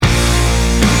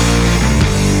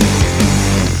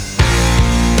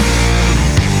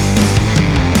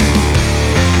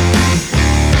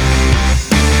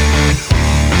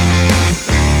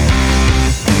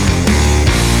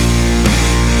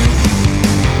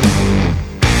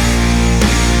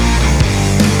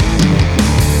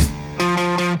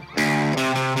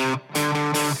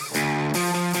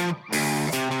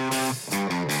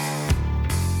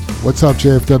What's up,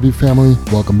 JFW family?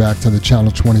 Welcome back to the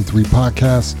Channel 23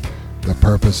 podcast. The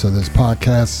purpose of this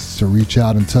podcast is to reach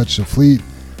out and touch the fleet,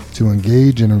 to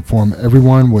engage and inform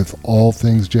everyone with all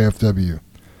things JFW.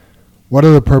 What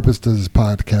other purpose does this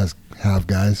podcast have,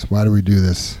 guys? Why do we do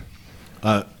this?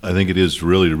 I think it is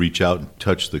really to reach out and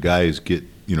touch the guys,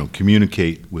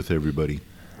 communicate with everybody.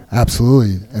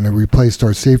 Absolutely. And it replaced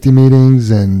our safety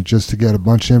meetings and just to get a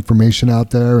bunch of information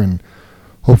out there and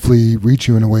hopefully reach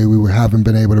you in a way we haven't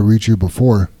been able to reach you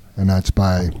before. And that's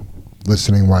by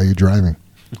listening while you're driving.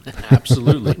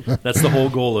 Absolutely. That's the whole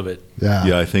goal of it.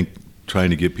 Yeah, I think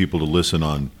trying to get people to listen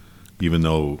on, even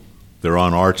though they're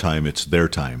on our time, it's their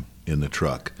time in the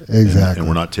truck. Exactly. And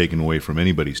we're not taking away from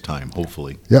anybody's time,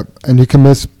 hopefully. Yep. And you can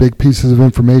miss big pieces of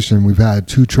information. We've had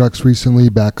 2 trucks recently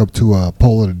back up to a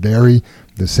pole at a dairy,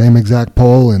 the same exact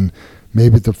pole, and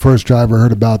maybe the first driver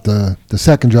heard about the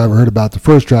second driver heard about the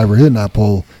first driver hitting that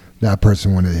pole. That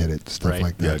person wanted to hit it, stuff Right.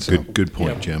 like that. Yeah, good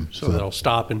point, Jim. So they'll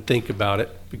stop and think about it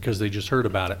because they just heard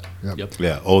about it. Yep.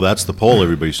 Yeah. Oh, that's the poll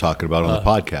everybody's talking about on the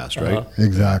podcast, right?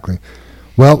 Exactly.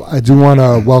 Well, I do want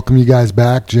to welcome you guys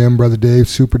back, Jim, Brother Dave,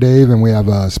 Super Dave, and we have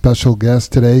a special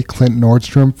guest today, Clint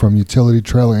Nordstrom from Utility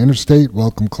Trailer Interstate.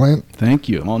 Welcome, Clint. Thank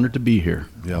you. I'm honored to be here.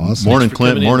 Yeah. Awesome. Morning,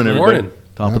 Clint. Morning, everybody. Morning.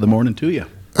 Top of the morning to you.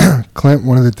 Clint,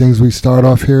 one of the things we start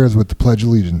off here is with the Pledge of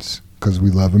Allegiance, because we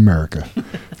love America.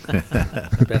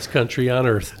 Best country on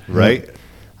earth. Right?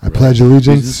 I pledge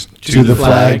allegiance to the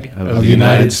flag of the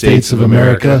United States of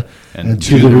America and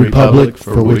to the republic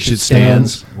for which it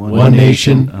stands, one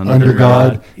nation, under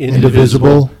God,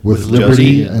 indivisible, with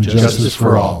liberty and justice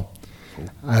for all.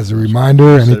 As a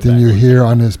reminder, anything you hear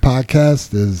on this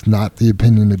podcast is not the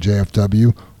opinion of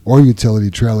JFW or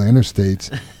Utility Trailer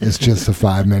Interstates. It's just the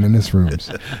 5 men in this room.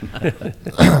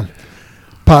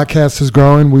 Podcast is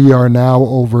growing. We are now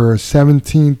over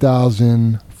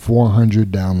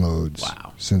 17,400 downloads. Wow.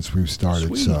 Since we've started.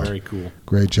 Sweet. So Very cool.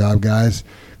 great job, guys.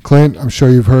 Clint, I'm sure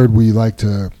you've heard we like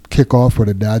to kick off with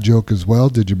a dad joke as well.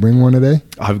 Did you bring one today?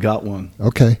 I've got one.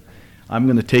 Okay. I'm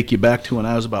going to take you back to when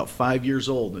I was about 5 years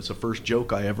old. It's the first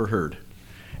joke I ever heard.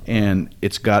 And you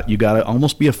got to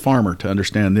almost be a farmer to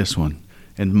understand this one.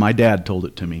 And my dad told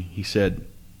it to me. He said,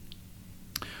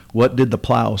 "What did the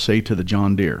plow say to the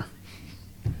John Deere?"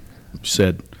 He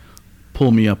said,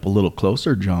 "Pull me up a little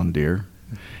closer, John Deere."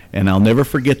 And I'll never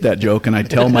forget that joke, and I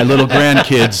tell my little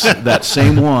grandkids that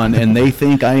same one, and they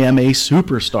think I am a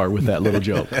superstar with that little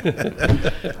joke.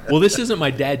 Well, this isn't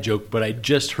my dad joke, but I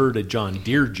just heard a John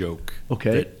Deere joke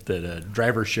that a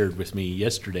driver shared with me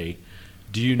yesterday.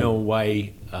 Do you know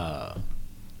why, how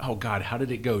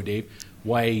did it go, Dave?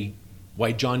 Why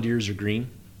John Deeres are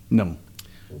green? No.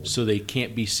 So they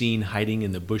can't be seen hiding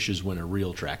in the bushes when a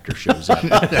real tractor shows up.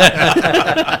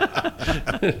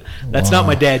 That's not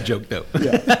my dad joke, though.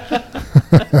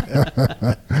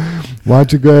 Why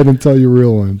don't you go ahead and tell your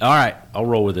real one? All right, I'll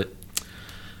roll with it.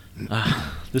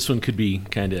 This one could be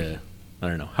kind of, I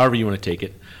don't know, however you want to take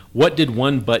it. What did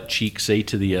one butt cheek say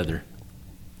to the other?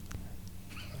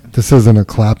 This isn't a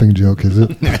clapping joke, is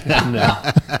it?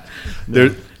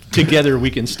 No. Together we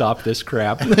can stop this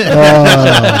crap. That's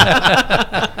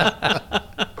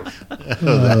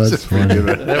funny.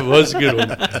 That was a good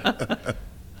one.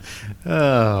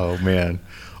 Oh, man.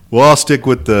 Well, I'll stick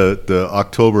with the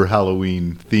October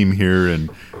Halloween theme here and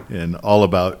all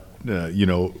about,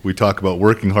 we talk about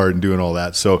working hard and doing all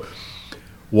that. So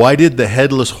why did the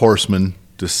Headless Horseman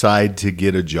decide to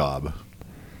get a job?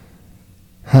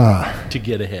 To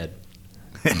get ahead.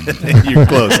 You're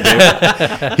close,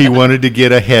 Dave. He wanted to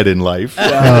get ahead in life.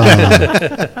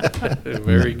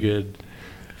 Very good.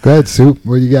 Go ahead, Soup.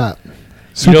 What you got?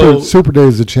 Super Dave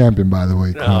is the champion, by the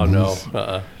way. Oh, no.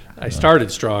 I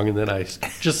started strong, and then I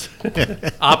just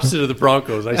opposite of the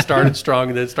Broncos. I started strong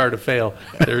and then started to fail.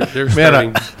 They're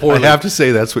starting poorly. I have to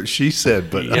say that's what she said,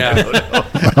 but yeah.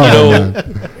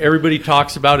 Everybody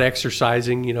talks about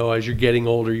exercising. As you're getting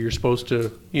older, you're supposed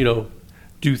to,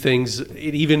 do things.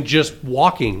 Even just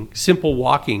walking, simple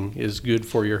walking, is good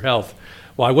for your health.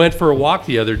 Well, I went for a walk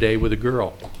the other day with a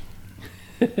girl.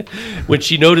 When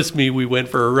she noticed me, we went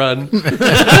for a run.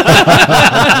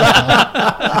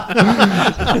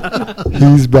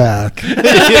 He's back.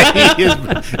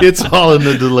 It's all in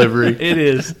the delivery. It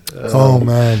is. Oh,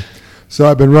 man. So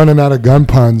I've been running out of gun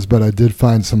puns, but I did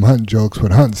find some hunting jokes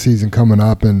with hunting season coming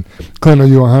up. And Clint, are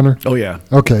you a hunter? Oh, yeah.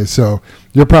 Okay, so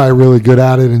you're probably really good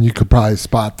at it, and you could probably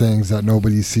spot things that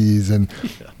nobody sees. And,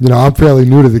 I'm fairly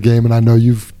new to the game, and I know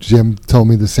Jim, told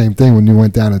me the same thing when you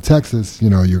went down to Texas.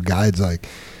 Your guide's like,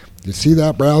 you see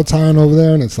that brow tine over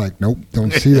there? And it's like, nope,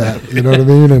 don't see that. You know what I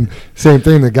mean? And same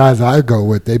thing, the guys I go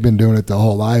with, they've been doing it their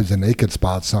whole lives, and they could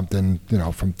spot something,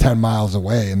 from 10 miles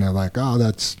away, and they're like, oh,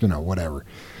 that's, whatever.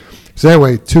 So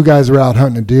anyway, 2 guys are out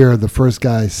hunting a deer. The first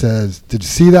guy says, did you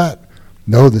see that?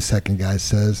 No, the second guy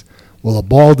says. Well, a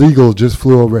bald eagle just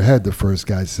flew overhead, the first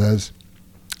guy says.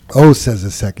 Oh, says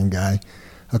the second guy.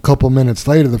 A couple minutes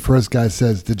later, the first guy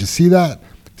says, did you see that?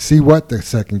 See what? The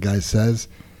second guy says.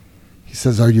 He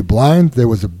says, are you blind? There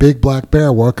was a big black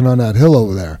bear walking on that hill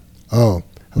over there. Oh.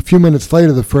 A few minutes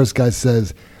later, the first guy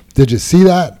says, did you see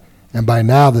that? And by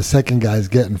now, the second guy is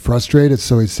getting frustrated,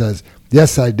 so he says,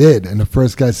 yes, I did. And the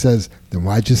first guy says, then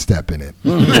why'd you step in it?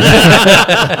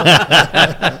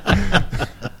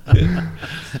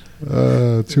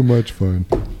 Too much fun.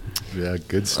 Yeah,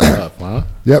 good stuff, huh?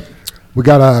 Yep. We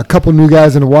got a couple new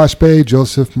guys in the Wash Bay,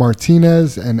 Joseph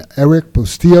Martinez and Eric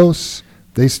Bustillos.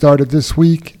 They started this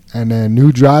week. And then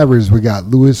new drivers, we got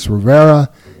Luis Rivera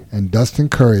and Dustin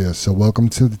Courier. So welcome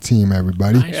to the team,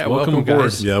 everybody. Nice. Yeah, welcome welcome,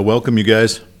 aboard. guys. Yeah, welcome you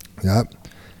guys. Yep.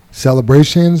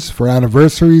 Celebrations for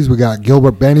anniversaries, we got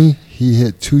Gilbert Benny. He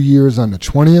hit 2 years on the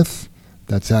 20th.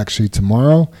 That's actually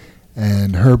tomorrow.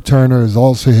 And Herb Turner is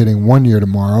also hitting 1 year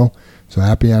tomorrow. So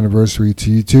happy anniversary to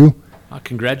you two.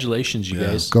 Congratulations, you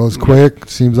guys. Goes quick.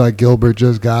 Seems like Gilbert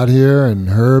just got here. And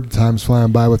Herb, time's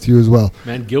flying by with you as well.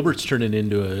 Man, Gilbert's turning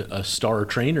into a star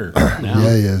trainer now.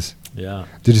 Yeah, he is. Yeah.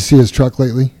 Did you see his truck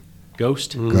lately?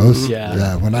 Ghost? Ghost?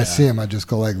 Yeah. When I see him, I just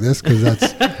go like this because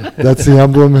that's the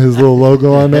emblem, his little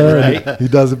logo on there. Right. And he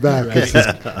does it back.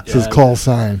 It's his call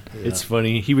sign. It's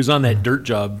funny. He was on that dirt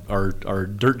job, our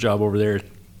dirt job over there at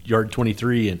Yard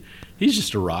 23, and he's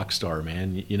just a rock star,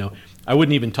 man. I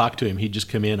wouldn't even talk to him. He'd just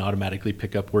come in, automatically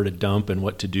pick up where to dump and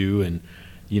what to do, and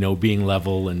being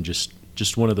level, and just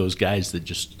one of those guys that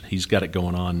he's got it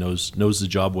going on, knows the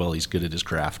job well. He's good at his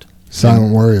craft.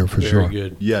 Silent warrior for Very sure.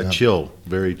 good. Yeah, chill,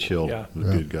 very chill. Yeah. A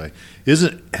good guy.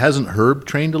 Hasn't Herb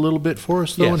trained a little bit for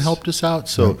us though and Yes. helped us out?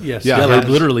 So Yes. Yeah, Yeah, they're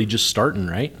literally just starting,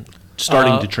 right?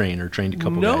 Starting to train or trained a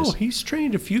couple No, guys. he's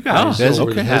trained a few guys Oh,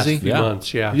 over the okay. past Has he? few Yeah.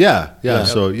 months. Yeah. yeah.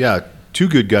 So 2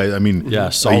 good guys. I mean, Yeah,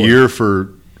 a solid. year for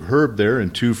Herb there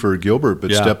and 2 for Gilbert,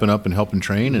 but Yeah. stepping up and helping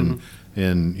train and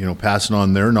passing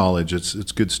on their knowledge.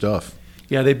 It's good stuff.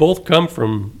 Yeah, they both come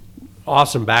from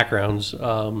awesome backgrounds.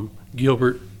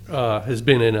 Gilbert has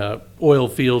been in a oil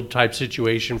field type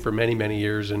situation for many, many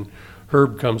years, and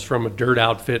Herb comes from a dirt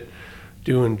outfit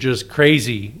doing just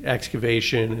crazy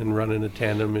excavation and running a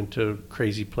tandem into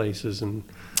crazy places and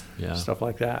stuff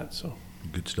like that. So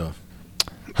Good stuff.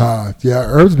 Yeah,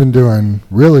 Herb's been doing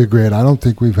really great. I don't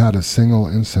think we've had a single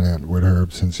incident with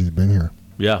Herb since he's been here.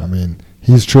 Yeah. I mean,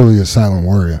 he's truly a silent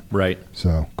warrior. Right.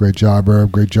 So great job,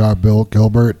 Herb. Great job, Bill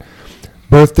Gilbert.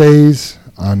 Birthdays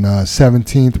on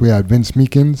 17th, we had Vince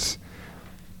Meekins.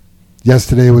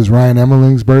 Yesterday was Ryan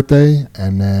Emmerling's birthday,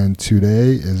 and then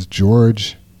today is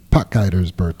George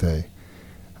Potgeider's birthday.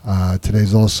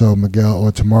 Today's also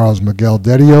tomorrow's Miguel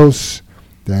Dedios.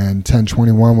 Then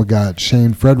 10/21 we got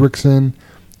Shane Fredrickson,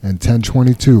 and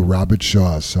 10/22 Robert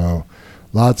Shaw. So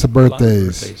lots of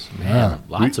birthdays. Man,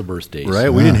 lots of birthdays.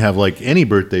 Right? We didn't have any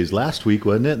birthdays last week,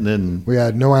 wasn't it? And then We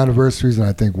had no anniversaries, and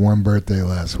I think one birthday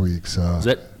last week. So Does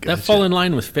that fall in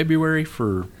line with February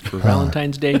for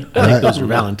Valentine's Day? I think those are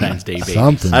Valentine's Day babies.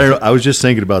 something. I don't know. I was just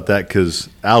thinking about that because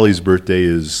Allie's birthday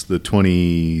is the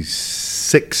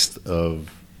 26th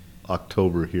of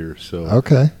October here. So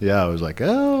Okay. yeah, I was like,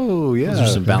 oh yeah, Those are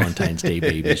some Valentine's Day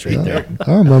babies right there.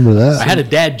 I remember that. I had a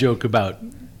dad joke about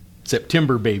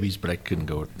September babies, but I couldn't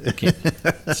go.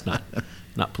 It's not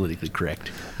politically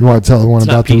correct. You want to tell everyone It's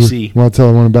not about the? PC. You want to tell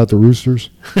everyone about the Roosters?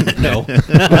 No.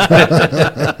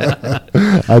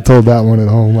 I told that one at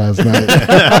home last night.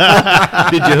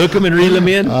 Did you hook them and reel them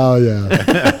in? Oh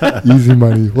yeah, easy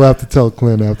money. We'll have to tell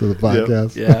Clint after the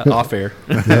podcast. Yeah, off air.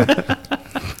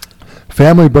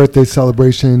 Family birthday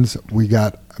celebrations. We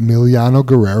got Emiliano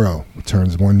Guerrero, who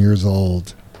turns 1 year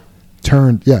old.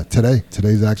 Today.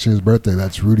 Today's actually his birthday.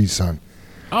 That's Rudy's son.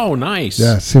 Oh, nice.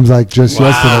 Yeah, seems like just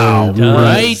Wow. yesterday.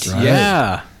 Right? Right.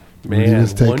 Yeah. Rudy man,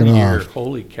 was taking 1 year. off.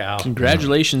 Holy cow!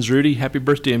 Congratulations, Rudy. Happy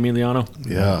birthday, Emiliano.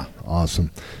 yeah.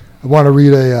 Awesome. I want to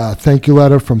read a thank you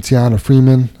letter from Tiana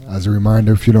Freeman. As a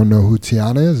reminder, if you don't know who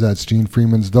Tiana is, that's Gene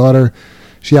Freeman's daughter.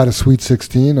 She had a Sweet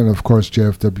 16, and of course,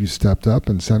 JFW stepped up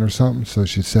and sent her something. So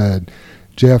she said,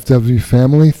 JFW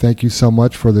family, thank you so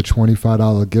much for the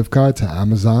 $25 gift card to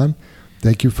Amazon.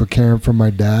 Thank you for caring for my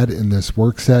dad in this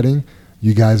work setting.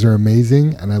 You guys are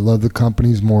amazing, and I love the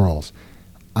company's morals.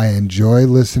 I enjoy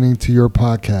listening to your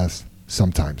podcast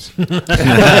sometimes.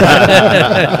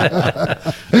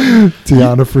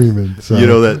 Tiana Freeman. So. You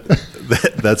know that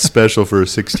that's special for a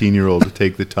 16-year-old to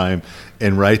take the time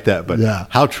and write that. But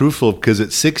how truthful, because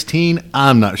at 16,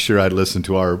 I'm not sure I'd listen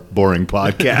to our boring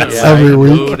podcast. Every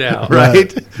week. No doubt.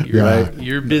 Right?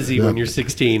 You're busy when you're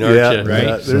 16, aren't you?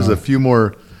 Right. There's a few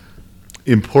more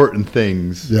important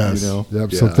things. Yes. You know?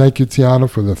 Yep. So thank you, Tiana,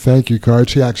 for the thank you card.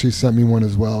 She actually sent me one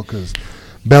as well because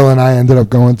Bella and I ended up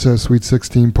going to a Sweet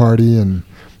 16 party, and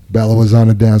Bella was on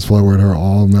the dance floor with her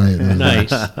all night. And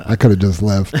Nice. I could have just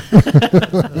left.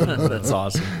 That's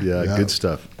awesome. Yeah, good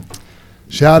stuff.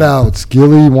 Shout outs.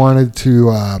 Gilly wanted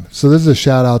to, so this is a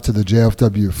shout out to the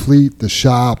JFW fleet, the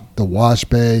shop, the wash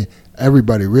bay,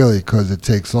 everybody really, because it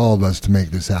takes all of us to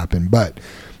make this happen. But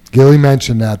Gilly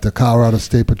mentioned that the Colorado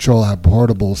State Patrol had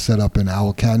portables set up in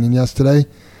Owl Canyon yesterday,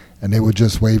 and they were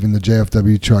just waving the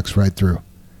JFW trucks right through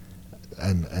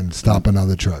and stopping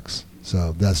other trucks.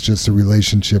 So that's just a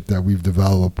relationship that we've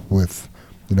developed with,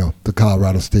 the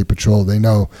Colorado State Patrol. They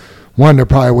know, one, they're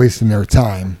probably wasting their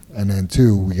time, and then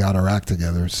two, we got our act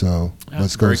together. So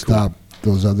let's go stop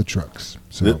those other trucks.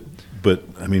 So, but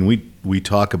I mean, we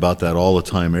talk about that all the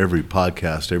time. Every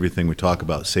podcast, everything we talk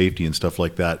about safety and stuff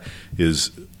like that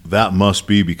that must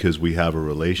be because we have a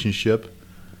relationship,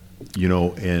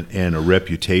 and a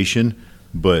reputation.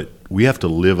 But we have to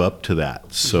live up to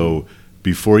that. So.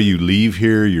 Before you leave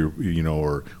here,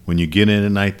 or when you get in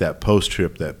at night, that post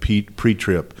trip, that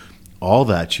pre-trip, all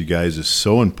that, you guys, is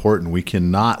so important. We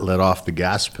cannot let off the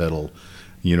gas pedal,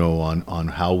 on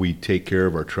how we take care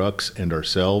of our trucks and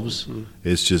ourselves. Mm-hmm.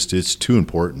 It's too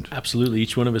important. Absolutely.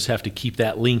 Each one of us have to keep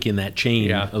that link in that chain.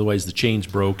 Yeah. Otherwise, the chain's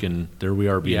broke, and there we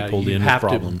are being pulled in with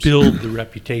problems. You have to build the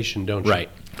reputation, don't you? Right.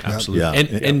 Absolutely.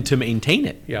 Yeah. And to maintain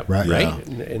it. Yep. Right. Yeah.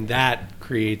 And that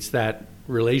creates that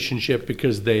relationship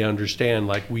because they understand,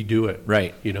 like, we do it.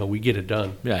 Right. We get it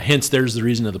done. Yeah. Hence, there's the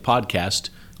reason of the podcast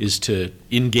is to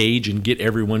engage and get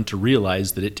everyone to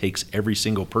realize that it takes every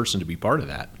single person to be part of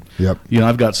that. Yep.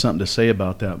 I've got something to say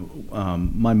about that.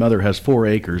 My mother has 4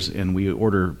 acres, and we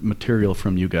order material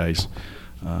from you guys.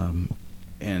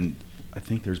 And I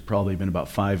think there's probably been about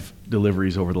 5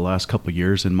 deliveries over the last couple of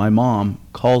years. And my mom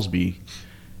calls me,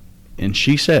 and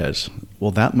she says,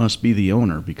 well, that must be the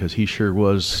owner because he sure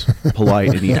was polite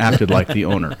and he acted like the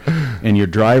owner. And your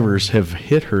drivers have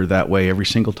hit her that way every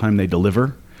single time they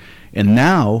deliver. And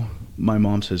now my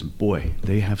mom says, boy,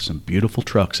 they have some beautiful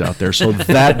trucks out there. So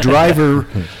that driver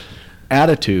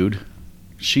attitude,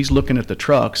 she's looking at the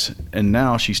trucks, and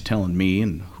now she's telling me,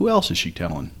 and who else is she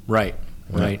telling? Right.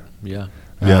 Yeah. Yeah,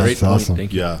 Great that's point. awesome.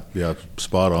 Thank you. Yeah,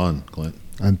 spot on, Clint.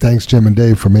 And thanks, Jim and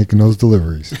Dave, for making those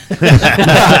deliveries.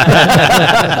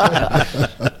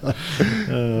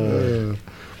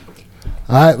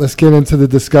 All right, let's get into the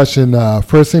discussion.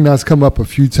 First thing that's come up a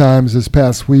few times this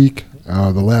past week,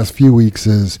 the last few weeks,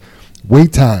 is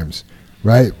wait times,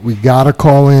 right? We got to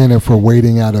call in if we're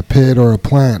waiting at a pit or a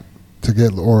plant to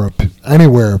get,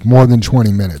 anywhere more than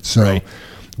 20 minutes. So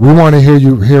we want to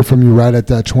hear from you right at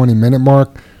that 20-minute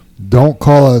mark. Don't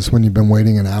call us when you've been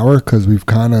waiting an hour because we've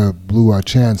kind of blew our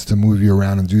chance to move you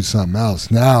around and do something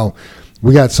else. Now,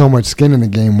 we got so much skin in the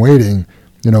game waiting,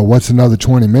 what's another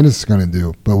 20 minutes going to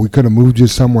do? But we could have moved you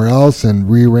somewhere else and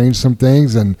rearranged some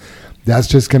things, and that's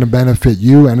just going to benefit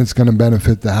you and it's going to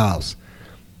benefit the house.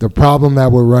 The problem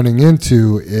that we're running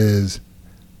into is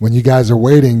when you guys are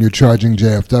waiting, you're charging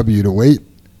JFW to wait.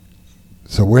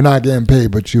 So we're not getting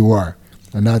paid, but you are.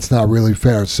 And that's not really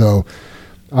fair. So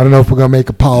I don't know if we're going to make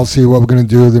a policy, what we're going to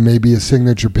do. There may be a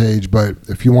signature page, but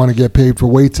if you want to get paid for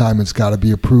wait time, it's got to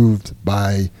be approved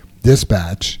by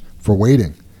dispatch for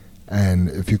waiting. And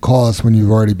if you call us when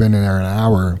you've already been in there an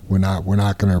hour, we're not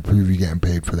going to approve you getting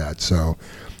paid for that. So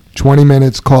 20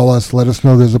 minutes, call us, let us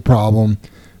know there's a problem.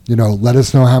 Let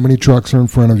us know how many trucks are in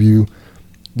front of you.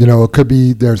 It could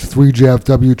be there's 3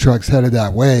 JFW trucks headed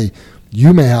that way.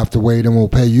 You may have to wait and we'll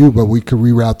pay you, but we could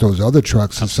reroute those other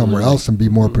trucks to somewhere else and be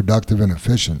more productive and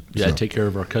efficient. Yeah, So, take care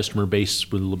of our customer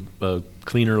base with a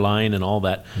cleaner line and all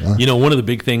that. Yeah. One of the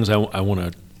big things I want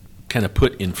to kind of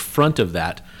put in front of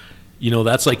that,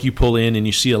 that's like you pull in and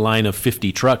you see a line of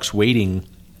 50 trucks waiting.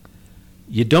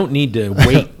 You don't need to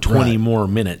wait 20 more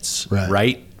minutes,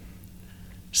 right?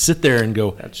 Sit there and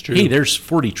go, that's true. Hey, there's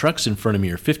 40 trucks in front of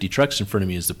me or 50 trucks in front of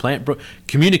me. Is the plant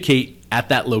communicate at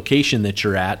that location that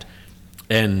you're at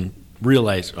and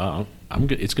realize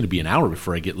it's going to be an hour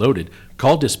before I get loaded.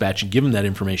 Call dispatch and give them that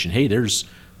information. Hey, there's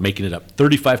making it up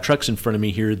 35 trucks in front of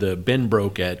me here. The bin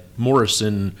broke at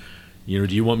Morrison. Do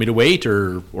you want me to wait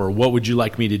or what would you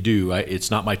like me to do? It's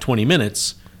not my 20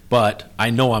 minutes, but I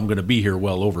know I'm going to be here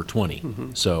well over 20.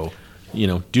 Mm-hmm. So,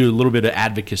 do a little bit of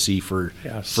advocacy for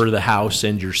the house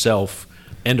and yourself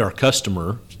and our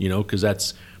customer, because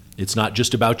It's not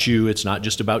just about you. It's not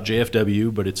just about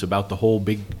JFW, but it's about the whole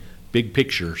big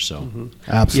picture. So,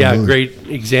 Absolutely. Yeah, a great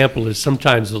example is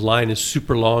sometimes the line is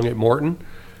super long at Morton.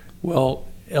 Well,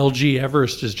 LG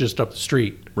Everest is just up the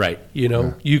street. right. You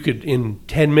know, you could, in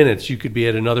 10 minutes, you could be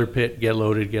at another pit, get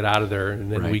loaded, get out of there,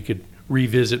 and then Right. we could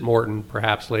revisit Morton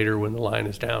perhaps later when the line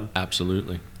is down.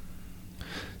 Absolutely.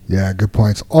 Yeah, good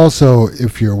points. Also,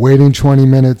 if you're waiting 20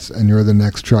 minutes and you're the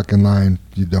next truck in line,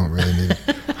 you don't really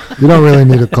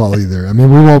need a call either. I mean,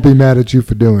 we won't be mad at you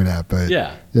for doing that, but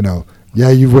Yeah.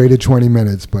 you've waited 20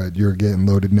 minutes, but you're getting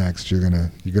loaded next. You're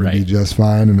gonna be Right. just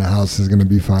fine, and the house is gonna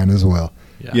be fine as well.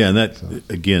 Yeah, and that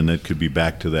again, that could be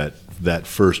back to that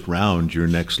first round. Your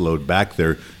next load back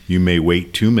there, you may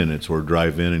wait 2 minutes or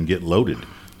drive in and get loaded.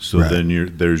 So Right.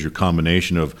 then there's your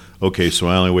combination of, okay, so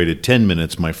I only waited 10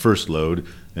 minutes my first load,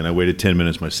 and I waited 10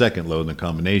 minutes my second load in the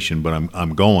combination, but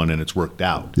I'm going and it's worked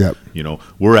out. Yep.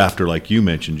 We're after, like you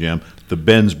mentioned, Jim, the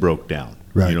bends broke down.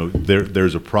 Right.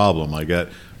 There's a problem. I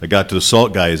got to the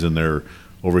salt guys in there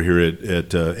over here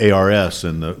at ARS,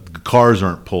 and the cars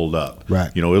aren't pulled up.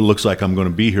 Right. It looks like I'm going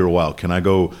to be here a while. Can I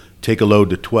go take a load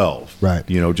to 12? Right.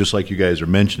 Just like you guys are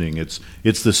mentioning, it's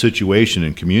the situation,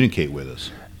 and communicate with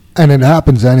us. And it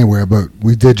happens anywhere, but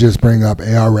we did just bring up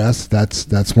ARS.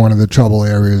 That's one of the trouble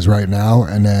areas right now,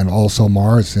 and then also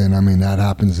Morrison. I mean, that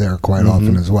happens there quite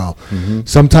often as well.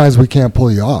 Sometimes we can't pull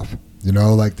you off.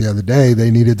 Like the other day, they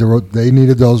needed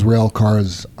those rail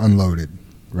cars unloaded,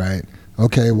 right?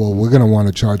 Okay, well, we're going to want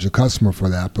to charge a customer for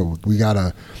that, but we got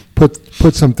to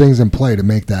put some things in play to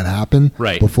make that happen.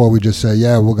 Right. Before we just say,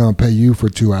 yeah, we're going to pay you for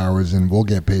 2 hours, and we'll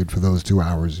get paid for those 2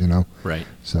 hours. Right.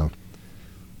 So.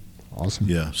 Awesome.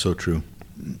 Yeah, so true.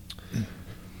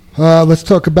 Let's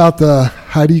talk about the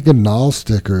Heidi Ganal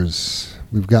stickers.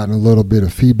 We've gotten a little bit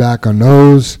of feedback on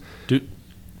those. Do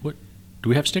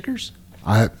we have stickers?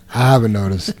 I haven't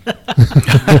noticed.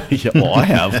 Yeah, well, I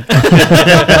have.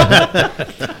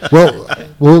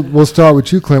 Well, we'll start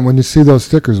with you, Clint. When you see those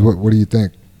stickers, what do you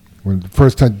think? When the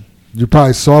first time you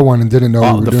probably saw one and didn't know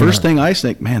we were The doing first that. thing I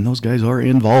think, man, those guys are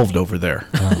involved over there.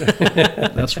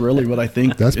 That's really what I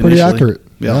think. That's pretty initially. accurate.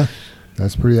 Yeah.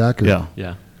 That's pretty accurate.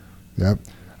 Yeah. Yeah.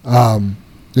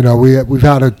 Yep. We've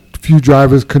had a few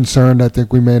drivers concerned. I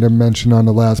think we made a mention on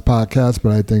the last podcast,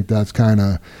 but I think that's kind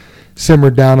of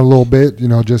simmered down a little bit.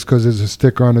 Just because there's a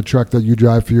sticker on the truck that you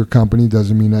drive for your company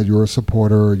doesn't mean that you're a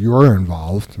supporter or you're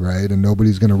involved, right? And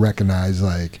nobody's going to recognize,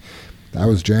 like, that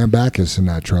was Jan Backus in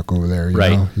that truck over there. You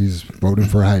Right. know? He's voting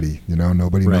for Heidi.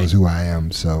 Nobody Right. knows who I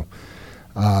am. So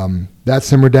that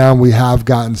simmered down. We have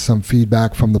gotten some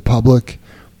feedback from the public.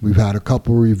 We've had a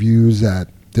couple reviews that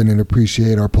didn't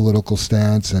appreciate our political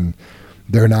stance, and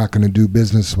they're not going to do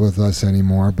business with us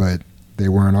anymore, but they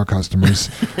weren't our customers.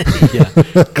 Yeah.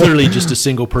 Clearly just a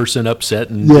single person upset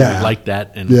and Yeah. didn't like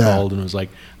that and Yeah. called and was like,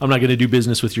 I'm not going to do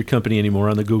business with your company anymore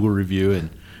on the Google review. And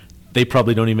they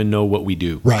probably don't even know what we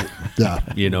do. Right. Yeah.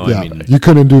 Yeah. I mean, you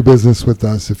couldn't do business with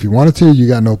us if you wanted to. You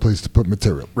got no place to put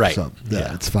material. Right. So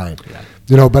Yeah. it's fine.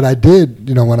 Yeah. But I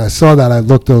did. When I saw that, I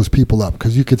looked those people up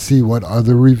because you could see what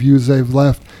other reviews they've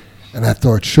left, and I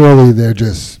thought surely they're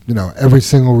just every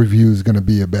single review is going to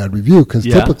be a bad review because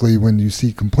Yeah. typically when you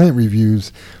see complaint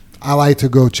reviews, I like to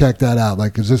go check that out.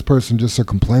 Like, is this person just a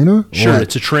complainer? Sure, Or-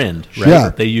 it's a trend, right?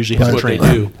 Yeah. They usually But- have a What they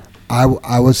trend. do.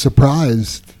 I was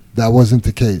surprised that wasn't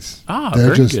the case.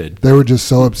 Very just, good. They were just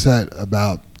so upset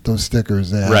about those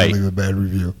stickers they had Right. to leave a bad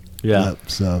review. Yeah. Yep,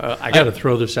 so I got to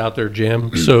throw this out there,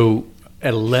 Jim. So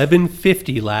at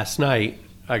 11:50 last night,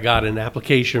 I got an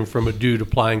application from a dude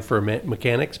applying for a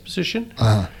mechanic's position.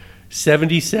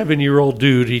 77-year-old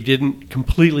dude. He didn't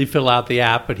completely fill out the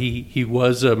app, but he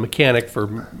was a mechanic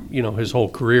for his whole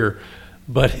career.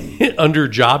 But under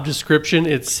job description,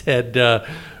 it said,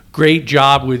 "Great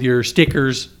job with your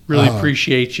stickers. Really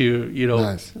appreciate you.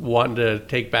 Nice. Wanting to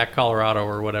take back Colorado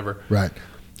or whatever." right.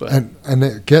 But-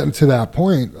 And getting to that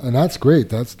point, and that's great.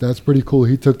 That's pretty cool.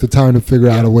 He took the time to figure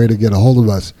out a way to get a hold of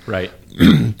us. Right.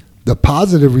 The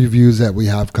positive reviews that we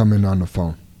have coming on the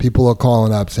phone. People are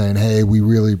calling up saying, "Hey, we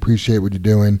really appreciate what you're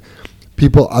doing."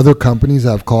 Other companies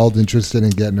have called interested in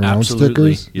getting their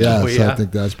Absolutely. own stickers. Yeah. Oh, So I yeah.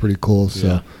 think that's pretty cool.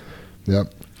 So,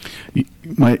 yep. You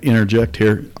might interject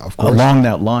here. Of course. Along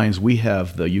that lines, we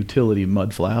have the utility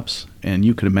mud flaps, and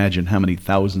you can imagine how many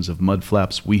thousands of mud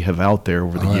flaps we have out there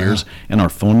over the Oh, yeah. years, and our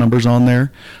phone numbers on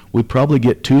there. We probably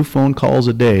get 2 phone calls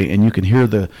a day, and you can hear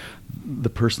the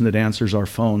person that answers our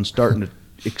phone starting to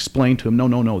explain to him,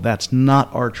 no, that's not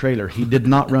our trailer. He did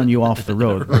not run you off the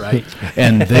road. Right.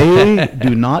 And they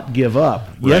do not give up.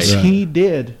 Yes, Right. he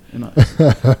did. And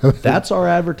that's our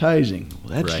advertising.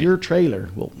 Well, that's Right. your trailer.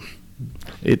 Well,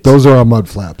 it's, Those are our mud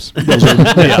flaps. those are,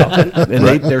 yeah, and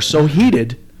they're so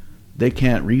heated they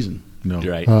can't reason. No,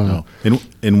 Right. no.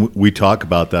 And we talk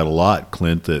about that a lot,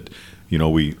 Clint, that,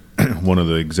 we one of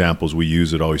the examples we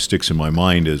use that always sticks in my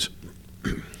mind is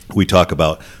we talk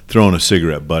about throwing a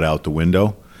cigarette butt out the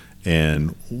window.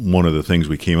 And one of the things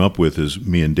we came up with is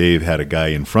me and Dave had a guy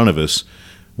in front of us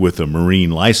with a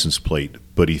Marine license plate,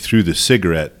 but he threw the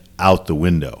cigarette out the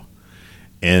window.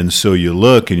 And so you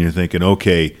look and you're thinking,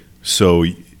 okay, so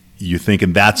you're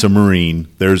thinking that's a Marine,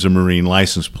 there's a Marine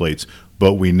license plates,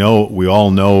 but we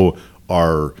all know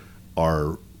our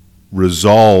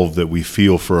resolve that we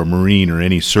feel for a Marine or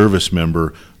any service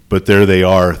member, but there they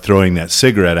are throwing that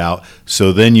cigarette out.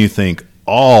 So then you think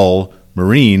all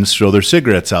Marines throw their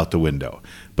cigarettes out the window.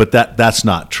 But that's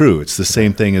not true. It's the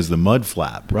same thing as the mud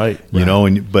flap. Right.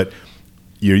 But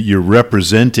you're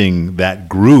representing that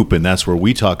group, and that's where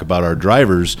we talk about our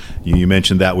drivers. You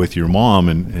mentioned that with your mom,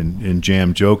 and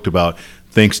Jam joked about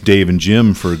thanks Dave and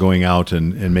Jim for going out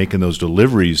and making those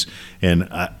deliveries. And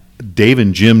Dave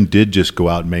and Jim did just go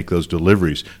out and make those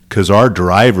deliveries because our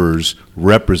drivers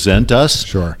represent us.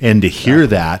 Sure. And to hear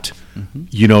that,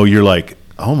 you're like,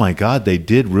 oh my God, they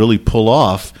did really pull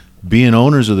off being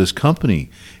owners of this company,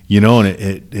 and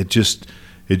it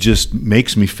just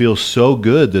makes me feel so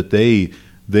good that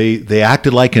they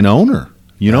acted like an owner,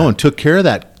 and took care of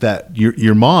that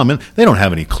your mom, and they don't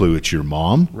have any clue it's your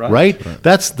mom, right?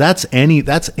 That's any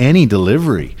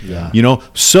delivery,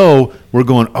 So we're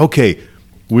going, okay,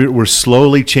 we're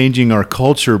slowly changing our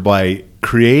culture by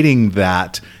creating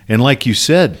that, and like you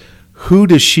said, who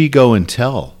does she go and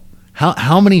tell?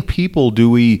 How many people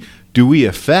do we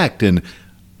affect? And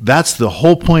that's the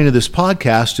whole point of this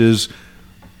podcast is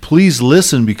please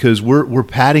listen, because we're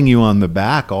patting you on the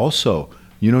back also.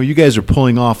 You guys are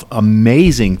pulling off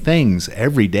amazing things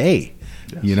every day.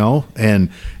 Yes. And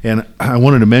I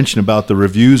wanted to mention about the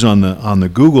reviews on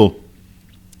the Google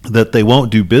that they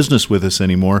won't do business with us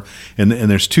anymore. And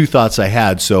there's two thoughts I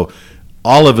had. So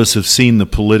all of us have seen the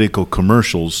political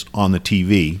commercials on the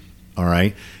TV, all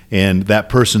right? And that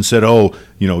person said, oh,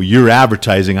 you're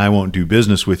advertising, I won't do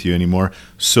business with you anymore.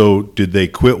 So did they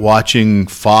quit watching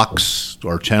Fox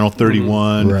or Channel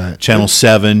 31, Right. Channel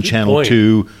 7, Channel point.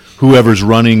 2, whoever's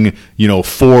running,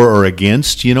 for or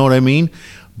against, you know what I mean?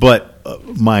 But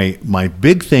my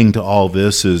big thing to all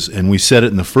this is, and we said it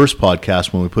in the first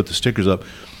podcast when we put the stickers up,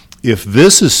 if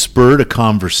this has spurred a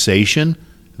conversation,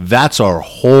 that's our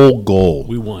whole goal.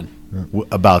 We won.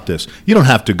 About this. You don't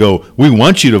have to go, we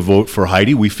want you to vote for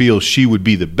Heidi. We feel she would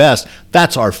be the best.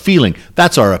 That's our feeling.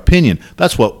 That's our opinion.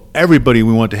 That's what everybody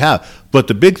we want to have. But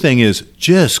the big thing is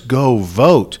just go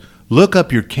vote. Look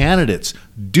up your candidates.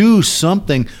 Do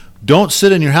something. Don't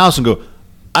sit in your house and go,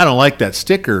 I don't like that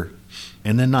sticker,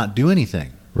 and then not do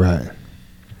anything. Right.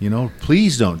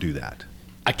 Please don't do that.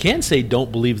 I can say don't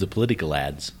believe the political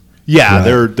ads. Yeah,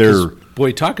 Right. they're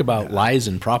Boy, talk about lies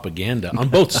and propaganda on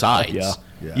both sides.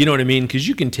 Yeah. You know what I mean? Because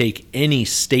you can take any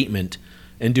statement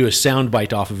and do a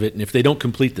soundbite off of it, and if they don't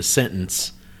complete the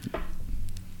sentence,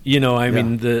 I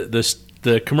mean,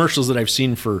 the commercials that I've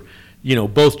seen for,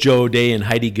 both Joe O'Dea and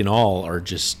Heidi Ganahl are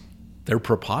just, they're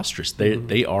preposterous.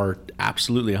 They are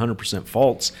absolutely 100%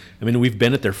 false. I mean, we've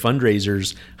been at their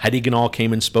fundraisers. Heidi Ganahl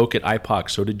came and spoke at IPOC,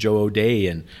 so did Joe O'Dea,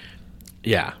 and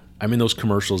yeah, I mean, those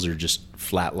commercials are just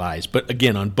flat lies. But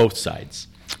again, on both sides.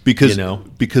 Because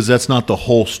that's not the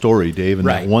whole story, Dave. And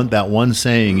Right. that one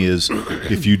saying is,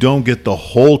 if you don't get the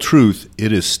whole truth,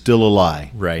 it is still a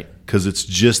lie. Right. Because it's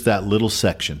just that little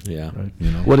section. Yeah.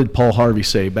 What did Paul Harvey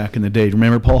say back in the day?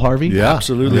 Remember Paul Harvey? Yeah.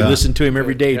 Absolutely. Yeah. Listen to him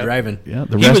every day driving. Yeah,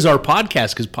 He was our podcast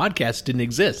because podcasts didn't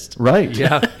exist. Right.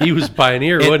 Yeah, he was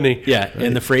pioneer, wasn't he? Yeah.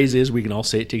 And the phrase is, we can all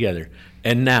say it together.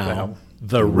 And now,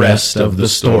 the rest of the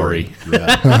story.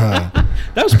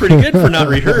 That was pretty good for not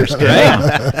rehearsed,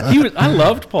 right? I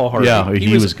loved Paul Harvey. Yeah,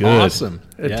 he was good. Awesome.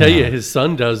 I tell you, his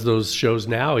son does those shows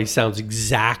now. He sounds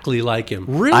exactly like him.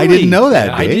 Really? I didn't know that,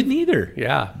 I Dave. didn't either.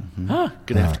 Yeah. Huh.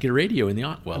 Gonna have to get a radio in the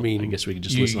well. I guess we could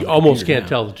just listen. You on the almost computer can't now.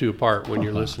 tell the two apart when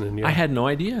you're listening. Yeah. I had no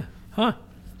idea. Huh.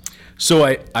 So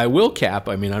I will cap.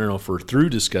 I mean, I don't know if we're through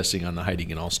discussing on the Heidi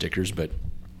Ganahl stickers, but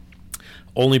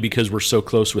only because we're so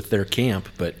close with their camp.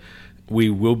 But we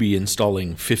will be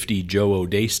installing 50 Joe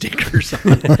O'Dea stickers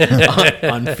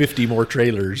on 50 more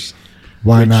trailers.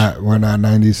 Why not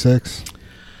 96?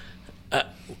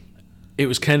 It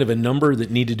was kind of a number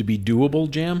that needed to be doable,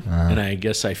 Jam. And I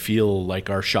guess I feel like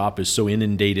our shop is so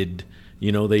inundated.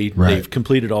 They've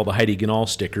completed all the Heidi Ganahl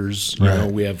stickers.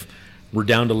 We're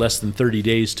down to less than 30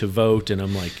 days to vote, and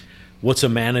I'm like, what's a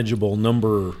manageable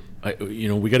number?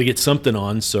 We got to get something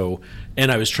on. So,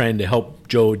 and I was trying to help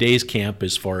Joe O'Dea's camp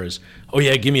as far as,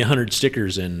 give me 100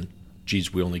 stickers, and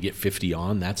geez, we only get 50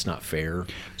 on. That's not fair.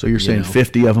 So you're saying know?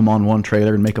 50 of them on one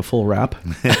trailer and make a full wrap?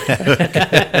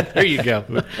 There you go.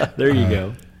 There you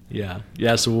go. Yeah.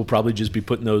 Yeah. So we'll probably just be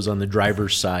putting those on the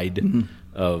driver's side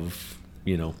of,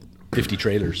 50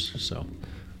 trailers. So.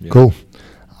 Yeah. Cool.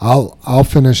 I'll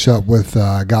finish up with,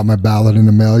 I got my ballot in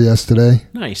the mail yesterday.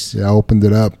 Nice. Yeah, I opened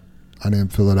it up. I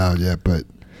didn't fill it out yet, but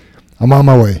I'm on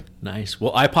my way. Nice.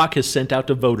 Well, IPOC has sent out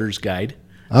a voter's guide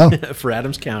for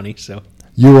Adams County. So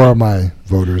You are my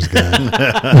voter's guide.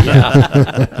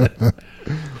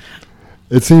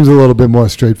 It seems a little bit more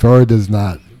straightforward. It's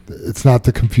not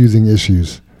the confusing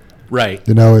issues. right.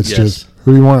 It's Yes. just,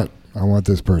 who do you want? I want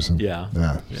this person. Yeah.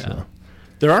 Yeah. Yeah. So.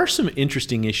 There are some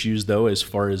interesting issues though, as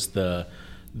far as the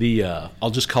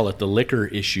I'll just call it the liquor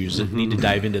issues. That need to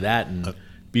dive into that and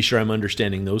be sure I'm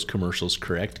understanding those commercials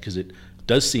correct, because it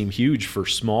does seem huge for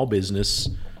small business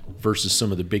versus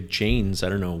some of the big chains. I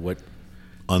don't know what.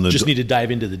 Just need to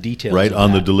dive into the details. Right of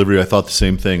on the that. delivery, I thought the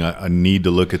same thing. I need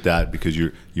to look at that because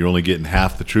you're only getting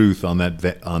half the truth on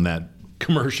that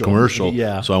commercial.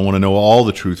 Yeah. So I want to know all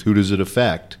the truth. Who does it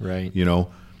affect? Right.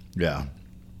 Yeah.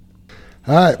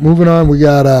 All right, moving on. We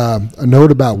got a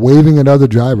note about waving at other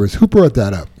drivers. Who brought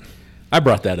that up? I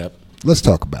brought that up. Let's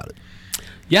talk about it.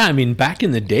 Yeah, I mean, back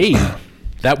in the day,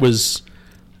 that was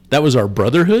our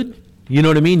brotherhood. You know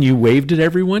what I mean? You waved at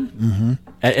everyone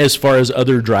as far as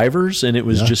other drivers, and it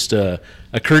was just a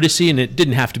courtesy, and it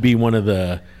didn't have to be one of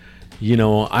the,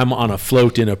 I'm on a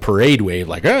float in a parade wave,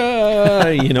 like,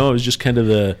 it was just kind of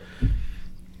the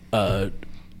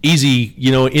easy,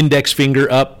 index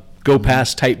finger up, go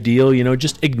past type deal,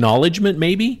 just acknowledgement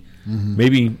maybe.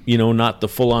 Maybe, not the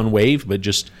full-on wave, but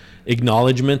just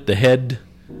acknowledgement, the head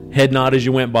nod as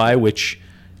you went by, which,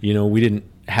 we didn't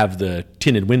have the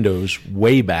tinted windows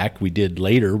way back. We did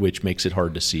later, which makes it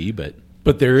hard to see, but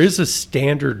there is a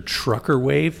standard trucker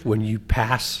wave when you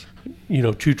pass,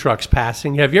 two trucks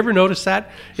passing. Have you ever noticed that?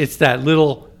 It's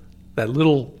the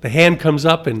hand comes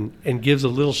up and gives a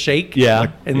little shake.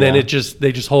 Yeah. And then they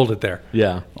just hold it there.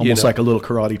 yeah. Almost like a little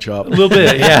karate chop. A little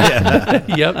bit, yeah.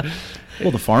 Yep. Well,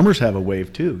 the farmers have a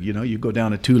wave too. You go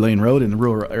down a 2-lane road in the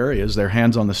rural areas, their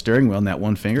hands on the steering wheel, and that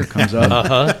one finger comes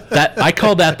up. That I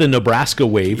call that the Nebraska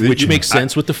wave, which makes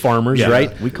sense with the farmers, Yeah,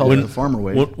 right? we call it the farmer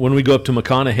wave. When we go up to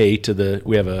McConaughey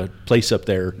we have a place up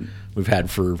there we've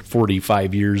had for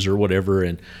 45 years or whatever,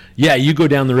 and yeah, you go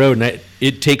down the road and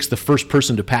it takes the first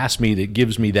person to pass me that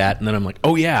gives me that, and then I'm like,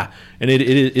 oh yeah, and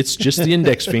it's just the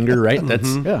index finger, right?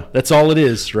 That's all it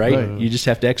is, right? You just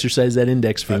have to exercise that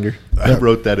index finger. I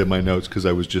wrote that in my notes because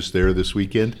I was just there this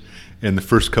weekend, and the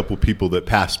first couple people that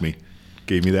passed me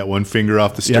gave me that one finger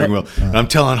off the steering wheel. And I'm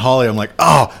telling Holly, I'm like,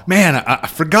 oh man, I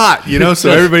forgot, So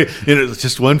everybody, it's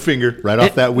just one finger right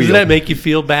off that wheel. Doesn't that make you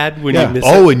feel bad when you miss it?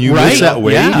 Oh, and you miss Right? that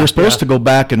wave. Yeah. You're supposed to go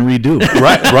back and redo.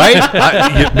 Right?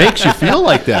 It makes you feel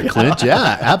like that, Clint.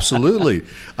 Yeah, absolutely.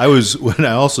 When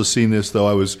I also seen this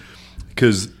though,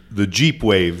 because the Jeep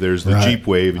wave, there's the Right. Jeep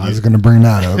wave. And I was going to bring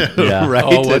that up. Yeah. right?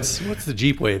 Oh, what's the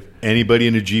Jeep wave? Anybody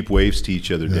in a Jeep waves to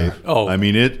each other, Dave. Oh. I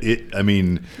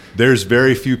mean, there's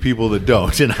very few people that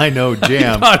don't, and I know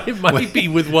Jam. God, it might be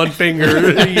with one finger,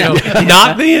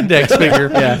 not the index finger.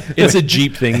 Yeah, it's a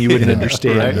Jeep thing you wouldn't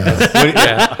understand.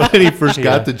 When he first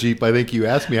got the Jeep, I think you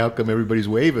asked me how come everybody's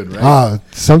waving, right?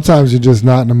 Sometimes you're just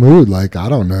not in the mood. Like, I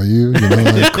don't know you.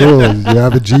 Like, cool. You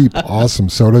have a Jeep. Awesome.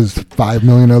 So does 5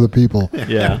 million other people.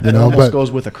 Yeah. It almost But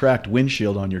goes with a cracked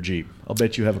windshield on your Jeep. I'll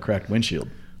bet you have a cracked windshield.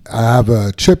 I have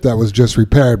a chip that was just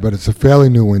repaired, but it's a fairly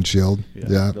new windshield.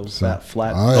 Yeah. Those so-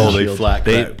 flat. Oh, yeah. Oh, they windshield. flat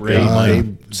They- crack. they-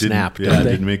 Mine they snap, Yeah, don't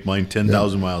they? didn't make mine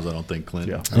 10,000 miles. I don't think, Clint.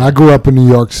 Yeah. And I grew up in New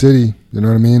York City, you know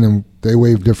what I mean? And they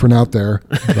wave different out there.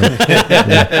 But,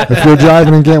 if you're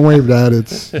driving and getting waved at,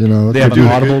 it's, it They have could an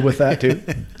be- audible with that too.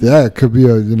 yeah, it could be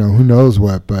who knows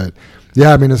what. But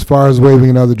yeah, I mean, as far as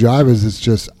waving at other drivers, it's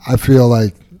just, I feel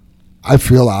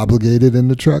obligated in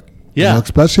the truck. Yeah.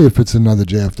 Especially if it's another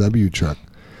JFW truck.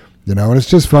 And it's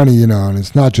just funny, and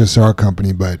it's not just our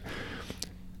company, but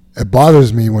it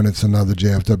bothers me when it's another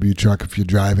JFW truck if you're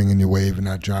driving and you wave and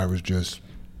that driver's just,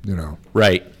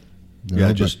 Right. Yeah,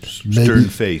 but just maybe-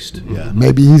 stern-faced. Yeah.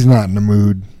 Maybe he's not in the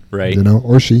mood, Right.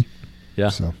 or she. Yeah.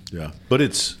 So Yeah, but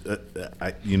it's,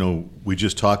 we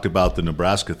just talked about the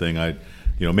Nebraska thing. It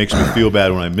makes me feel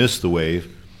bad when I miss the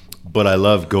wave, but I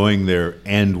love going there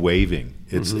and waving.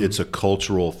 It's a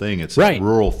cultural thing. It's Right. a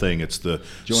rural thing. It's the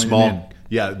Joining small,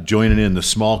 in. joining in the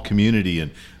small community,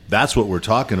 and that's what we're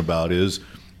talking about. Is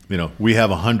we have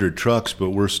 100 trucks, but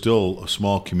we're still a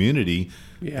small community.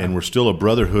 Yeah. And we're still a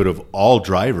brotherhood of all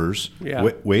drivers. Yeah.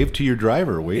 Wave to your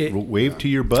driver. Wave to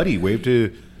your buddy. Wave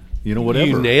to, whatever.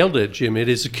 You nailed it, Jim. It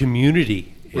is a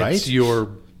community. Right? It's your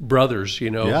brothers, you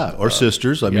know. Yeah, or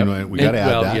sisters. I mean, we got to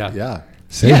add that. Yeah.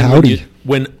 Say Yeah, howdy.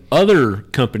 when other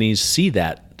companies see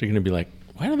that, they're going to be like,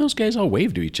 "Why do those guys all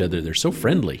wave to each other? They're so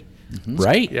friendly,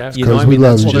 right?" Yeah. you know, 'Cause I we mean,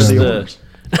 love that's each just other. the.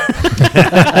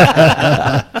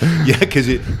 Yeah, because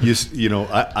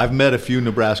I've met a few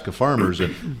Nebraska farmers,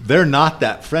 and they're not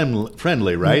that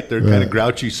friendly, right? They're kind of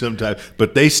grouchy sometimes,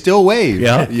 but they still wave.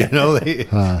 Yeah.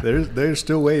 They're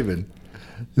still waving.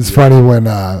 It's funny when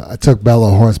I took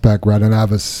Bella horseback riding. I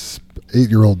have a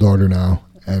 8-year-old daughter now,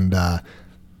 and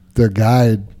the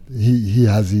guide he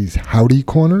has these howdy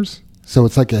corners, so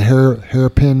it's like a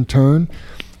hairpin turn,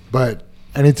 but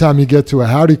anytime you get to a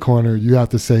howdy corner, you have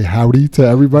to say howdy to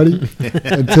everybody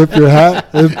and tip your hat.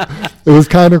 It was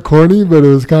kind of corny, but it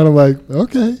was kind of like,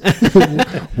 okay,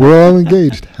 we're all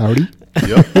engaged. Howdy.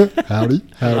 Yep. Howdy.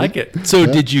 I like it. So,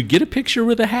 did you get a picture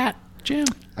with a hat, Jim?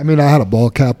 I mean, I had a ball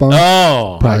cap on.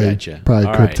 Oh, probably, I gotcha. Probably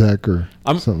All right. Kryptek or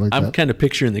I'm something like I'm that. kind of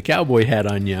picturing the cowboy hat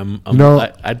on you.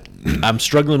 I'm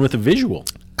struggling with a visual.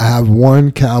 I have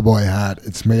one cowboy hat.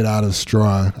 It's made out of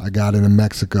straw. I got it in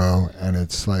Mexico, and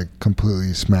it's like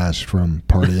completely smashed from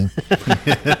partying.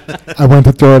 I went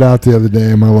to throw it out the other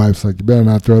day, and my wife's like, "You better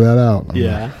not throw that out." I'm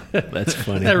Yeah, that's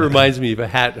funny. That reminds me of a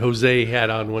hat Jose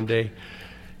had on one day,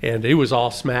 and it was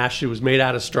all smashed. It was made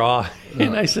out of straw.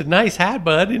 And I said, "Nice hat,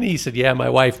 bud." And he said, "Yeah, my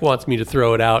wife wants me to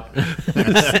throw it out."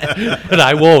 But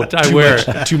I won't. I wear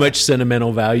it. Too much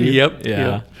sentimental value. Yep, Yeah.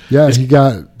 yep. Yeah, he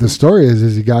got the story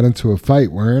is he got into a fight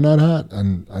wearing that hat,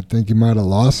 and I think he might have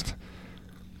lost,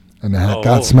 and the hat Oh.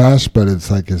 got smashed. But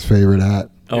it's like his favorite hat.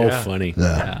 Oh, Yeah. funny.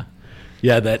 Yeah.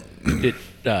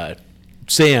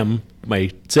 Sam,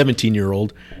 my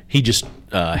 17-year-old, he just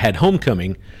had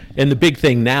homecoming, and the big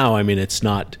thing now, I mean, it's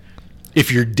not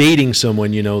if you're dating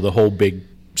someone, you know, the whole big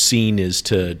scene is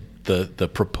to the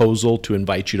proposal to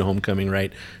invite you to homecoming,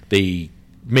 right? They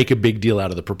make a big deal out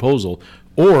of the proposal,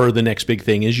 or the next big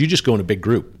thing is you just go in a big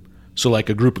group. So like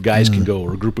a group of guys can go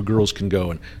or a group of girls can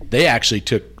go, and they actually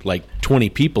took like 20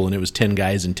 people, and it was 10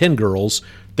 guys and 10 girls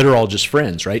that are all just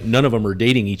friends, right? None of them are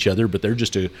dating each other, but they're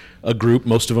just a group.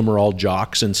 Most of them are all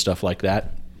jocks and stuff like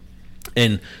that.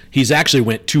 And he's actually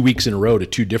went 2 weeks in a row to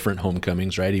 2 different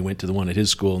homecomings, right? He went to the one at his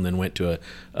school and then went to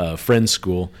a friend's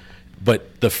school.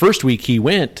 But the first week he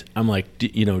went, I'm like, do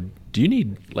you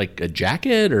need like a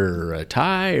jacket or a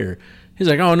tie? Or he's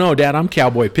like, "Oh no, Dad, I'm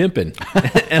cowboy pimping."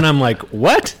 And I'm like,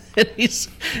 "What?" And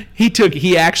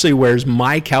he actually wears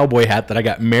my cowboy hat that I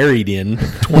got married in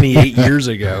 28 years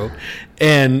ago.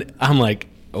 And I'm like,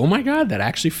 "Oh my God, that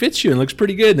actually fits you and looks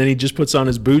pretty good." And then he just puts on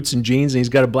his boots and jeans, and he's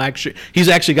got a black shirt. He's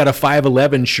actually got a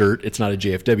 511 shirt. It's not a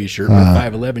JFW shirt, but a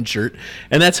 511 shirt.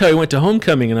 And that's how he went to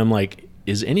homecoming. And I'm like,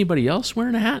 is anybody else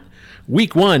wearing a hat?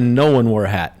 Week 1, no one wore a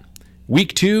hat.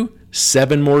 Week 2,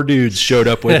 7 more dudes showed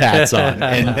up with hats on,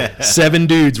 and 7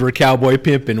 dudes were cowboy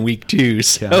pimping week 2.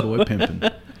 So. Cowboy pimping.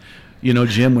 You know,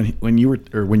 Jim, when you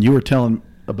were telling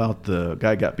about the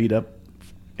guy got beat up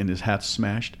and his hat's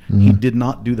smashed, he did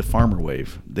not do the farmer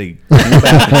wave. They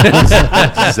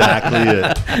Exactly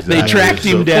it. Exactly. They tracked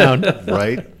him down.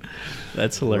 Right?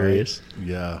 That's hilarious.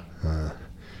 Yeah.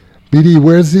 BD,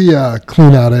 where's the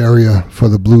clean out area for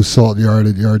the blue salt yard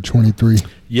at yard 23?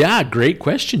 Yeah, great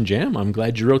question, Jam. I'm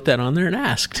glad you wrote that on there and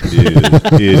asked.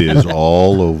 It is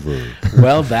all over.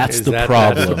 Well, that's the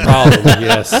problem. That's the problem,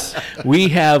 yes. We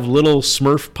have little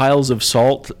Smurf piles of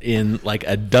salt in like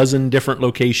a dozen different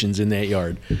locations in that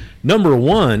yard. Number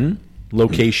 1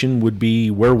 location would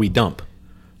be where we dump.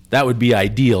 That would be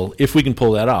ideal if we can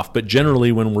pull that off. But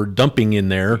generally, when we're dumping in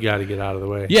there, You got to get out of the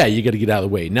way. yeah, you got to get out of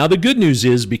the way. Now, the good news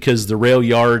is because the rail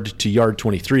yard to yard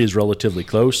 23 is relatively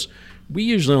close, we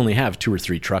usually only have 2 or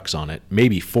 3 trucks on it,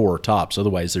 maybe 4 tops.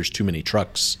 Otherwise, there's too many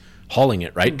trucks hauling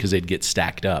it, right? Because they'd get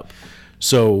stacked up.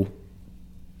 So,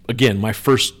 again, my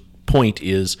first point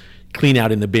is clean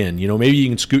out in the bin. You know, maybe you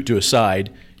can scoot to a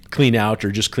side, clean out,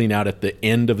 or just clean out at the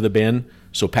end of the bin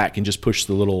so Pat can just push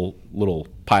the little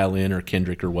pile in, or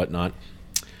Kendrick or whatnot.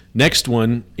 Next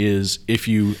one is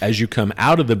as you come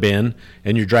out of the bin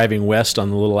and you're driving west on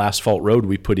the little asphalt road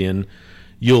we put in,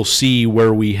 you'll see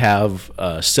where we have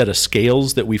a set of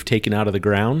scales that we've taken out of the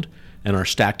ground and are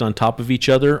stacked on top of each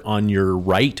other on your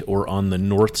right or on the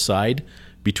north side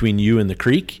between you and the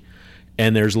creek.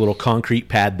 And there's a little concrete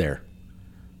pad there.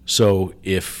 So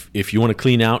if you want to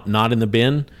clean out not in the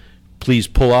bin, please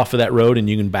pull off of that road and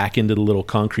you can back into the little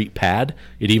concrete pad.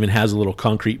 It even has a little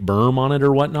concrete berm on it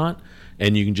or whatnot,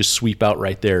 and you can just sweep out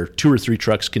right there. 2 or 3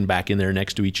 trucks can back in there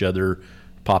next to each other,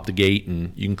 pop the gate,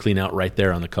 and you can clean out right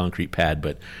there on the concrete pad.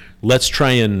 But let's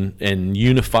try and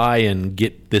unify and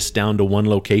get this down to one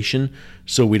location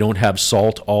so we don't have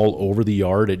salt all over the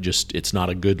yard. It's not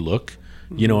a good look.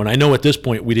 You know, and I know at this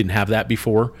point we didn't have that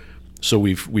before, so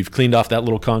we've cleaned off that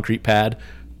little concrete pad,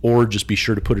 or just be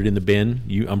sure to put it in the bin.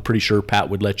 I'm pretty sure Pat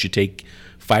would let you take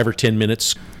 5 or 10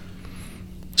 minutes,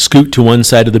 scoot to one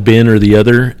side of the bin or the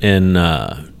other, and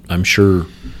I'm sure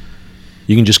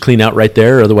you can just clean out right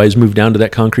there. Otherwise, move down to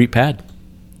that concrete pad.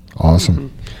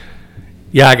 Awesome.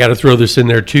 Yeah, I got to throw this in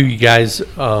there too, you guys.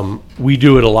 We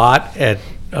do it a lot at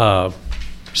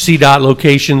CDOT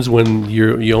locations when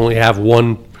you only have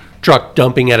one truck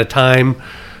dumping at a time.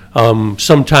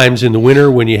 Sometimes in the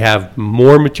winter when you have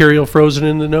more material frozen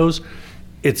in the nose,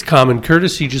 it's common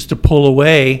courtesy just to pull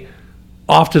away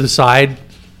off to the side,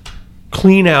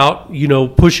 clean out,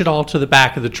 push it all to the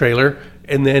back of the trailer,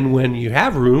 and then when you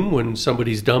have room, when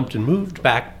somebody's dumped and moved,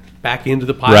 back into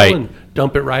the pile Right. and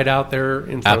dump it right out there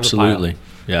in front Absolutely. of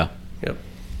the Yeah. pile. Yep.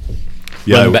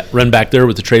 Yeah, Run back there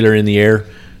with the trailer in the air,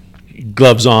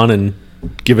 gloves on, and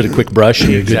give it a quick brush,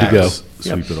 and you're good to go.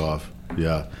 Sweep it off.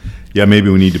 Yeah. Yeah, maybe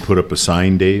we need to put up a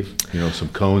sign, Dave, some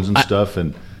cones and stuff,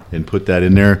 and put that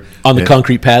in there. On the And-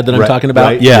 concrete pad that I'm Right, talking about?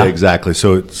 right? Yeah. Exactly.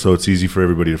 So it's easy for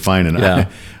everybody to find. And Yeah.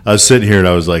 I was sitting here and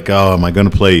I was like, oh, am I going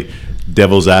to play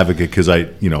devil's advocate? Because I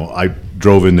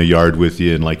drove in the yard with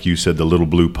you, and like you said, the little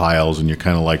blue piles, and you're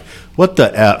kind of like, what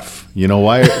the F?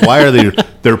 Why are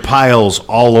there piles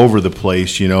all over the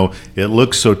place? It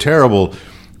looks so terrible.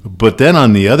 But then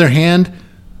on the other hand,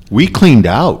 we cleaned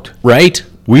out. Right?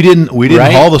 We didn't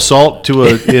Right. haul the salt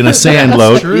in a sand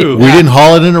load. true. We didn't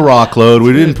haul it in a rock load.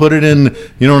 We didn't put it in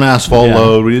an asphalt Yeah.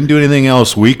 load. We didn't do anything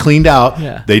else. We cleaned out.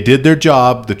 Yeah. They did their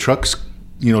job. The trucks,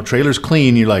 trailers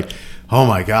clean. You're like, oh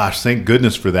my gosh, thank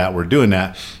goodness for that. We're doing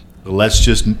that. Let's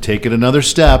just take it another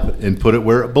step and put it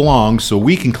where it belongs so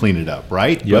we can clean it up,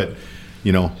 right? Yep.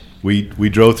 But we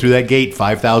drove through that gate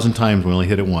 5,000 times. We only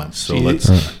hit it once. So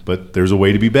but there's a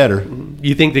way to be better.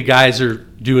 You think the guys are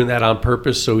doing that on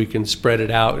purpose so we can spread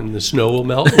it out and the snow will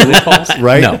melt when it falls?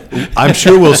 Right? No. I'm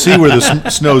sure we'll see where the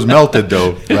snow's melted,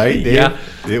 though. Right? Dave? Yeah.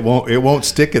 It won't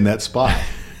stick in that spot.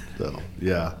 So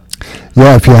yeah.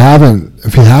 Yeah, if you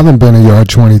haven't been to Yard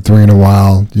 23 in a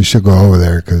while, you should go over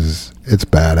there because it's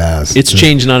badass. It's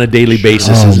changing on a daily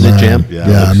basis, Oh, isn't man. it, Jim? Yeah,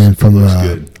 Yeah, looks- I mean, looks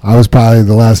good. I was probably,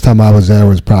 the last time I was there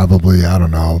was probably, I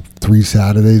don't know, 3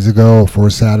 Saturdays ago, 4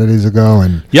 Saturdays ago.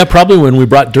 And Yeah, probably when we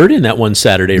brought dirt in that one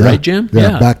Saturday, yeah, right, Jim?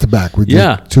 Yeah, back to back. We did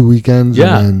Yeah. 2 weekends.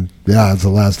 Yeah. And then, it's the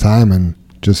last time. And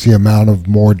just the amount of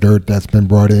more dirt that's been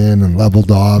brought in and leveled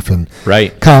off and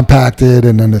Right. compacted.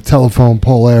 And then the telephone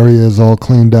pole area is all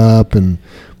cleaned up. And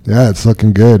yeah, it's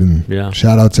looking good. And Yeah.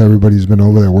 shout out to everybody who's been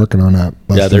over there working on that.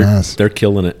 Yeah, Busting ass. they're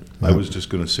killing it. I was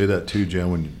just going to say that too,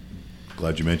 Jen.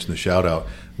 Glad you mentioned the shout out.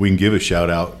 We can give a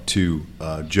shout out to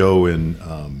Joe and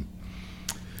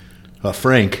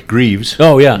Frank Greaves.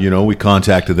 Oh, yeah. We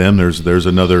contacted them. There's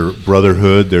another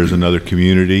brotherhood. There's another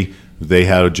community. They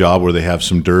had a job where they have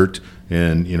some dirt,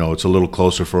 and it's a little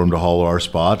closer for them to haul our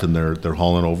spot, and they're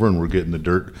hauling over, and we're getting the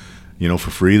dirt.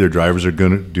 For free. Their drivers are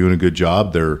doing a good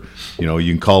job. They're, you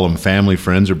can call them family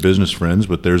friends or business friends,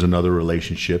 but there's another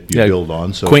relationship you build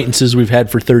on. So Acquaintances we've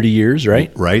had for 30 years,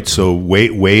 right? right. So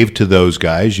wave to those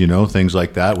guys. Things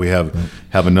like that. We have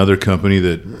another company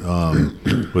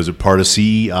that was a part of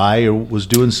CEI or was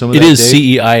doing some of It that. is.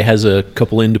 Dave? CEI has a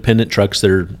couple independent trucks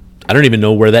that are, I don't even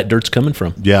know where that dirt's coming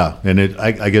from. Yeah, and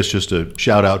I guess just a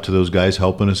shout out to those guys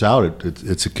helping us out.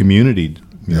 It's a community.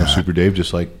 Super Dave,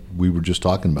 just like we were just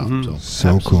talking about. So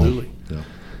Absolutely. cool.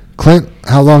 Clint,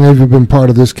 how long have you been part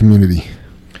of this community?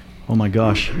 Oh my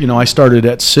gosh. I started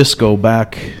at Cisco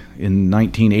back in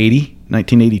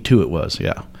 1982 it was,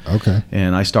 yeah. Okay.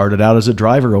 And I started out as a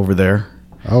driver over there.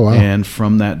 Oh, wow. And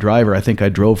from that driver, I think I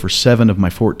drove for 7 of my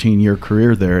 14-year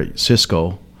career there at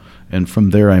Cisco. And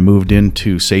from there, I moved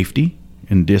into safety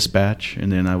and dispatch,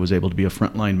 and then I was able to be a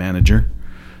frontline manager.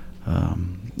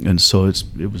 And so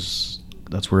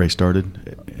that's where I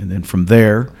started. And then from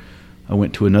there, I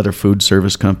went to another food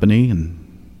service company, and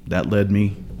that led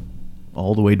me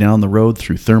all the way down the road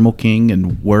through Thermo King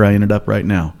and where I ended up right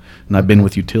now. And I've been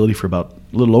with utility for about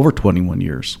a little over 21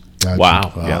 years. Gotcha.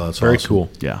 Wow. Wow, Yeah, that's very awesome. cool.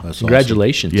 Yeah. That's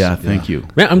Congratulations. Yeah, thank you.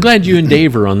 Man, I'm glad you and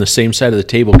Dave are on the same side of the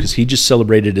table because he just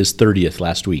celebrated his 30th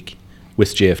last week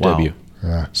with JFW. Wow.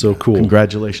 Yeah. So cool.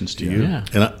 Congratulations to you. Yeah.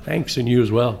 And Thanks, and you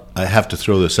as well. I have to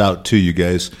throw this out to you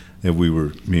guys. And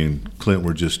me and Clint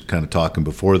were just kind of talking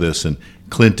before this, and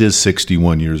Clint is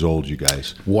 61 years old, you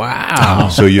guys. Wow.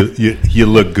 So you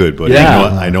look good, buddy. Yeah.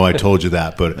 I know I told you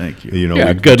that, but Thank you.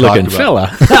 Yeah, we good looking talked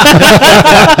about-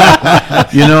 fella.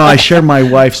 I share my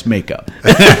wife's makeup.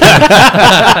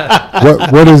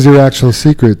 What is your actual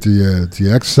secret? Do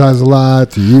you exercise a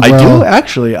lot? Do you eat I well? do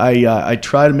actually. I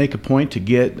try to make a point to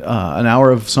get an hour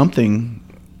of something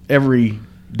every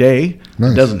day.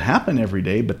 Nice. It doesn't happen every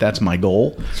day, but that's my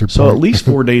goal. your So part. at least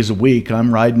 4 days a week,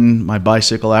 I'm riding my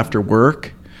bicycle after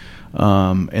work.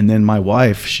 And then my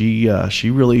wife, she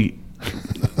really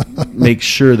makes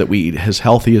sure that we eat as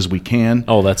healthy as we can.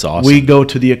 Oh, that's awesome. We go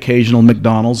to the occasional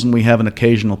McDonald's and we have an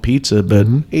occasional pizza, but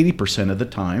 80% of the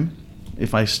time,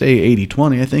 if I stay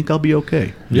 80-20, I think I'll be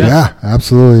okay. Yeah,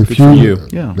 absolutely. If for you.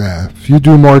 Yeah. If you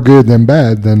do more good than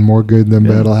bad, then more good than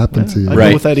bad will happen to you. I Right.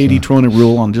 go with that 80-20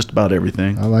 rule on just about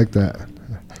everything. I like that.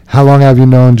 How long have you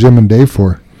known Jim and Dave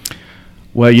for?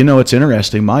 Well, it's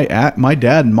interesting. My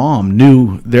dad and mom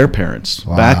knew their parents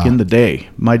back in the day.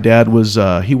 My dad was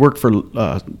he worked for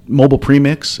Mobile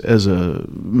Premix as a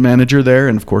manager there,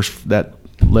 and of course that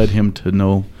led him to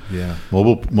know. Yeah,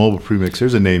 mobile premix.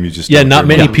 There's a name you just Yeah, don't not hear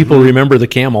many about. people remember the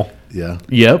camel. Yeah,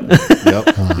 Yep,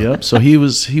 yep. yep. So he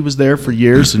was there for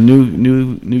years, and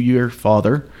knew your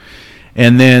father,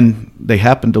 and then they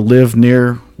happened to live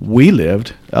near we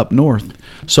lived up north.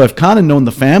 So I've kind of known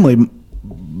the family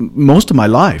most of my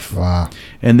life. Wow.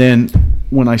 And then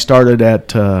when I started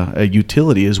at a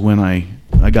utility is when I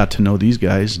got to know these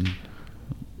guys, and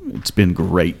it's been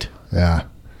great. Yeah.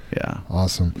 Yeah.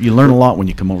 Awesome. You learn a lot when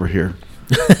you come over here.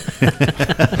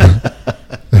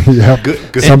 Yeah.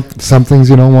 Good. Some things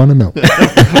you don't want to know.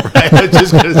 Right, I was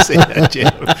just going to say that,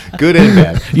 Jim. Good and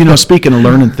bad. Speaking of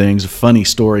learning things, a funny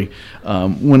story.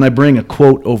 When I bring a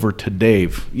quote over to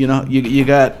Dave, you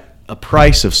got a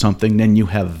price of something, then you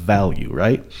have value,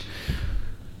 right?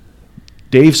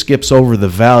 Dave skips over the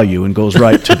value and goes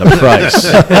right to the price.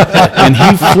 And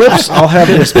he flips, I'll have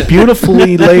this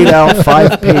beautifully laid out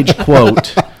 5-page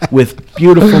quote with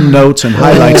beautiful notes and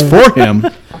highlights for him.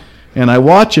 And I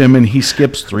watch him, and he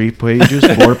skips 3 pages,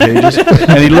 4 pages,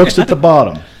 and he looks at the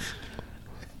bottom.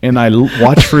 And I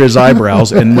watch for his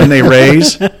eyebrows, and when they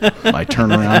raise, I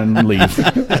turn around and leave.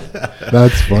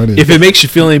 That's funny. If it makes you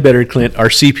feel any better, Clint, our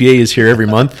CPA is here every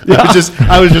month.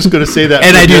 I was just going to say that.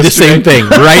 And I do the same thing,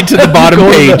 right to the bottom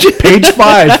page. Page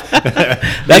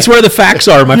 5. That's where the facts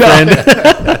are, my friend.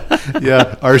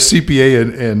 Yeah, our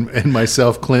CPA and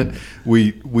myself, Clint,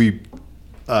 we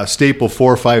staple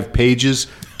 4 or 5 pages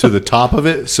to the top of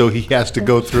it, so he has to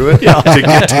go through it to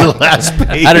get to the last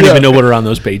page. I don't even know what are on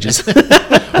those pages.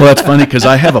 Well, that's funny because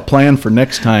I have a plan for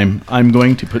next time. I'm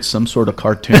going to put some sort of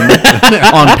cartoon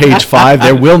on page 5.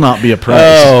 There will not be a price.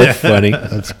 Oh, funny.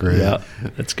 That's great. Yeah,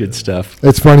 that's good stuff.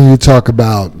 It's funny you talk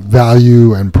about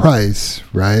value and price,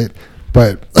 right?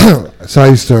 But so I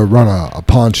used to run a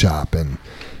pawn shop, and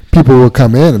people would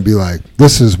come in and be like,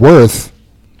 "This is worth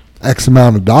X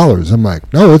amount of dollars." I'm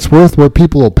like, "No, it's worth what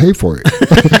people will pay for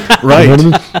it." Right. You know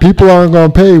what I mean? People aren't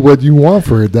going to pay what you want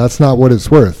for it. That's not what it's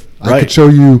worth. I Right. could show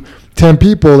you 10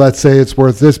 people that say it's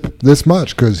worth this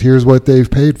much because here's what they've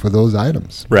paid for those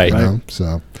items. Right. You know?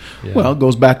 So Well, it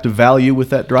goes back to value with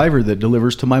that driver that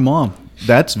delivers to my mom.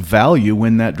 That's value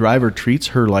when that driver treats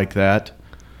her like that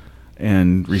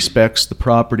and respects the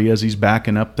property as he's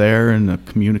backing up there, and the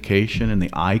communication and the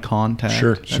eye contact.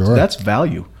 Sure. That's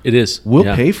value. It is. We'll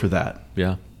Yeah. pay for that.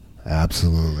 Yeah.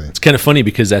 absolutely. It's kind of funny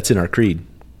because that's in our creed.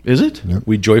 Is it? Yep.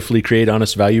 We joyfully create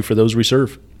honest value for those we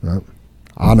serve. Yep.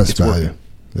 Honest It's value.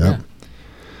 working.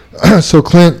 Yep. So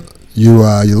Clint, you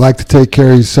like to take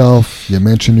care of yourself. You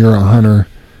mentioned you're a hunter.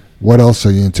 What else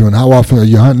are you into? And how often are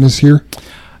you hunting this year?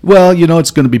 Well,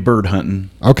 it's going to be bird hunting.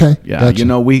 Okay. Yeah,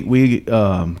 Gotcha. we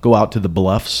go out to the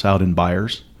bluffs out in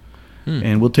Byers,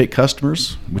 and we'll take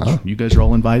customers, which you guys are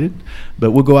all invited.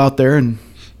 But we'll go out there and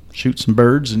shoot some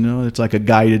birds, and it's like a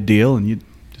guided deal, and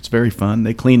it's very fun.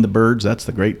 They clean the birds. That's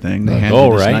the great thing. They hand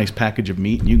you this right. nice package of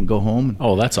meat, and you can go home. And,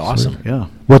 Oh, that's awesome. yeah.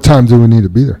 What time do we need to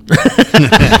be there?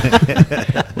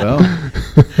 Well,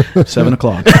 7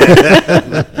 o'clock.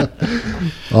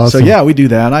 Awesome. So yeah, we do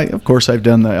that. Of course, I've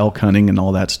done the elk hunting and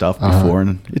all that stuff before,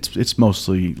 and it's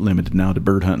mostly limited now to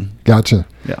bird hunting. Gotcha.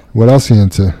 Yeah. What else are you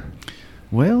into?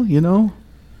 Well,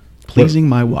 pleasing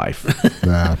my wife.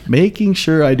 Yeah. Making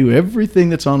sure I do everything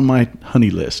that's on my honey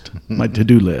list, my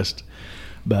to-do list.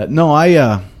 But no,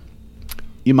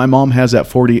 my mom has that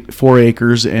 44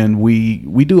 acres, and we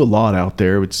do a lot out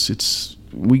there.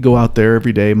 We go out there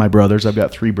every day. My brothers, I've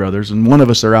got 3 brothers, and one of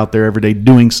us are out there every day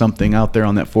doing something out there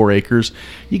on that 4 acres.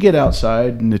 You get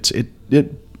outside, and it's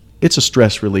a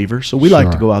stress reliever. So we like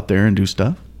to Sure. go out there and do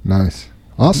stuff. Nice.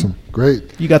 Awesome.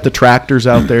 Great. You got the tractors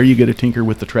out there. You get to tinker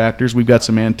with the tractors. We've got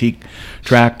some antique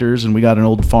tractors, and we got an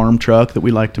old farm truck that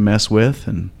we like to mess with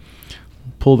and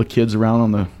pull the kids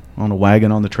around on a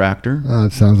wagon on the tractor.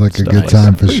 It sounds like a Stuff good like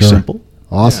time that. for Pretty sure. simple.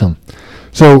 Awesome.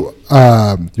 So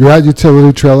you're at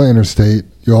Utility Trailer Interstate.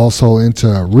 You're also into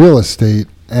real estate,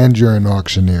 and you're an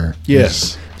auctioneer.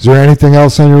 Yes. Is there anything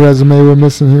else on your resume we're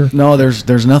missing here? No,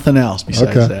 there's nothing else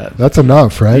besides that. That's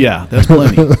enough, right? Yeah, that's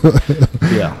plenty.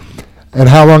 Yeah. And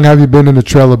how long have you been in the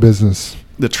trailer business?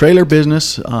 The trailer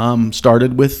business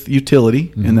started with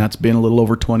utility, and that's been a little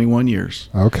over 21 years.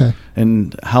 Okay.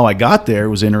 And how I got there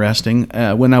was interesting.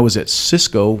 When I was at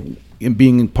Cisco, in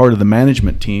being part of the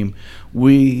management team,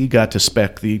 we got to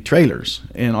spec the trailers.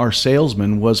 And our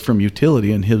salesman was from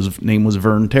utility, and his name was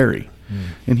Vern Terry.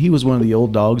 And he was one of the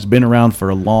old dogs, been around for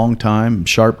a long time,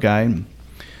 sharp guy.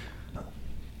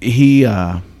 He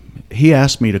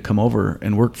asked me to come over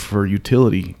and work for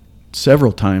utility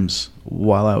several times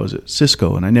while I was at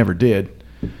Cisco, and I never did.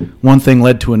 One thing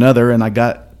led to another, and I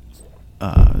got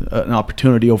an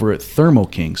opportunity over at Thermo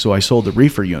King, so I sold the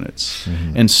reefer units.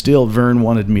 And still, Vern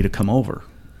wanted me to come over.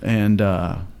 And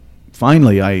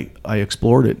finally, I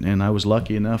explored it, and I was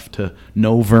lucky enough to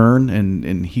know Vern,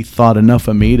 and he thought enough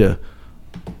of me to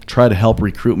try to help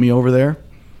recruit me over there.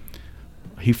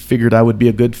 He figured I would be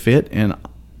a good fit, and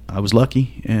I was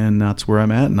lucky, and that's where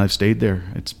I'm at, and I've stayed there.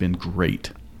 It's been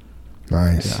great.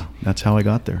 Nice. Yeah, that's how I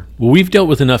got there. Well, we've dealt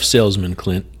with enough salesmen,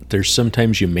 Clint. There's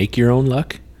sometimes you make your own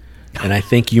luck, and I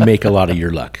think you make a lot of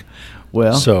your luck.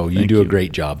 Well, so you thank do a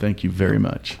great job. Thank you very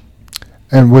much.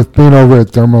 And with being over at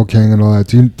Thermo King and all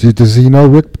that, does he know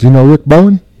Rick? Do you know Rick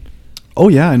Bowen? Oh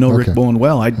yeah, I know Okay. Rick Bowen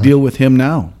well. I deal with him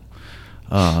now.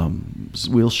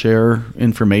 We'll share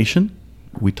information.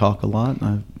 We talk a lot.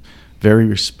 A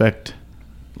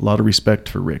lot of respect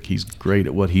for Rick. He's great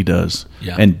at what he does.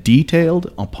 Yeah. And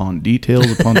detailed upon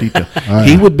details upon detail.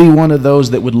 He would be one of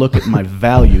those that would look at my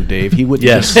value, Dave. He wouldn't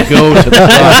Yes. just go to the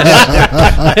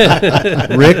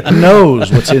price. Rick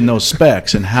knows what's in those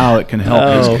specs and how it can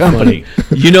help his company.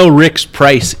 Funny. You know, Rick's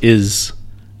price is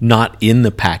not in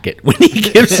the packet when he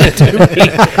gives it to me.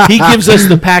 He gives us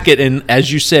the packet, and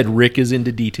as you said, Rick is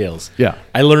into details. Yeah.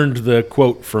 I learned the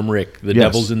quote from Rick, the Yes.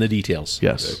 devil's in the details.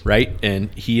 Yes. Right?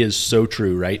 And he is so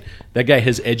true, right? That guy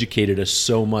has educated us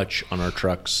so much on our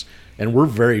trucks, and we're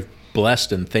very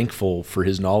blessed and thankful for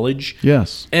his knowledge.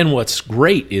 Yes. And what's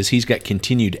great is he's got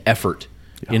continued effort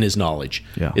in his knowledge.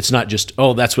 Yeah. It's not just,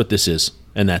 oh, that's what this is,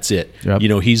 and that's it. Yep. You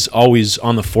know, he's always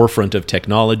on the forefront of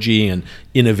technology and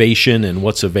innovation and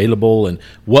what's available. And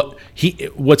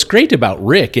what's great about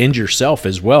Rick and yourself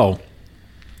as well,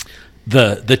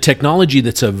 the technology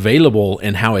that's available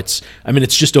and how it's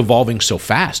just evolving so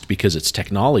fast because it's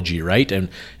technology, right? And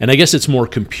I guess it's more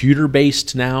computer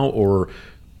based now, or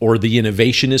the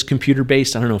innovation is computer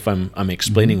based. I don't know if I'm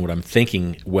explaining what I'm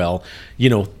thinking well.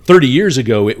 30 years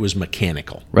ago it was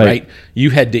mechanical, right? You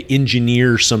had to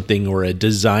engineer something or a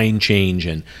design change,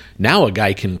 and now a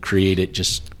guy can create it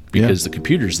just because the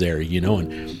computer's there,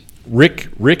 and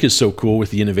Rick is so cool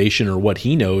with the innovation or what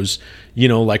he knows,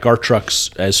 like our trucks,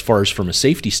 as far as from a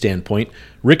safety standpoint.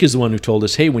 Rick is the one who told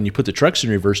us, hey, when you put the trucks in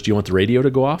reverse, do you want the radio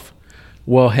to go off?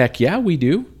 Well, heck yeah, we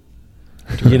do.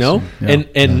 My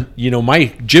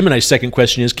Jim and I's second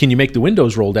question is, can you make the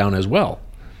windows roll down as well?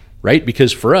 Right?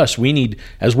 Because for us, we need,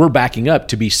 as we're backing up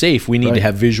to be safe, we need to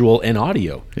have visual and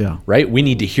audio. Yeah. Right? We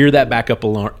need to hear that backup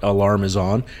alarm is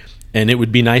on. And it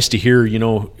would be nice to hear,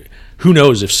 who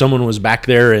knows if someone was back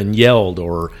there and yelled,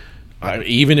 or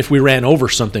even if we ran over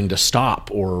something to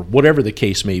stop, or whatever the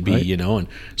case may be, And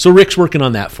so Rick's working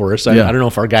on that for us. I don't know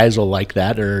if our guys will like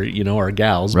that, or, our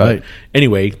gals. Right. But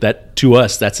anyway, that to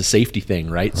us, that's a safety thing,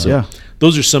 right? So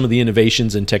those are some of the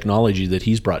innovations and technology that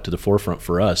he's brought to the forefront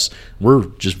for us. We're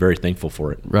just very thankful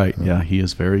for it. Right. Yeah, he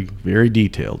is very, very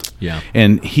detailed. Yeah.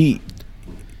 And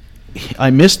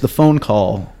I missed the phone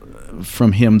call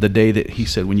from him the day that he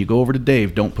said, when you go over to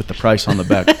Dave, don't put the price on the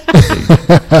back.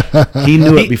 He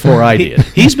knew it before I did.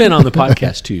 He's been on the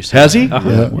podcast too. So. Has he?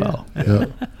 Yeah. Well, Yeah.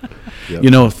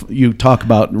 if you talk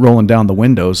about rolling down the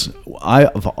windows,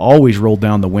 I've always rolled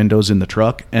down the windows in the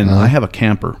truck, and I have a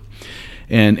camper.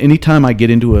 And anytime I get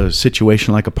into a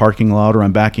situation like a parking lot or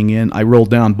I'm backing in, I roll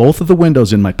down both of the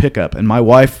windows in my pickup. And my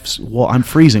wife's, well, I'm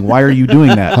freezing. Why are you doing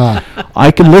that?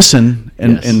 I can listen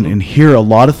and hear a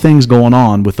lot of things going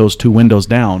on with those two windows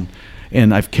down.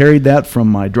 And I've carried that from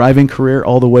my driving career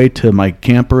all the way to my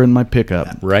camper and my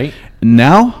pickup. Right.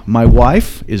 Now my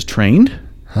wife is trained.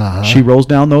 She rolls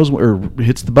down those, or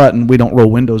hits the button. We don't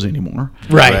roll windows anymore.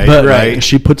 Right. But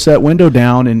she puts that window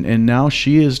down, and now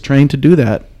she is trained to do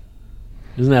that.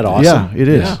 Isn't that awesome? Yeah, it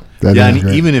is. Yeah. That is and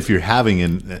great. even if you're having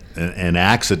an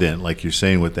accident, like you're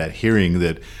saying with that hearing,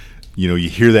 that you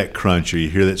hear that crunch, or you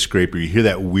hear that scrape, or you hear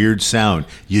that weird sound,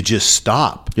 you just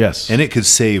stop. Yes. And it could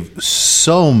save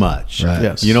so much. Right.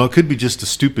 Yes. It could be just a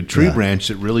stupid tree branch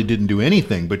that really didn't do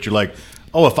anything, but you're like,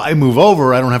 oh, if I move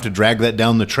over, I don't have to drag that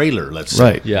down the trailer. Let's say,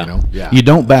 Right. Yeah. You know? Yeah. You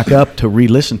don't back up to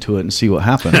re-listen to it and see what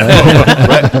happened. Right?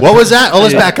 Right. What was that? Oh,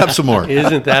 let's back up some more.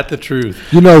 Isn't that the truth?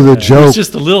 You know the joke. It's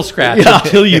just a little scratch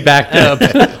until you backed up.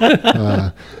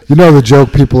 You know the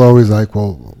joke people always like,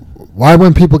 well, why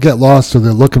when people get lost or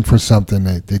they're looking for something,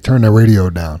 they turn their radio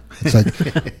down? It's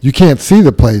like, you can't see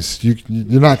the place.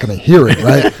 You're not going to hear it,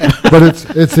 right? But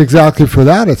it's exactly for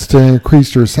that. It's to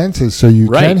increase your senses so you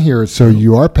Right. can hear it, so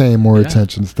you are paying more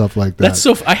attention, stuff like that. That's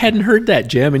so. I hadn't heard that,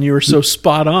 Jim, and you were so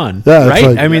spot on. Yeah, it's right.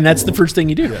 like- I mean, that's the first thing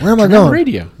you do. Where am I Turn on going? the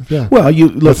radio. Yeah. Well, you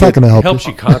look That's not at going to help Helps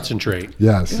you. you concentrate.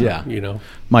 Yes. Yeah. You know.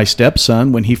 my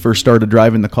stepson when he first started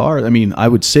driving the car. I mean, I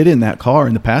would sit in that car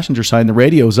in the passenger side and the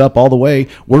radio's up all the way.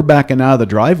 We're backing out of the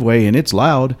driveway and it's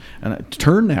loud, and I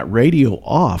turn that radio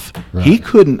off. Right. He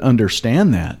couldn't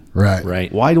understand that. Right.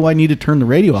 Right. Why do I need to turn the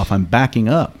radio off? I'm backing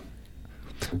up.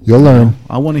 You'll learn.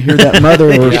 I want to hear that mother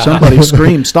or somebody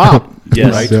scream, stop.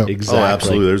 Yes. Right? Yep. Exactly. Oh,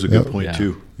 absolutely. There's a good point Yeah.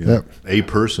 too. You know, Yep. A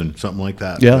person, something like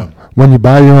that. Yeah. When you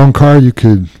buy your own car, you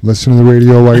could listen to the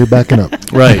radio while you're backing up.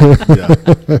 Right.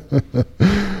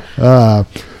 Yeah.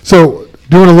 So,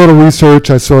 doing a little research,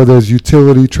 I saw there's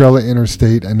utility trailer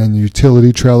interstate and then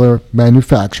utility trailer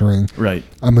manufacturing. Right.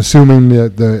 I'm assuming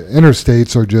that the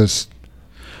interstates are just.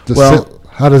 Well,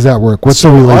 how does that work? What's So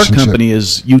the our relationship? company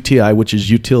is UTI, which is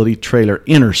Utility Trailer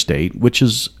Interstate, which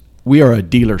is we are a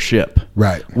dealership.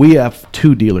 Right. We have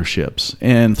 2 dealerships,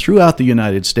 and throughout the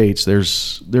United States,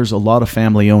 there's a lot of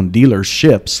family-owned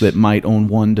dealerships that might own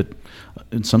 1 to,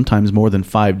 and sometimes more than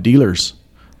 5 dealers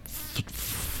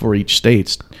for each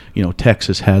state. You know,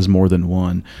 Texas has more than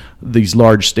 1. These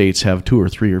large states have 2 or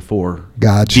 3 or 4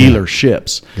 Gotcha.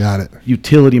 dealerships. Got it.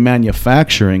 Utility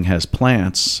manufacturing has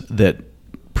plants that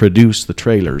produce the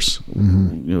trailers,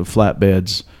 Mm-hmm. you know,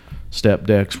 flatbeds, step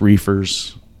decks,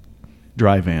 reefers,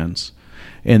 dry vans.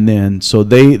 And then so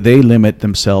they limit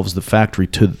themselves, the factory,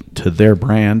 to their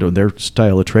brand or their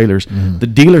style of trailers. Mm-hmm. The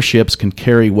dealerships can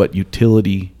carry what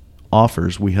utility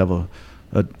offers. We have a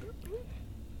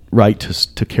right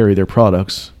to carry their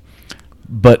products.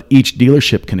 But each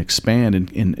dealership can expand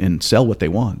and sell what they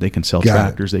want. They can sell Got it.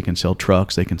 tractors, they can sell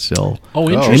trucks, they can sell Oh,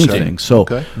 interesting. anything. So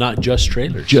Okay. Not just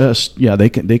trailers. they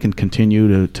can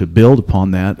continue to build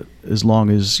upon that as long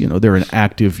as, you know, they're an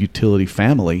active utility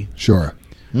family Sure.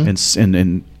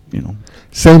 and you know,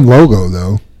 Same logo,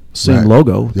 though. same Right.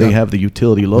 logo. They Yep. have the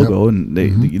utility logo, Yep. and they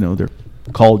you know, they're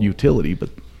called utility, but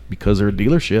because they're a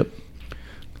dealership,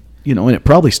 you know, and it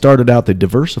probably started out they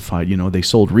diversified. You know, they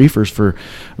sold reefers for,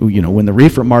 you know, when the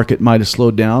reefer market might have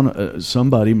slowed down,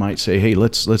 somebody might say, hey,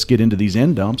 let's get into these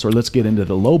end dumps, or let's get into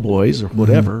the low boys, or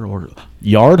whatever, or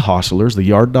yard hostlers, the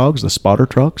yard dogs, the spotter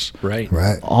trucks. Right.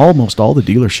 Right. Almost all the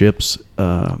dealerships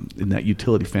in that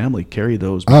utility family carry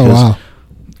those Oh, because wow.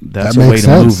 that's That a way makes to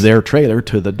sense. move their trailer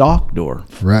to the dock door.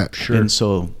 Right. And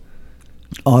so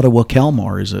Ottawa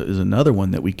Kalmar is another one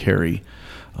that we carry.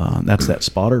 That's that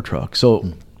spotter truck.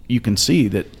 So you can see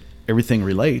that everything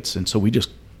relates, and so we just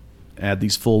add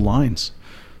these full lines.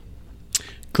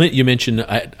 Clint, you mentioned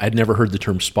I'd never heard the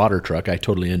term spotter truck. I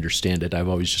totally understand it. I've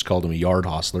always just called them a yard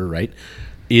hostler, right?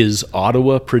 Is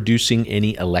Ottawa producing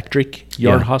any electric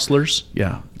yard Yeah. hostlers?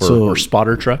 Yeah. Or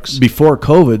spotter trucks? Before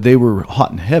COVID, they were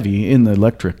hot and heavy in the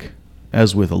electric,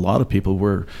 as with a lot of people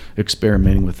were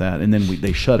experimenting with that. And then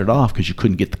they shut it off because you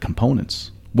couldn't get the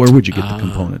components. Where would you get the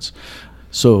components?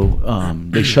 So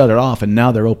they shut it off, and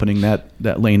now they're opening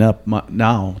that lane up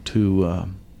now to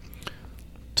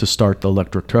start the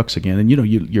electric trucks again. And you know,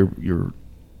 your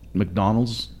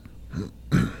McDonald's,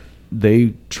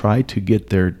 they try to get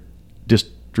their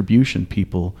distribution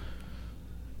people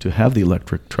to have the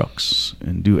electric trucks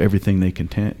and do everything they can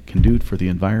do for the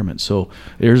environment. So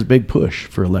there's a big push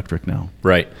for electric now.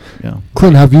 Right. Yeah,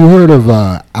 Clint, have you heard of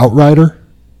Outrider?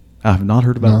 I have not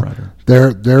heard about No. Ryder.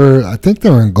 They're I think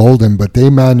they're in Golden, but they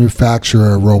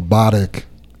manufacture robotic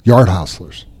yard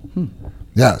hostlers.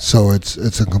 Yeah, so it's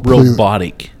a complete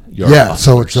Robotic yard yeah.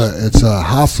 So hostlers. it's a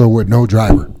hostler with no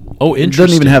driver. Oh, It interesting.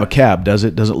 doesn't even have a cab, does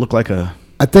it? Does it look like a?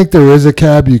 I think there is a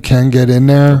cab you can get in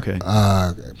there Okay.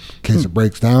 in case it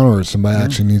breaks down or somebody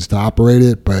actually needs to operate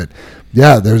it. But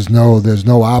yeah, there's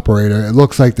no operator. It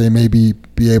looks like they may be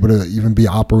able to even be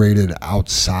operated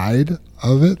outside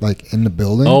of it, like in the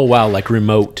building. Oh, wow, like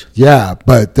remote. Yeah,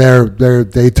 but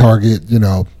they target, you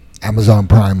know, Amazon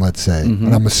Prime, let's say. Mm-hmm.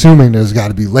 And I'm assuming there's got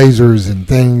to be lasers and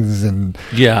things and,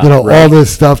 Yeah, you know, right. all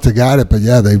this stuff to guide it. But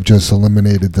yeah, they've just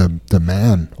eliminated the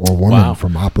man or woman Wow.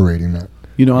 from operating that.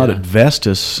 You know, out Yeah. at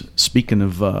Vestas, speaking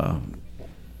of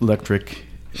electric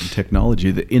and technology,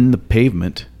 in the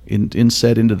pavement,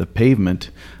 inset into the pavement,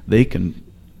 they can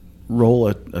roll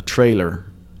a trailer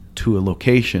to a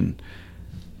location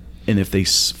And if they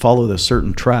follow the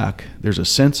certain track, there's a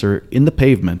sensor in the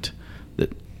pavement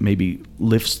that maybe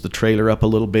lifts the trailer up a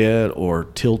little bit or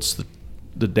tilts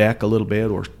the deck a little bit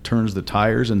or turns the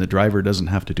tires, and the driver doesn't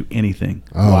have to do anything.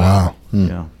 Oh, wow.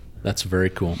 Yeah. That's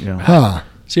very cool. Yeah. Huh.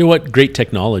 See what great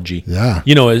technology. Yeah.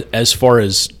 You know, as far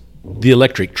as the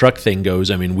electric truck thing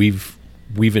goes, I mean, we've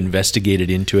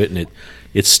investigated into it, and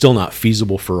it's still not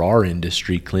feasible for our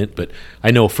industry, Clint. But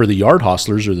I know for the yard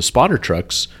hostlers or the spotter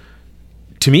trucks,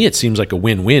 to me, it seems like a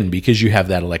win-win because you have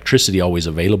that electricity always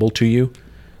available to you.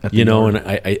 You know,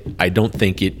 and I don't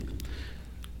think it.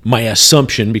 My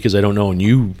assumption, because I don't know,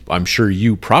 and I'm sure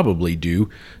you probably do,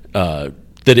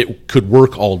 that it could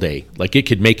work all day. Like it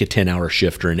could make a 10-hour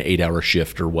shift or an 8-hour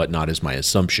shift or whatnot is my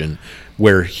assumption,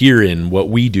 where here in what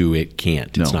we do, it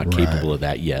can't. It's not capable of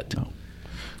that yet.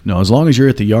 No, as long as you're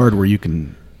at the yard where you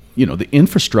can, the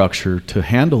infrastructure to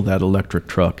handle that electric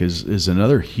truck is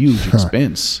another huge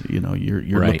expense. You're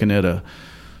looking at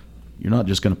you're not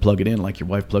just going to plug it in like your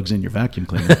wife plugs in your vacuum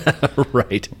cleaner.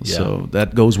 Right. Yeah. So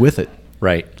that goes with it.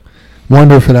 Right.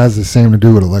 Wonder if it has the same to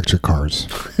do with electric cars.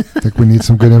 I think we need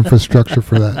some good infrastructure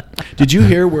for that. Did you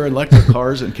hear where electric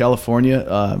cars in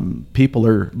California, people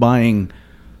are buying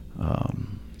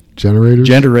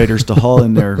Generators? to haul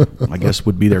in their, I guess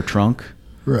would be their trunk,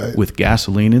 Right. with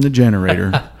gasoline in the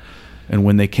generator. And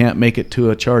when they can't make it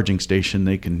to a charging station,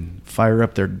 they can fire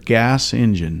up their gas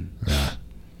engine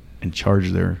and charge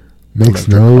their Makes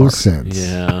electric no car. sense.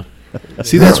 Yeah.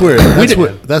 See, that's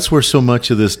where so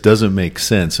much of this doesn't make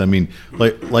sense. I mean,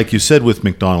 like you said with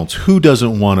McDonald's, who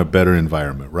doesn't want a better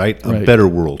environment, right? A better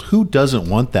world. Who doesn't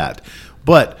want that?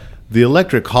 But the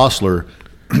electric hostler,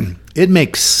 it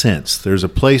makes sense. There's a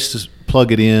place to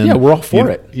plug it in. Yeah, we're all for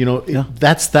it.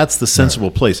 That's the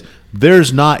sensible place.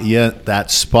 There's not yet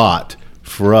that spot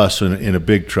for us in a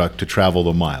big truck to travel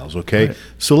the miles, okay? Right.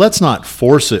 So let's not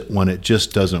force it when it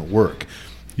just doesn't work.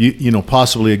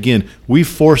 Possibly, again, we've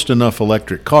forced enough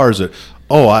electric cars that,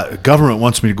 government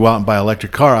wants me to go out and buy an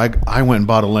electric car. I went and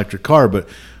bought an electric car, but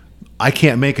I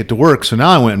can't make it to work, so now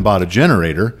I went and bought a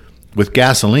generator with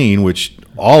gasoline, which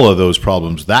all of those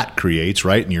problems that creates,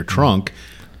 right, in your trunk.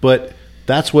 But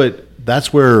that's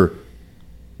where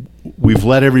we've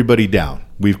let everybody down.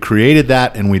 We've created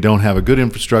that, and we don't have a good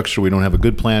infrastructure. We don't have a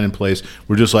good plan in place.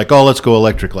 We're just like, let's go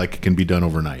electric like it can be done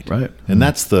overnight. Right. And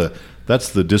that's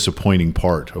the disappointing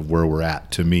part of where we're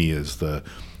at, to me, is the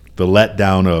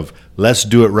letdown of let's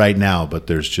do it right now, but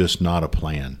there's just not a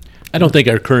plan. I don't think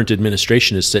our current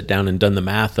administration has sat down and done the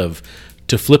math of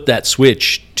to flip that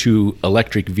switch to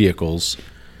electric vehicles.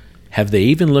 Have they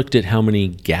even looked at how many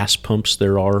gas pumps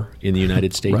there are in the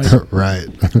United States? Right.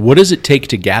 What does it take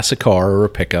to gas a car or a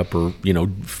pickup or,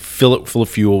 fill it full of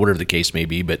fuel, whatever the case may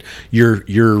be, but your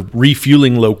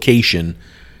refueling location,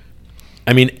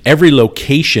 I mean, every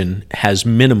location has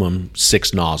minimum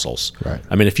 6 nozzles. Right.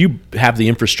 I mean, if you have the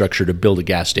infrastructure to build a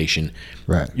gas station,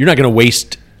 Right. you're not going to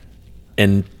waste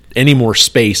any more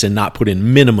space and not put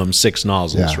in minimum 6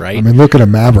 nozzles, right? I mean, look at a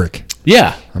Maverick.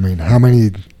 Yeah. I mean, how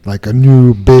many, like a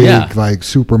new big, like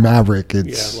super Maverick?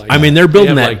 It's They're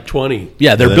building that. like 20.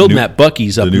 Yeah, they're the building new- that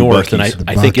Buc-ee's up the new north, and Buc-ee's.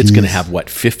 I think it's going to Buc-ee's. have,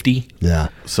 50? Yeah.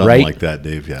 Something Right? like that,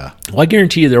 Dave, yeah. Well, I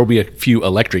guarantee you there will be a few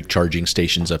electric charging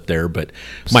stations up there, but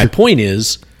my point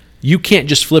is you can't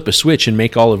just flip a switch and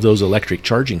make all of those electric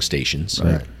charging stations,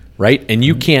 right? And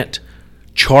you can't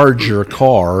charge your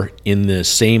car in the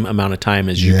same amount of time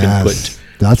as you can put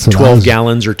That's what 12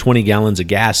 gallons or 20 gallons of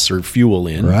gas or fuel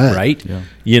in, right?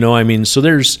 Yeah. So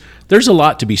there's a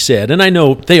lot to be said. And I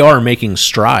know they are making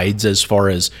strides as far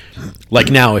as,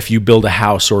 like now, if you build a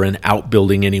house or an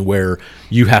outbuilding anywhere,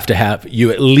 you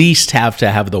at least have to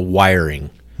have the wiring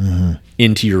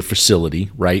into your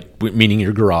facility, right? Meaning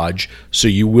your garage, so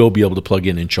you will be able to plug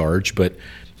in and charge. But,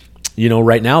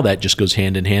 right now that just goes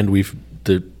hand in hand.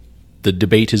 The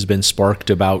debate has been sparked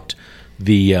about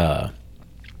the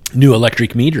new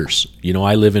electric meters.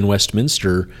 I live in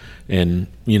Westminster, and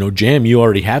Jam, you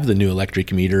already have the new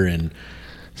electric meter, and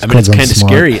it's kind of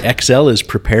scary. XL is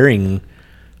preparing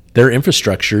their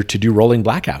infrastructure to do rolling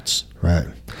blackouts. Right.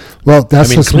 Well, that's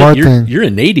the Clint, smart thing. You're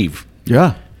a native.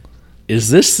 Yeah.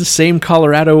 Is this the same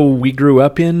Colorado we grew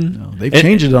up in? No, they've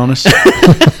changed it on us.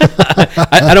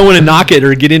 I don't want to knock it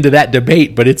or get into that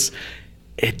debate, but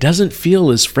it doesn't feel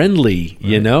as friendly,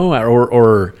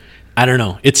 or I don't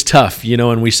know. It's tough,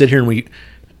 and we sit here and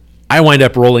I wind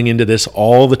up rolling into this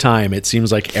all the time. It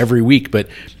seems like every week, but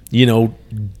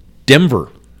Denver,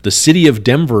 the city of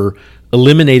Denver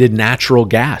eliminated natural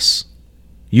gas.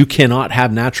 You cannot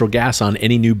have natural gas on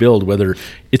any new build, whether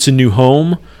it's a new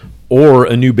home or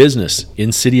a new business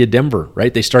in city of Denver,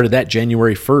 right? They started that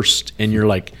January 1st, and you're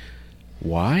like,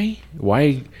 why?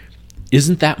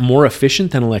 isn't that more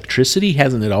efficient than electricity?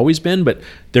 Hasn't it always been? But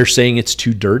they're saying it's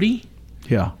too dirty.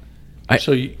 Yeah.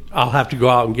 I'll have to go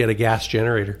out and get a gas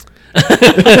generator.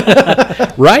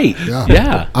 Right.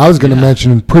 Yeah. I was going to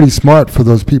mention, pretty smart for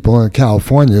those people in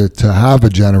California to have a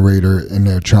generator in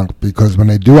their trunk, because when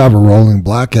they do have a rolling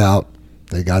blackout,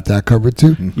 they got that covered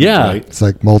too. Yeah. Right. It's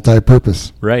like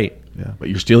multi-purpose. Right. Yeah. But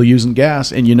you're still using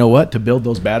gas. And you know what? To build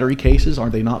those battery cases,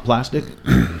 aren't they not plastic?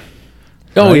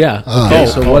 Oh, yeah. Okay,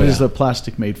 so what is the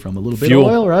plastic made from? A little bit Fuel.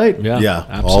 of oil, right? Yeah. Yeah,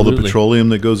 Absolutely. all the petroleum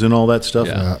that goes in all that stuff,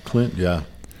 Yeah. Clint. Yeah,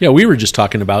 Yeah, we were just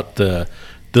talking about the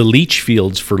leach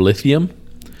fields for lithium.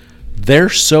 They're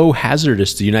so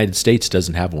hazardous, the United States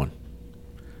doesn't have one.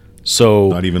 So,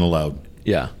 not even allowed.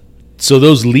 yeah. So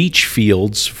those leach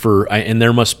fields and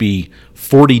there must be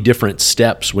 40 different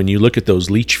steps when you look at those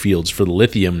leach fields for the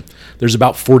lithium. There's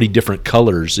about 40 different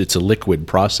colors. It's a liquid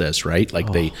process, right?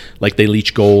 Like they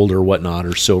leach gold or whatnot,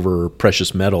 or silver or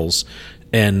precious metals.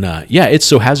 And yeah, it's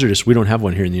so hazardous. We don't have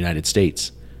one here in the United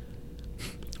States.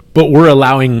 But we're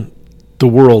allowing the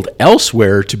world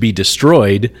elsewhere to be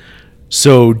destroyed.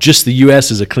 So just the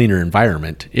U.S. is a cleaner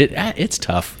environment. It's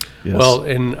tough. Yes. Well,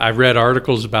 and I read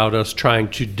articles about us trying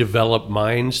to develop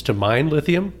mines to mine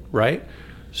lithium, right?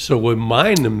 So we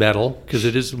mine the metal, because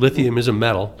lithium is a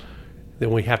metal.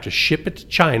 Then we have to ship it to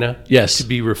China Yes. to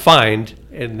be refined,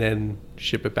 and then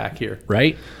ship it back here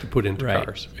Right? to put into Right.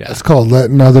 cars. Yeah. It's called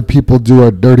letting other people do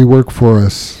our dirty work for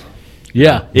us.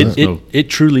 Yeah, it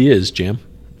truly is, Jim.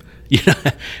 You know,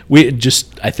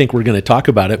 I think we're going to talk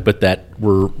about it, but that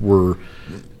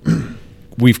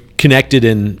we've connected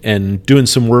and doing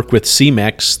some work with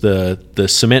Cemex, the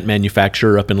cement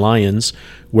manufacturer up in Lyons,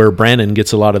 where Brannan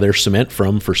gets a lot of their cement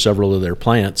from for several of their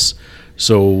plants.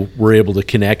 So we're able to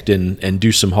connect and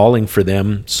do some hauling for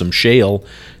them, some shale,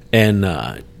 and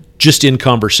just in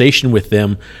conversation with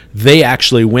them, they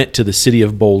actually went to the city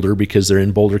of Boulder, because they're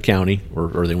in Boulder County,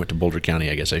 or they went to Boulder County,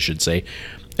 I guess I should say,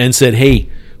 and said, hey,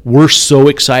 we're so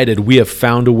excited. We have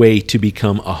found a way to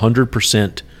become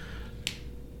 100%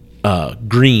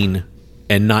 green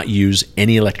and not use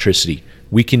any electricity.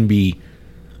 We can be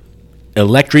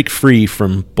electric free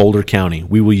from Boulder County.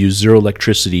 We will use zero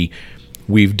electricity.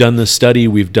 We've done the study.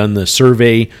 We've done the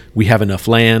survey. We have enough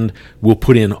land. We'll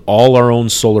put in all our own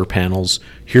solar panels.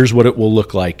 Here's what it will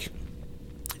look like.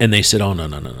 And they said, oh,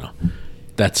 no.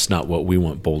 That's not what we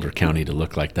want Boulder County to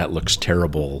look like. That looks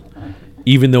terrible.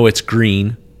 Even though it's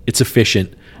green, it's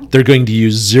efficient, they're going to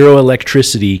use zero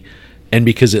electricity, and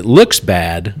because it looks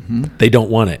bad, they don't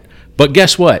want it. But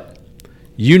guess what?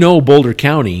 You know, Boulder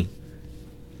County,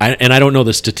 and I don't know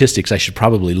the statistics. I should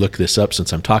probably look this up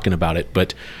since I'm talking about it,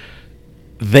 but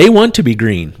they want to be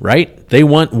green, right? They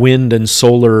want wind and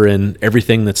solar and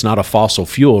everything that's not a fossil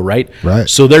fuel, right? Right.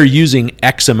 So they're using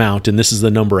X amount, and this is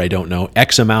the number I don't know,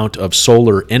 X amount of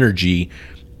solar energy,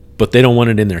 but they don't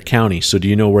want it in their county. So do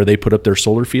you know where they put up their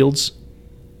solar fields?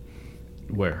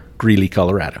 Where? Greeley,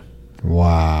 Colorado.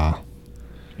 Wow.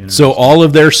 So all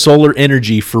of their solar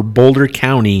energy for Boulder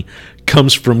County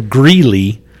comes from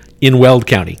Greeley in Weld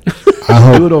County.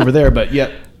 I Do hope it over there, but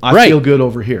yet I Right. feel good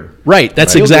over here. Right.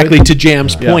 That's Right. exactly to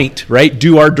Jam's Yeah. point, right?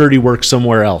 Do our dirty work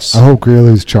somewhere else. I hope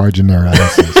Greeley's charging their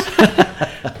asses.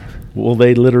 Well,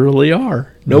 they literally are.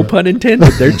 No pun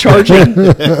intended. They're charging.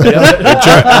 They're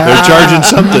charging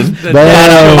something.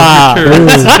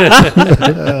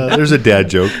 There's a dad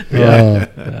joke.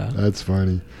 That's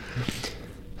funny.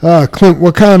 Clint,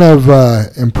 what kind of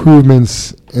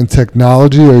improvements in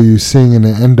technology are you seeing in the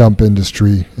end dump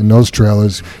industry in those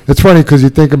trailers? It's funny because you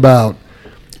think about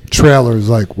trailers,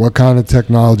 like what kind of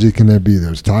technology can there be?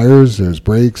 There's tires, there's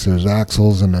brakes, there's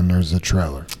axles, and then there's a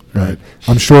trailer. Right.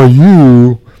 I'm sure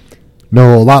you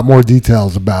know a lot more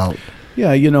details about.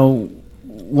 Yeah, you know,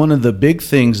 one of the big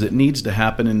things that needs to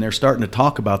happen, and they're starting to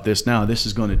talk about this now, this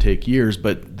is going to take years,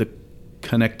 but the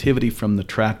connectivity from the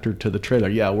tractor to the trailer.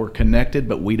 Yeah, we're connected,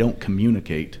 but we don't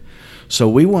communicate. So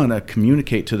we want to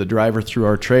communicate to the driver through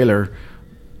our trailer,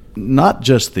 not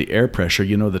just the air pressure.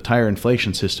 You know, the tire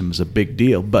inflation system is a big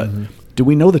deal, but do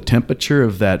we know the temperature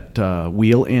of that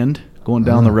wheel end going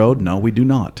down the road? No, we do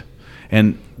not.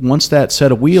 And once that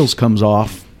set of wheels comes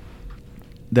off,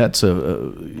 that's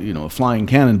a flying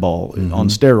cannonball on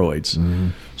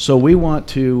steroids. So we want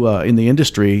to, in the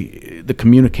industry, the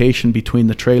communication between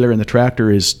the trailer and the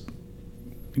tractor is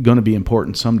going to be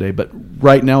important someday. But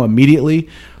right now, immediately,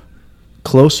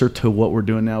 closer to what we're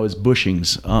doing now is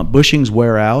bushings. Bushings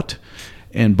wear out,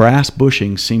 and brass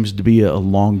bushing seems to be a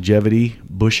longevity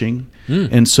bushing.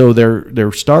 And so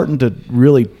they're starting to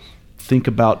really think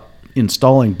about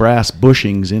installing brass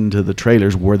bushings into the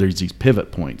trailers where there's these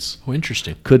pivot points. Oh,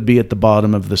 interesting. Could be at the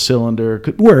bottom of the cylinder,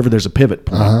 wherever there's a pivot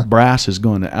point. Brass is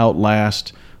going to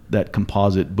outlast that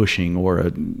composite bushing or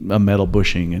a metal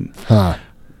bushing. And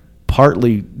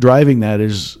partly driving that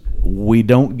is we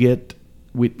don't get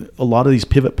a lot of these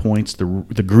pivot points,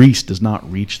 the grease does not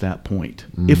reach that point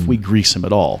if we grease them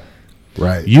at all.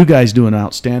 Right. You guys do an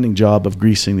outstanding job of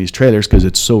greasing these trailers because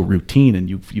it's so routine and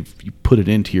you put it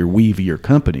into your weave of your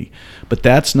company. But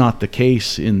that's not the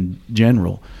case in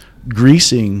general.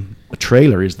 Greasing a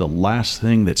trailer is the last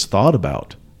thing that's thought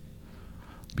about,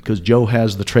 because Joe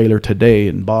has the trailer today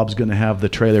and Bob's going to have the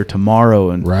trailer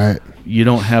tomorrow, and Right. you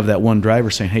don't have that one driver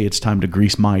saying, hey, it's time to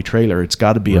grease my trailer. It's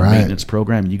got to be a Right. maintenance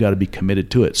program. You got to be committed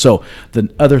to it. So the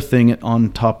other thing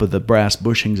on top of the brass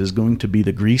bushings is going to be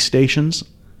the grease stations,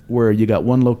 where you got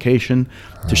one location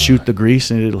to shoot the grease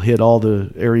and it'll hit all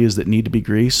the areas that need to be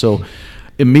greased. So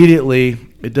immediately,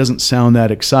 it doesn't sound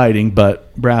that exciting,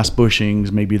 but brass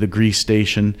bushings, maybe the grease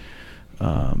station,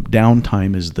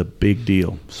 downtime is the big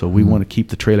deal. So we want to keep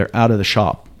the trailer out of the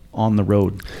shop, on the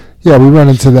road. Yeah, we run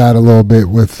into that a little bit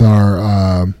with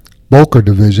our Volker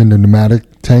division, the pneumatic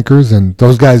tankers, and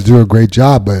those guys do a great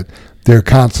job, but they're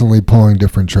constantly pulling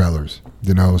different trailers,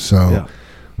 so Yeah.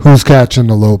 who's catching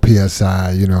the low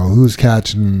PSI, who's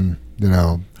catching,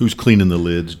 Who's cleaning the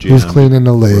lids, Jim? who's cleaning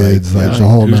the lids, Right, like yeah. the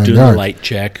whole Who's nine doing the yards. light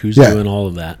check? Who's Yeah. doing all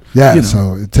of that? Yeah,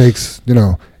 so it takes,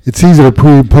 it's easy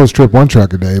to post trip one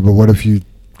truck a day, but what if you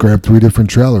grab 3 different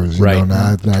trailers? Right.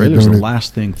 Now you're Trailer's doing the it-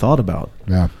 last thing thought about.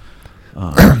 Yeah.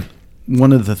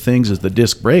 One of the things is the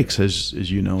disc brakes, as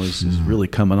you know, is really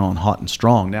coming on hot and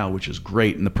strong now, which is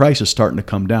great. And the price is starting to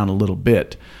come down a little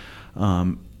bit.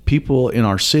 People in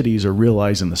our cities are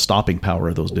realizing the stopping power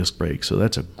of those disc brakes, so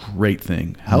that's a great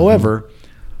thing. However,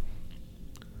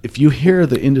 if you hear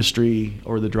the industry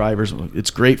or the drivers,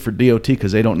 it's great for DOT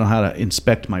because they don't know how to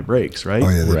inspect my brakes, right? Oh,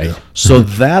 yeah, they Right. do. So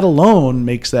that alone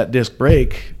makes that disc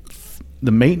brake,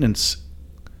 the maintenance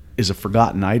is a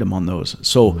forgotten item on those.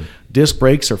 So disc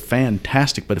brakes are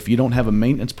fantastic, but if you don't have a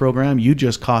maintenance program, you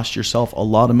just cost yourself a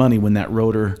lot of money when that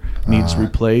rotor needs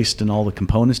replaced and all the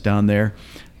components down there.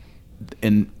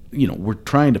 And, we're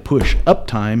trying to push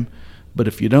uptime, but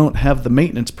if you don't have the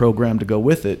maintenance program to go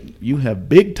with it, you have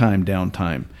big time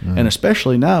downtime. And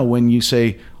especially now when you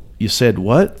said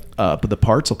what? But the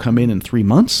parts will come in 3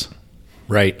 months?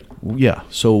 Right. Yeah.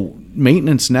 So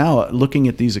maintenance now, looking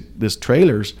at these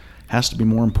trailers, has to be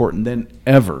more important than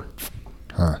ever.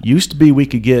 Used to be we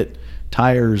could get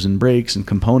tires and brakes and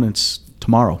components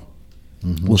tomorrow.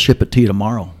 We'll ship it to you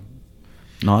tomorrow.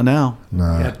 Not now.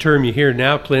 That term you hear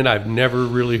now, Clint, I've never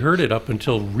really heard it up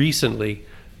until recently.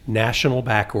 National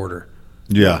back order.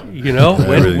 Yeah.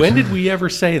 When did we ever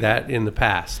say that in the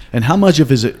past? And how much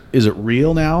of is it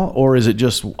real now, or is it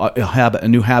just a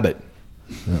new habit?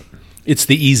 It's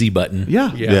the easy button.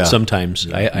 Yeah. Yeah. Sometimes.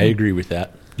 I agree with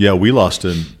that. Yeah, we lost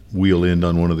a wheel end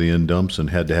on one of the end dumps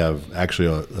and had to have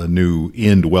actually a new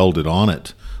end welded on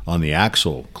it, on the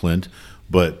axle, Clint.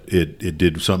 But it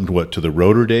did something to the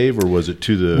rotor, Dave, or was it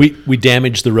to the? We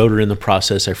damaged the rotor in the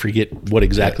process. I forget what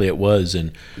exactly it was,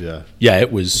 and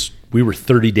it was. We were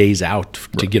 30 days out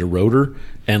to get a rotor,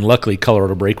 and luckily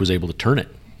Colorado Brake was able to turn it.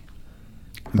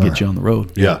 Get you on the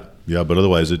road. Yeah. But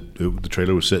otherwise, the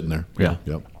trailer was sitting there. Yeah.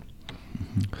 Yep.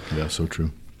 Yeah, so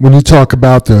true. When you talk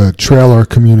about the trailer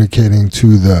communicating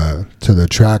to the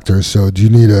tractor, so do you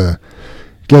need to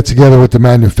get together with the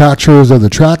manufacturers of the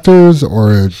tractors,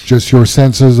 or just your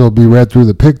sensors will be read through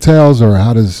the pigtails, or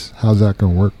how's that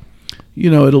going to work?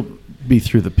 It'll be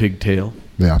through the pigtail,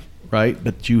 Yeah. right?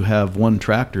 But you have one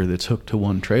tractor that's hooked to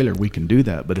one trailer, we can do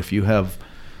that. But if you have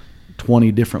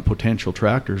 20 different potential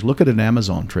tractors, look at an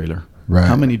Amazon trailer. Right.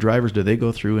 How many drivers do they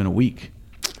go through in a week?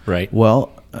 Right.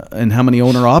 Well, and how many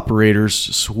owner-operators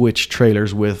switch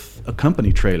trailers with a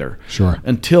company trailer? Sure.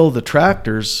 Until the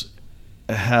tractors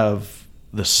have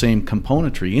the same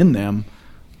componentry in them,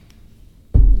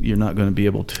 you're not going to be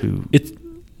able to. It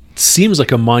seems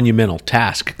like a monumental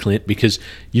task, Clint, because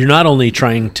you're not only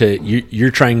trying to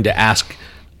you're trying to ask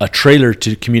a trailer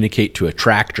to communicate to a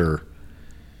tractor,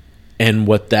 and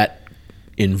what that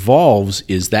involves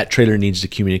is that trailer needs to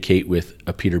communicate with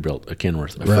a Peterbilt, a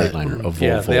Kenworth, a Freightliner, a Volvo,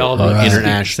 Yeah, they all need to speak the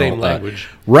International, same language.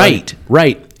 Right.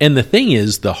 And the thing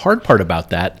is, the hard part about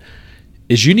that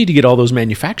is you need to get all those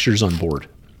manufacturers on board.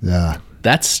 Yeah.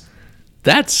 That's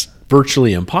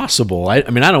virtually impossible. I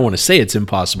mean, I don't want to say it's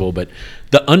impossible, but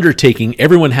the undertaking,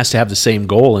 everyone has to have the same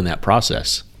goal in that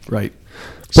process. Right.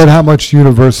 But how much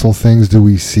universal things do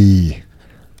we see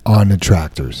on the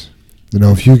tractors?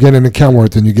 If you get in a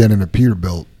Kenworth and you get in a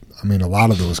Peterbilt, I mean, a lot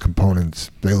of those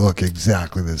components, they look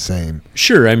exactly the same.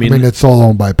 Sure, I mean it's all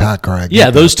owned by PACCAR.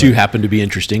 Yeah, those two happen to be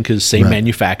interesting because same Right.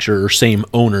 manufacturer, same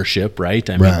ownership, right?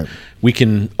 I mean, Right. we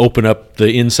can open up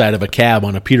the inside of a cab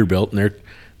on a Peterbilt, and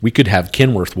we could have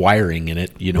Kenworth wiring in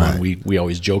it, you know. Right. And we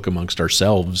always joke amongst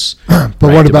ourselves. But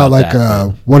right, what about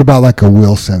that. what about like a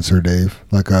wheel sensor, Dave?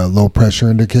 Like a low pressure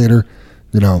indicator,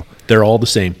 you know? They're all the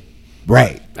same.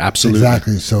 Right. Absolutely.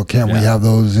 Exactly. So can't we Yeah. have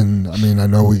those? And I mean, I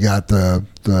know we got the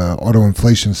auto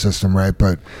inflation system, right?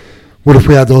 But what if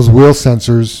we had those wheel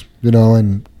sensors, you know,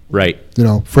 and Right. you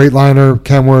know, Freightliner,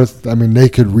 Kenworth, I mean, they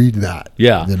could read that.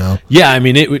 Yeah. You know? Yeah, I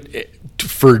mean,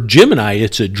 for Jim and I,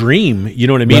 it's a dream. You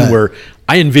know what I mean? Right. Where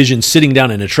I envision sitting down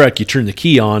in a truck, you turn the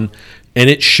key on, and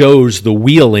it shows the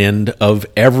wheel end of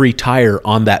every tire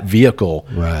on that vehicle.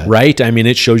 Right. I mean,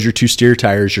 it shows your 2 steer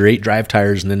tires, your 8 drive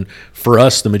tires, and then for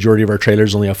us, the majority of our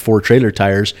trailers only have 4 trailer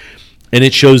tires, and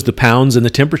it shows the pounds and the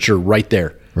temperature right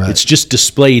there. Right. It's just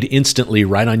displayed instantly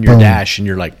right on your Boom. dash, and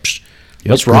you're like, Psh,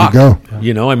 let's Good to rock. go.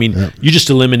 You know, I mean, Yep. you just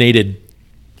eliminated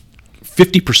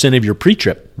 50% of your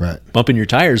pre-trip Right. bumping your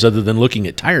tires, other than looking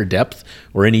at tire depth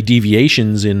or any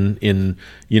deviations in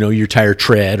you know, your tire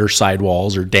tread or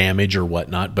sidewalls or damage or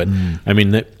whatnot. But I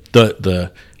mean,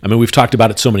 the I mean, we've talked about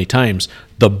it so many times.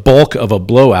 The bulk of a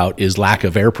blowout is lack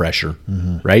of air pressure,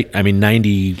 right? I mean,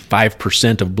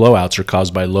 95% of blowouts are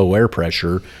caused by low air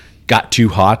pressure. Got too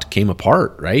hot, came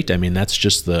apart, right? I mean, that's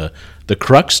just the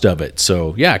crux of it.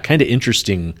 So yeah, kind of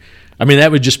interesting. I mean,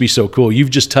 that would just be so cool. You've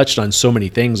just touched on so many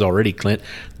things already, Clint.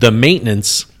 The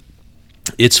maintenance,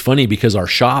 it's funny because our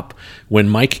shop, when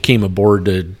Mike came aboard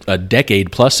a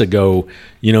decade plus ago,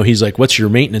 you know, he's like, what's your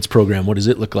maintenance program? What does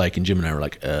it look like? And Jim and I were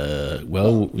like,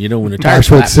 well, you know, when the tire's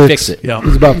flat, 5'6". fix it. Yeah.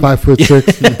 He's about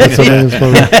 5'6". That's what it is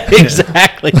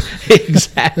for.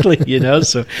 exactly, you know.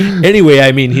 So anyway,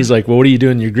 I mean, he's like, well, what are you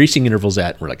doing your greasing intervals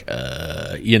at? And we're like,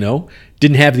 you know,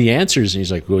 didn't have the answers. And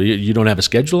he's like, well, you don't have a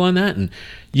schedule on that? And,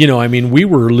 you know, I mean, we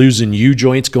were losing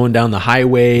U-joints going down the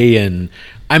highway, and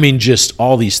I mean, just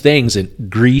all these things, and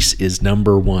grease is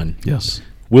number one. Yes.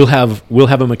 We'll have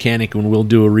a mechanic when we'll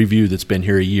do a review that's been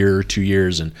here a year or 2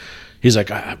 years, and he's like,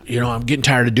 you know, I'm getting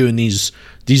tired of doing these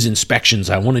inspections.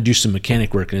 I want to do some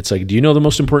mechanic work. And it's like, do you know the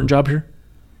most important job here?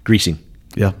 Greasing.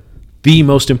 Yeah. The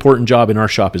most important job in our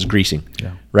shop is greasing,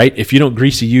 right? If you don't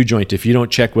grease a U-joint, if you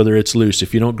don't check whether it's loose,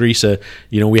 if you don't grease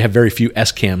we have very few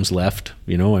S-cams left,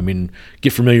 you know, I mean,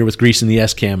 get familiar with greasing the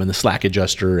S-cam and the slack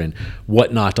adjuster and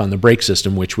whatnot on the brake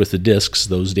system, which with the discs,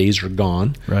 those days are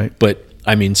gone. Right. But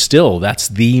I mean, still, that's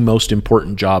the most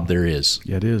important job there is.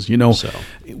 Yeah, it is. You know,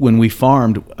 when we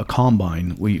farmed a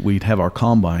combine, we'd have our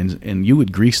combines, and you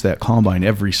would grease that combine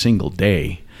every single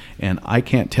day. And I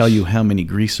can't tell you how many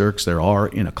grease zerks there are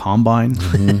in a combine.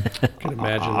 I can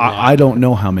imagine. I don't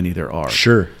know how many there are.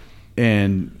 Sure.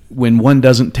 And when one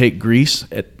doesn't take grease,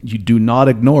 you do not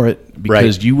ignore it,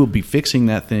 because you will be fixing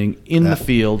that thing in the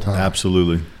field.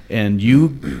 Absolutely. And you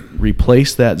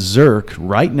replace that zerk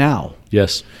right now.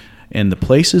 Yes. And the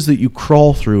places that you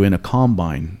crawl through in a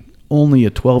combine, only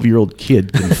a 12-year-old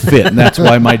kid can fit. And that's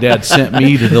why my dad sent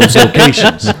me to those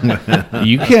locations.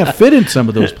 You can't fit in some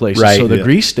of those places. Right. So the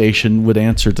grease station would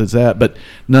answer to that. But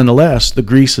nonetheless, the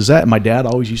grease is that. My dad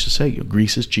always used to say,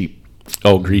 grease is cheap.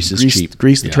 Oh, grease is cheap.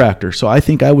 Grease the tractor. So I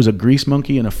think I was a grease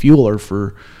monkey and a fueler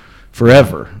for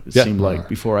forever, it seemed like,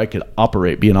 before I could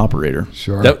be an operator.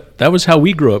 Sure. That was how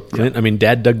we grew up, Clint. I mean,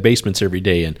 Dad dug basements every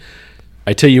day, and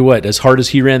I tell you what, as hard as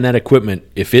he ran that equipment,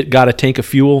 if it got a tank of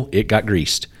fuel, it got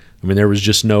greased. I mean, there was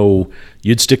just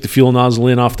you'd stick the fuel nozzle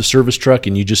in off the service truck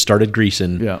and you just started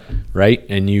greasing, right?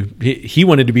 And he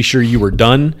wanted to be sure you were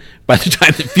done by the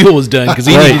time the fuel was done, because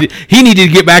he needed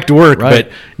to get back to work. Right.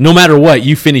 But no matter what,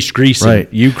 you finished greasing.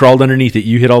 Right. You crawled underneath it.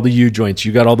 You hit all the U-joints.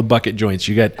 You got all the bucket joints.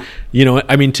 You got,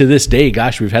 I mean, to this day,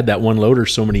 gosh, we've had that one loader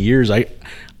so many years.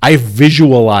 I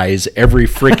visualize every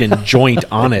freaking joint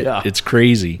on it. Yeah. It's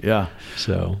crazy. Yeah.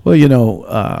 So,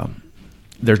 well,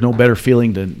 there's no better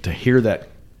feeling to hear that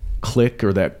click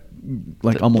or that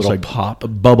almost like pop, a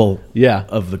bubble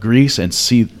of the grease, and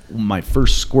see my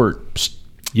first squirt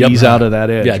ease out of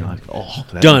that edge. Yeah.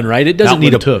 Like, done, right? It doesn't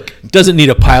need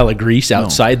a pile of grease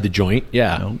outside the joint.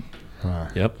 Yeah. No.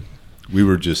 Yep. We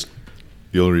were just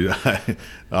the only reason,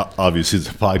 obviously it's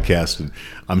a podcast, and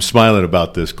I'm smiling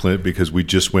about this, Clint, because we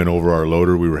just went over our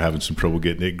loader. We were having some trouble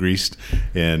getting it greased,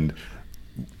 and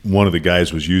one of the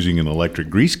guys was using an electric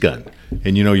grease gun.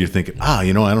 And, you're thinking,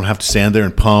 I don't have to stand there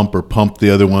and pump the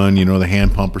other one, the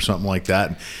hand pump or something like that.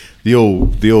 And the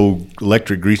old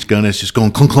electric grease gun is just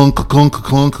going clunk, clunk, clunk,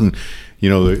 clunk. And,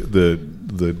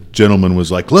 the gentleman was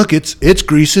like, look, it's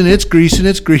greasing.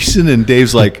 And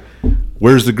Dave's like,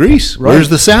 where's the grease? Right. Where's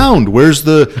the sound? Where's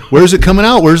it coming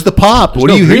out? Where's the pop? What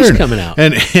no are you grease hearing? coming out.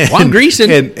 And Well, I'm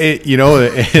greasing. And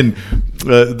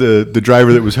the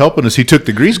driver that was helping us, he took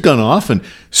the grease gun off and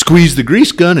squeezed the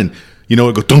grease gun, and it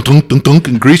would go dunk, dunk, dunk, dunk,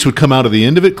 and grease would come out of the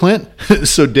end of it, Clint.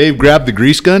 So Dave grabbed the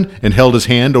grease gun and held his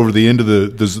hand over the end of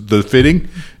the fitting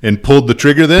and pulled the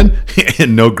trigger then,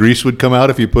 and no grease would come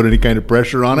out if you put any kind of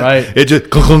pressure on it. Right. It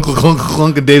just clunk, clunk, clunk, clunk,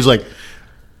 clunk, and Dave's like,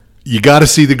 you got to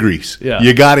see the grease. Yeah.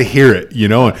 You got to hear it,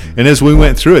 And as we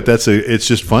went through it, it's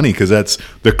just funny because that's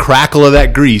the crackle of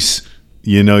that grease.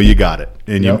 You got it,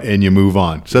 and you move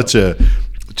on.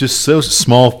 Just so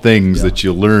small things that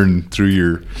you learn through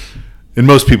your. And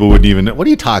most people wouldn't even know. What are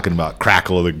you talking about?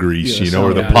 Crackle of the grease,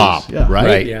 or the pop, Yeah. right?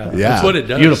 Right. Yeah. That's what it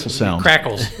does. Beautiful sound. It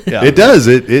crackles. Yeah. It does.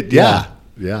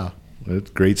 Yeah.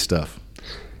 It's great stuff.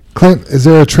 Clint, is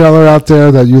there a trailer out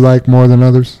there that you like more than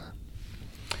others?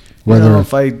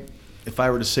 If I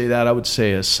were to say that, I would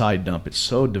say a side dump. It's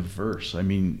so diverse. I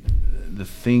mean, the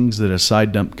things that a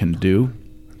side dump can do.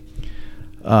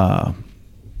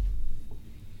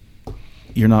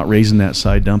 You're not raising that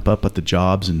side dump up at the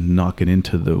jobs and knocking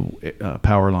into the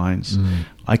power lines.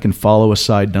 I can follow a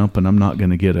side dump, and I'm not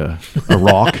going to get a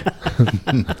rock.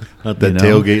 Not that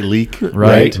tailgate leak,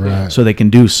 Right? So they can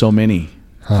do so many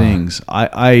things.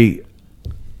 I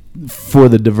for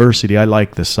the diversity, I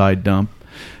like the side dump,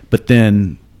 but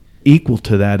then equal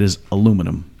to that is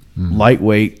aluminum,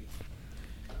 lightweight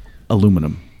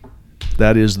aluminum.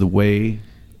 That is the way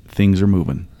things are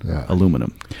moving. Yeah.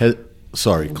 Aluminum.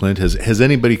 Sorry, Clint. Has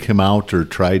anybody come out or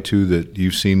tried to that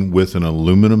you've seen with an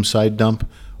aluminum side dump,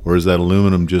 or is that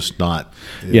aluminum just not?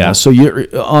 Yeah. So you're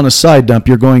on a side dump.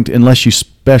 You're going to, unless you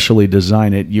specially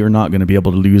design it, you're not going to be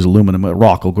able to use aluminum. A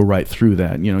rock will go right through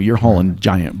that. You're hauling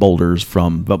giant boulders,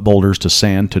 from boulders to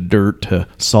sand to dirt to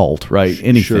salt. Right.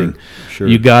 Anything. Sure.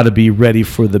 You got to be ready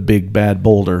for the big bad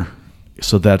boulder.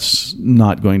 So that's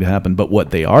not going to happen. But what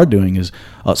they are doing is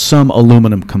some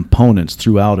aluminum components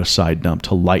throughout a side dump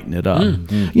to lighten it up.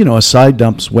 A side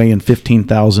dump's weighing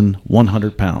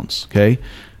 15,100 pounds. Okay.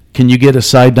 Can you get a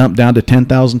side dump down to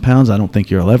 10,000 pounds? I don't think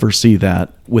you'll ever see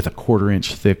that with a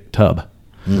 1/4-inch thick tub.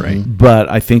 Right. But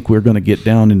I think we're going to get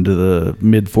down into the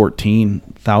mid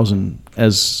 14,000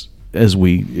 as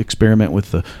we experiment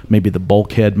with maybe the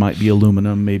bulkhead might be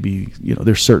aluminum. Maybe,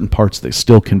 there's certain parts that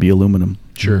still can be aluminum.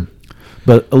 Sure.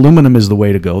 But aluminum is the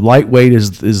way to go. Lightweight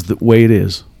is the way it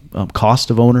is. Cost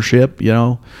of ownership,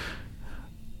 you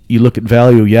look at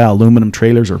value. Yeah, aluminum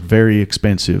trailers are very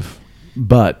expensive,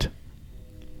 but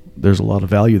there's a lot of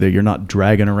value there. You're not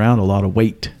dragging around a lot of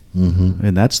weight,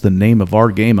 and that's the name of our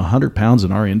game. 100 pounds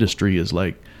in our industry is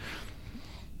like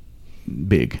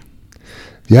big.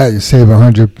 Yeah, you save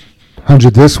 100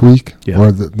 this week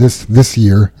or this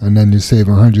year, and then you save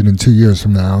 100 in 2 years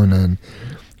from now, and then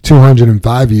 200 in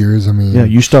 5 years. I mean,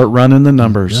 you start running the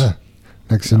numbers. Yeah.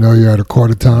 Next thing you know, you're at a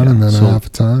 1/4 ton, and then a 1/2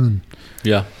 ton.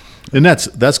 Yeah. And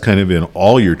that's kind of in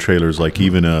all your trailers, like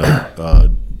even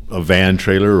a van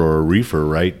trailer or a reefer,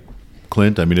 right,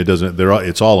 Clint? I mean,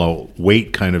 it's all a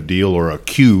weight kind of deal or a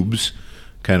cubes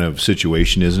kind of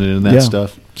situation, isn't it, in that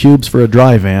stuff? Cubes for a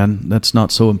dry van, that's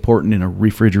not so important in a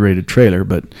refrigerated trailer,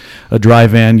 but a dry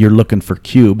van, you're looking for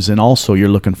cubes, and also you're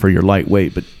looking for your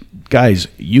lightweight. But guys,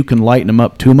 you can lighten them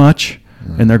up too much,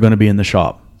 and they're going to be in the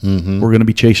shop. We're going to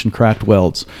be chasing cracked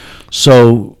welds.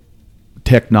 So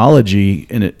technology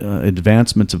and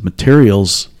advancements of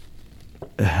materials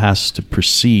has to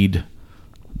precede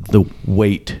the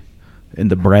weight and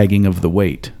the bragging of the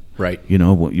weight. Right.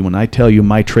 When I tell you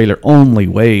my trailer only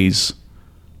weighs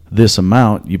this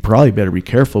amount, you probably better be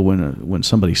careful when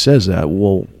somebody says that.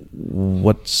 Well,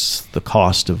 what's the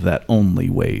cost of that only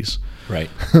weighs? Right.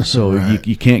 So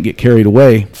you can't get carried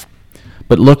away.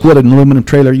 But look what an aluminum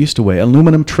trailer used to weigh. An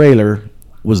aluminum trailer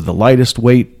was the lightest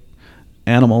weight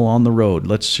animal on the road.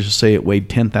 Let's just say it weighed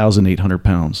 10,800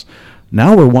 pounds.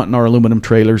 Now we're wanting our aluminum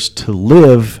trailers to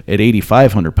live at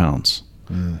 8,500 pounds.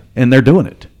 And they're doing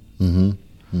it.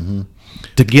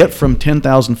 To get from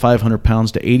 10,500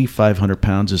 pounds to 8,500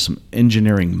 pounds is some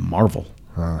engineering marvel.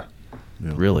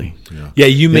 Really. Yeah,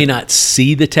 you may not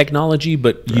see the technology,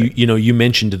 but you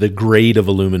mentioned the grade of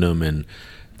aluminum, and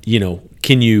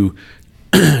can you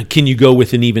go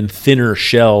with an even thinner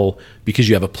shell because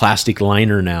you have a plastic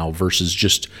liner now versus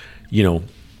just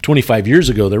 25 years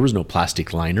ago there was no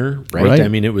plastic liner, right? I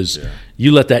mean, it was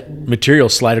you let that material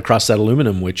slide across that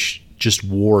aluminum, which just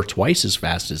wore twice as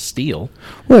fast as steel.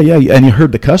 Well, yeah, and you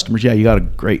heard the customers, you got a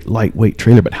great lightweight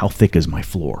trailer, but how thick is my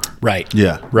floor? Right.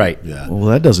 Yeah. Right. Yeah. Well,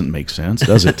 that doesn't make sense,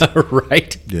 does it?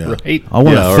 Right. Yeah. Right. I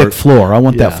want a thick floor. I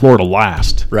want that floor to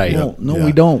last. Right. Well, no,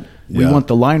 we don't. We want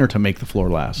the liner to make the floor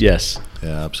last. Yes.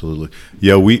 Yeah, absolutely.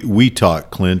 Yeah, we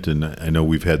talk, Clint, and I know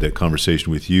we've had that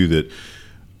conversation with you, that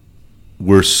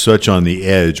we're such on the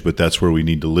edge, but that's where we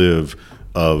need to live,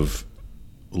 of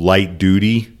light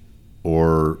duty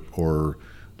or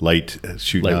lightweight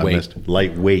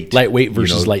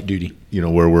versus light duty.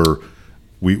 Where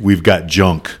we've got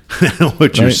junk,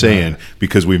 what you're saying,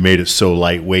 because we made it so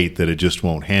lightweight that it just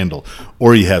won't handle.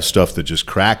 Or you have stuff that just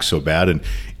cracks so bad, and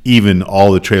even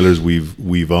all the trailers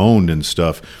we've owned and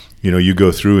stuff, you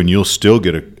go through and you'll still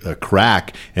get a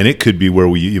crack, and it could be where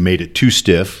you made it too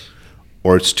stiff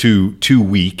or it's too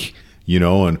weak,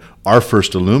 and our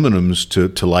first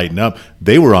aluminums to lighten up,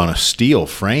 they were on a steel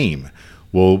frame.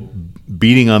 Well,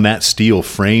 beating on that steel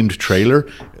framed trailer,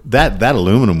 that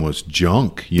aluminum was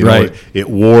junk. It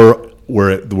wore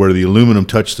where the aluminum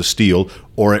touched the steel,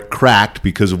 or it cracked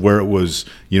because of where it was.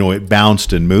 It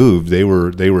bounced and moved. They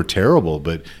were terrible,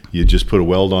 but you just put a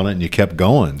weld on it and you kept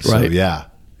going. So yeah,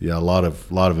 a lot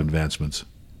of advancements.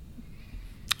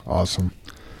 Awesome.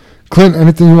 Clint,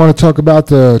 anything you want to talk about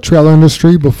the trailer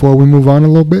industry before we move on a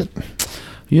little bit?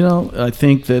 I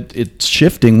think that it's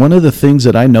shifting. One of the things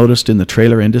that I noticed in the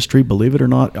trailer industry, believe it or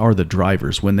not, are the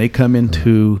drivers. When they come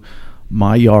into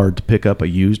my yard to pick up a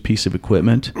used piece of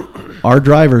equipment, our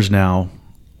drivers now,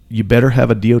 you better have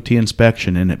a DOT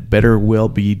inspection, and it better well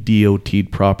be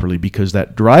DOT'd properly, because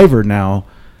that driver now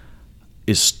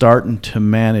is starting to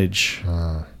manage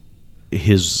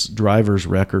his driver's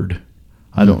record.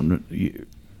 I don't know.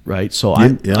 Right, so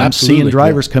I'm seeing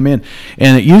drivers come in,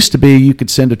 and it used to be you could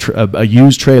send a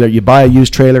used trailer. You buy a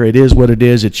used trailer, it is what it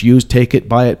is. It's used, take it,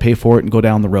 buy it, pay for it, and go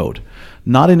down the road.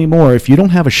 Not anymore. If you don't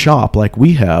have a shop like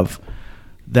we have,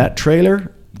 that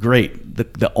trailer, great.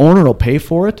 The owner will pay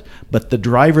for it, but the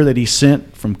driver that he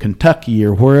sent from Kentucky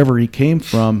or wherever he came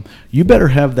from, you better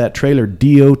have that trailer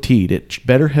DOT'd. It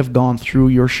better have gone through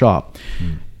your shop.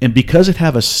 And because it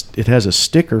has a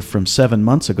sticker from 7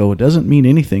 months ago, it doesn't mean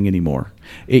anything anymore.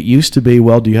 It used to be,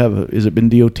 well, has it been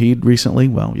DOT'd recently?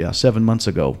 Well, yeah, 7 months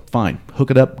ago. Fine. Hook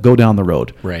it up, go down the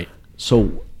road. Right.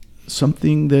 So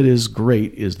something that is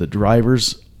great is the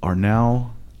drivers are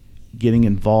now getting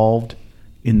involved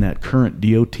in that current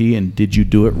DOT, and did you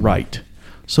do it right?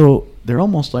 So they're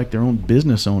almost like their own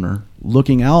business owner,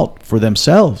 looking out for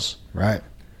themselves. Right.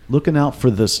 Looking out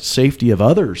for the safety of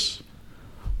others.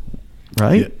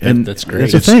 Right, yeah, and that's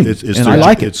great. That's a thing, and I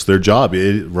like it. It's their job,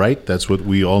 right? That's what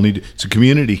we all need. It's a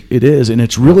community. It is, and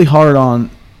it's really hard on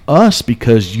us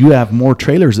because you have more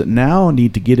trailers that now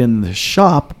need to get in the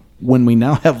shop when we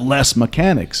now have less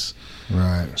mechanics.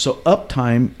 Right. So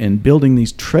uptime and building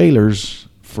these trailers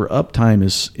for uptime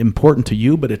is important to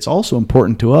you, but it's also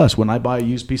important to us. When I buy a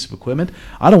used piece of equipment,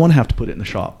 I don't want to have to put it in the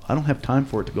shop. I don't have time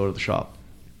for it to go to the shop.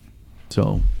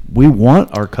 So we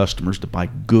want our customers to buy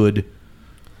good,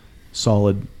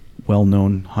 solid,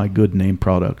 well-known, high-good name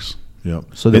products. Yep.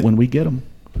 So that when we get them.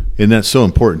 And that's so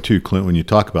important too, Clint, when you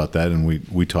talk about that, and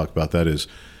we talk about that, is,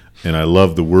 and I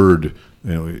love the word,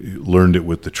 learned it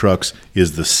with the trucks,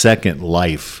 is the second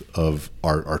life of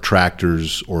our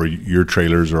tractors or your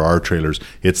trailers or our trailers.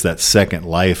 It's that second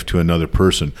life to another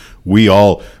person. We've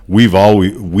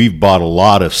bought a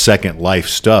lot of second life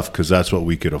stuff because that's what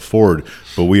we could afford,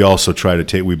 but we also try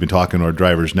to we've been talking to our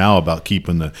drivers now about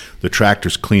keeping the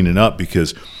tractors cleaning up,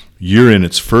 because you're in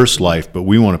its first life, but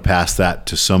we want to pass that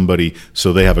to somebody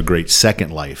so they have a great second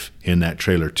life in that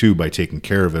trailer too by taking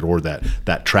care of it, or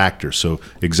that tractor. So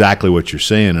exactly what you're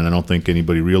saying, and I don't think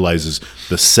anybody realizes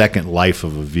the second life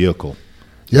of a vehicle.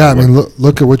 Yeah, I mean,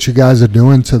 look at what you guys are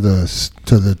doing to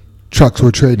the trucks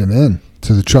we're trading in,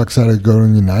 to the trucks that are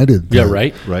going United. Yeah,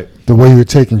 right. The way you're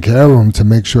taking care of them to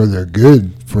make sure they're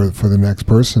good for the next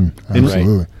person.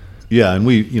 Absolutely. Right. Yeah, and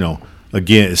we,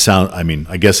 again,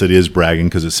 I guess it is bragging,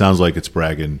 because it sounds like it's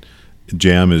bragging.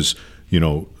 Jam is,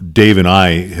 Dave and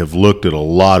I have looked at a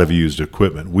lot of used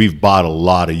equipment. We've bought a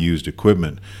lot of used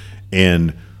equipment,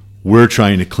 and we're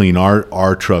trying to clean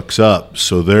our trucks up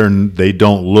so they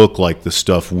don't look like the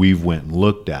stuff we've went and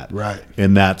looked at. Right.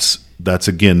 And that's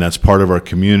part of our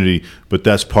community, but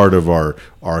that's part of our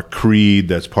creed,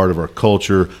 that's part of our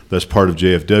culture, that's part of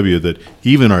JFW, that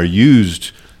even our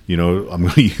used, I'm going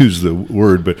to use the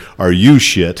word, but our used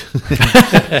shit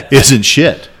isn't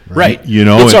shit. Right.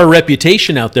 It's our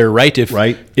reputation out there, right?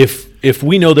 Right. If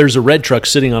we know there's a red truck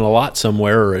sitting on a lot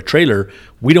somewhere or a trailer,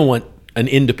 we don't want an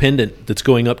independent that's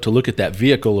going up to look at that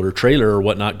vehicle or trailer or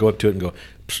whatnot, go up to it and go,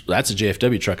 that's a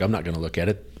JFW truck, I'm not going to look at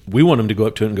it. We want them to go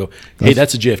up to it and go, hey,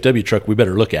 that's a JFW truck, we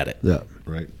better look at it. Yeah.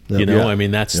 Right. I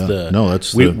mean, that's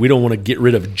we don't want to get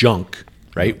rid of junk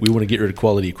right? We want to get rid of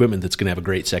quality equipment that's going to have a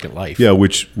great second life. Yeah,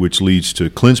 which leads to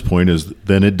Clint's point is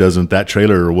then that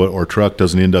trailer or truck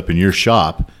doesn't end up in your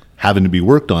shop having to be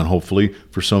worked on, hopefully,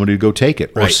 for somebody to go take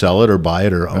it or Right. sell it or buy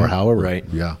it or however. Right.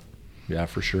 Yeah. Yeah,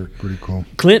 for sure. Pretty cool.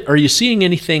 Clint, are you seeing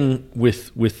anything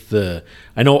with the?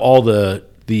 I know all the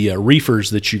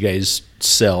reefers that you guys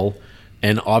sell,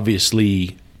 and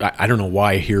obviously, I don't know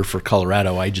why here for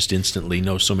Colorado, I just instantly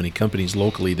know so many companies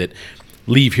locally that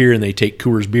leave here and they take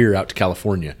Coors beer out to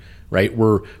California. Right,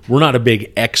 we're not a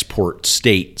big export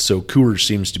state, so Coors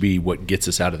seems to be what gets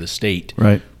us out of the state.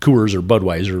 Right. Coors or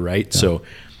Budweiser, right? Yeah. So,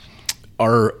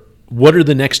 what are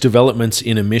the next developments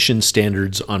in emission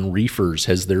standards on reefers?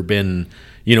 Has there been,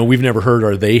 we've never heard,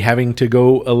 are they having to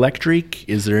go electric?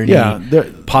 Is there any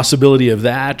possibility of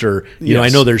that? Or, I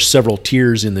know there's several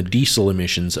tiers in the diesel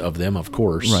emissions of them, of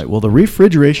course. Right. Well, the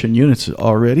refrigeration units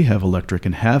already have electric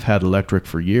and have had electric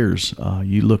for years.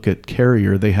 You look at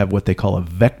Carrier, they have what they call a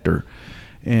Vector.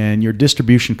 And your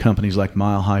distribution companies like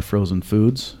Mile High Frozen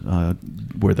Foods,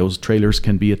 where those trailers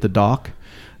can be at the dock,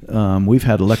 we've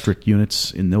had electric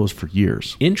units in those for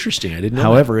years. Interesting. I didn't know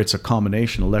However, it's a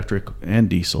combination electric and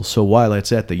diesel. So while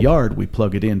it's at the yard, we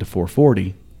plug it into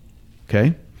 440.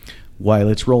 Okay. While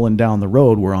it's rolling down the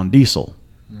road, we're on diesel.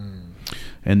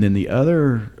 And then the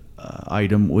other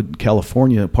item would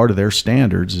California, part of their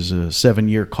standards is a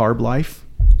 7-year carb life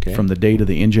from the date of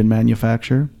the engine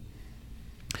manufacturer.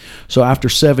 So after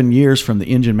 7 years from the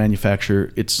engine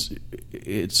manufacturer,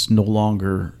 it's no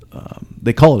longer,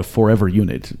 they call it a forever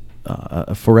unit.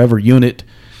 A forever unit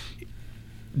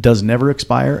does never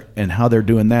expire, and how they're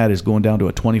doing that is going down to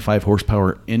a 25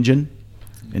 horsepower engine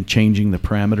and changing the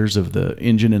parameters of the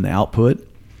engine and the output.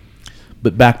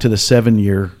 But back to the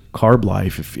 7-year carb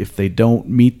life, if they don't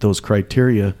meet those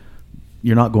criteria,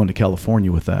 you're not going to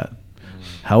California with that.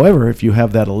 However, if you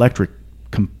have that electric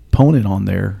component on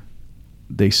there,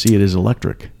 they see it as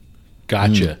electric.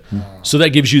 Gotcha. So that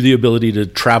gives you the ability to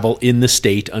travel in the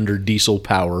state under diesel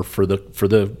power for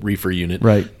the reefer unit.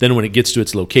 Right. Then when it gets to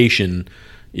its location,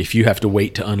 if you have to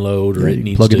wait to unload or it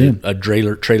needs plug it in. a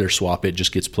trailer swap, it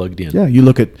just gets plugged in. Yeah, you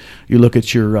look at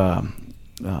your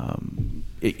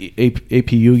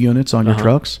APU units on your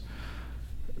trucks.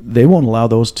 They won't allow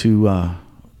those to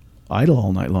idle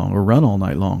all night long or run all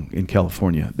night long in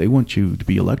California. They want you to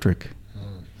be electric.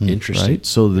 Interesting. Right?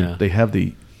 So they have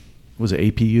was it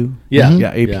APU? Yeah.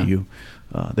 Yeah, APU.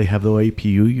 They have those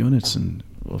APU units, and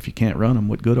if you can't run them,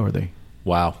 what good are they?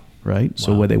 Wow. Right?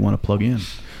 So where they want to plug in.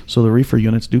 So the reefer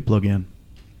units do plug in.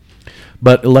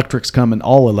 But electric's coming,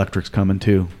 all electric's coming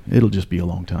too. It'll just be a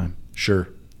long time. Sure.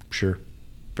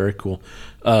 Very cool.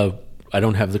 I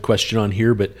don't have the question on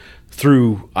here, but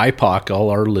through IPOC, all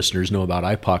our listeners know about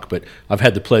IPOC, but I've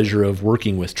had the pleasure of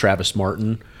working with Travis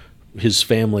Martin. His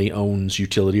family owns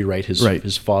Utility, right?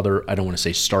 His father, I don't want to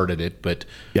say started it, but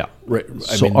yeah.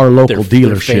 So our local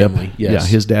dealership, family, yes.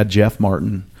 his dad Jeff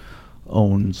Martin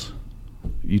owns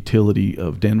Utility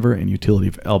of Denver and Utility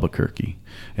of Albuquerque,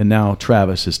 and now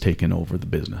Travis has taken over the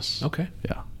business. Okay.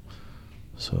 Yeah.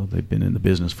 So they've been in the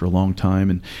business for a long time,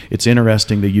 and it's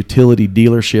interesting. The utility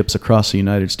dealerships across the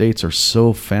United States are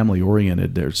so family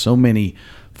oriented. There's so many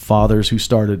fathers who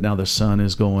started, now the son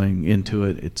is going into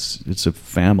it. It's a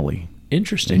family.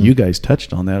 Interesting. And you guys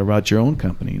touched on that about your own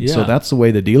company. Yeah. So that's the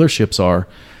way the dealerships are.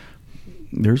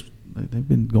 They've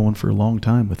been going for a long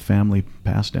time with family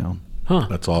passed down. Huh.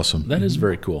 That's awesome. That is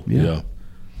very cool. Yeah.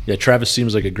 Yeah, Travis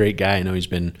seems like a great guy. I know he's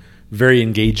been very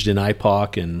engaged in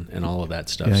IPOC and all of that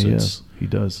stuff. Yeah, so he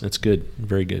does. That's good.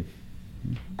 Very good.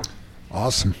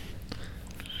 Awesome.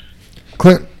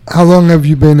 Clint, how long have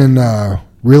you been in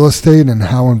real estate, and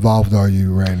how involved are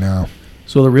you right now?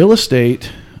 So the real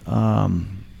estate,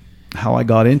 how I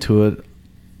got into it,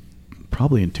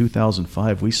 probably in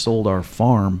 2005, we sold our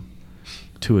farm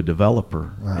to a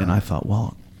developer. And I thought,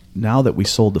 well, now that we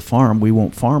sold the farm, we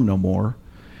won't farm no more,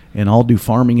 and I'll do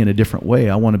farming in a different way.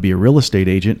 I want to be a real estate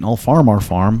agent, and I'll farm our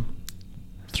farm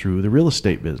through the real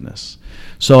estate business.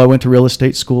 So I went to real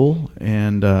estate school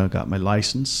and got my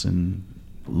license and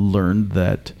learned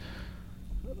that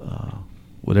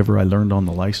whatever I learned on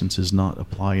the license does not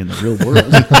apply in the real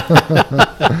world.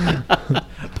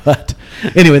 But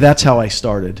anyway, that's how I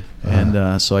started.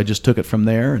 And so I just took it from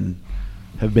there and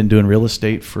have been doing real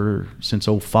estate since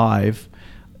 2005.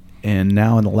 And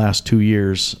now in the last 2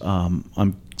 years,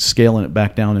 I'm scaling it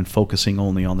back down and focusing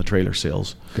only on the trailer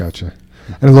sales. Gotcha.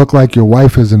 And it looked like your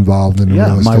wife is involved in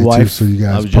real estate my wife, too, so you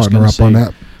I guys was just partner gonna up on say,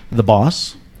 that. The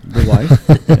boss, the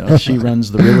wife, she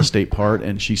runs the real estate part,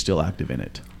 and she's still active in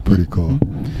it. Pretty cool.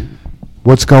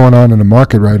 what's going on in the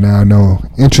market right now? I know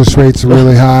interest rates are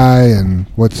really high, and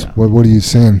what are you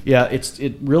seeing? Yeah,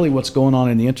 it really what's going on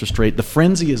in the interest rate. The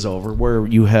frenzy is over, where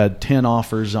you had 10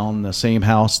 offers on the same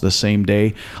house the same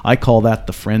day. I call that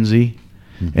the frenzy.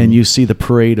 Mm-hmm. And you see the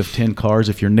parade of 10 cars.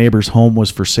 If your neighbor's home was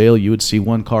for sale, you would see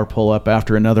one car pull up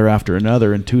after another,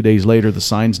 and 2 days later the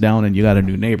sign's down and you got a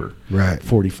new neighbor. Right.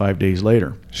 45 days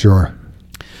later. Sure.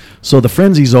 So the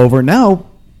frenzy's over. Now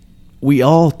we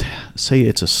all say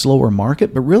it's a slower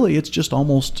market, but really it's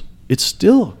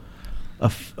still a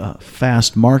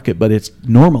fast market, but it's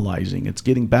normalizing. It's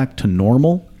getting back to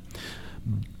normal.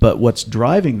 But what's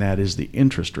driving that is the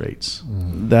interest rates.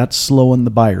 Mm. That's slowing the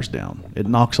buyers down. It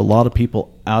knocks a lot of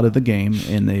people out of the game,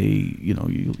 and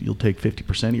you'll take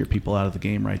 50% of your people out of the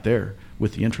game right there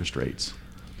with the interest rates.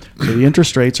 So the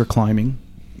interest rates are climbing,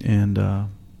 and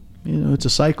it's a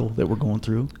cycle that we're going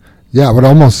through. Yeah, I would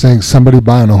almost think somebody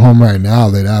buying a home right now,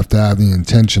 they'd have to have the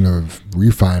intention of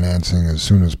refinancing as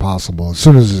soon as possible, as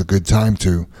soon as it's a good time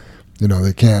to.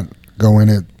 They can't go in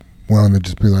it willing to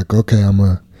just be like, okay, I'm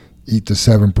going to eat the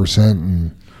 7%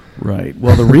 and right.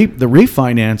 Well, the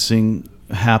refinancing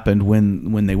happened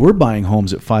when they were buying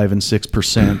homes at 5 and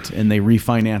 6%, and they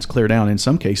refinance clear down. In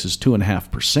some cases,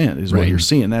 2.5% is what you're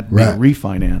seeing. That big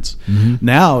refinance. Mm-hmm.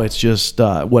 Now it's just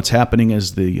what's happening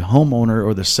is the homeowner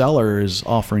or the seller is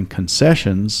offering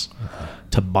concessions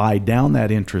to buy down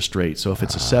that interest rate. So if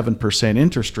it's a 7%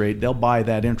 interest rate, they'll buy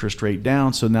that interest rate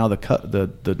down. So now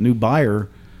the new buyer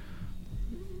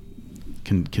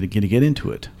can get into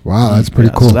it. Wow, that's pretty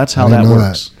cool. So that's how that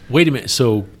works. Wait a minute.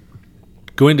 So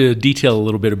go into detail a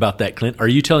little bit about that, Clint. Are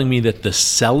you telling me that the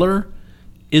seller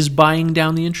is buying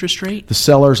down the interest rate? The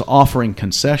seller's offering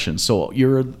concessions. So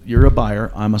you're a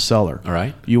buyer. I'm a seller. All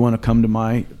right. You want to come to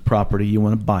my property. You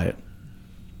want to buy it.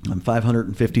 I'm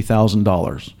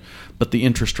 $550,000, but the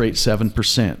interest rate's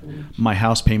 7%. My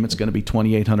house payment's going to be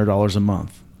 $2,800 a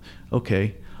month.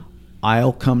 Okay,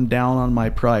 I'll come down on my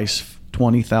price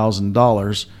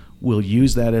 $20,000. We'll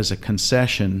use that as a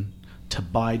concession to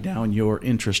buy down your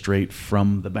interest rate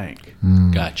from the bank.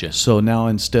 Gotcha. So now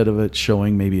instead of it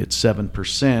showing maybe it's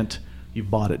 7%,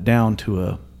 you've bought it down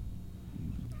to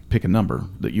pick a number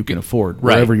that you can afford,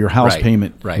 wherever your house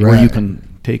payment, where you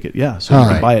can take it. Yeah, so you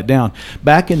can buy it down.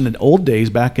 Back in the old days,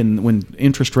 when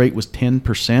interest rate was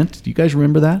 10%, do you guys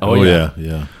remember that? Oh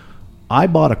yeah. I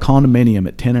bought a condominium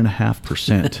at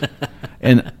 10.5%,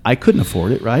 and I couldn't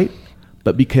afford it, right?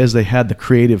 But because they had the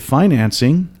creative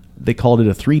financing, they called it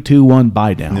a 3-2-1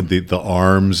 buy down. The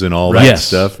arms and all that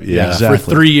stuff. Yeah, exactly.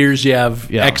 For 3 years, you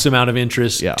have X amount of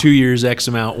interest. 2 years, X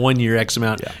amount. 1 year, X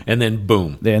amount, and then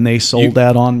boom. And they sold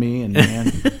that on me. And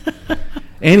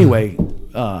anyway,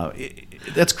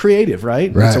 that's creative,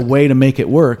 right? It's a way to make it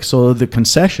work. So the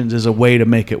concessions is a way to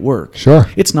make it work. Sure.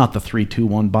 It's not the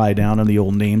 3-2-1 buy down and the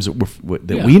old names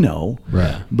that we know,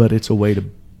 but it's a way to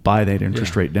buy that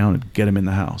interest rate down and get them in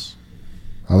the house.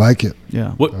 I like it.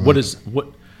 Yeah. What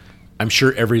I'm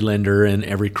sure every lender and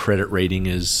every credit rating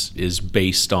is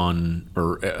based on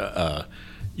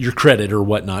your credit or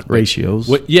whatnot. Ratios.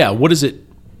 What is it?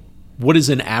 What is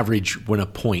an average when a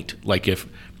point? Like if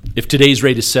today's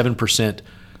rate is 7%,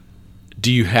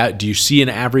 do you see an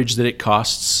average that it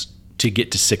costs to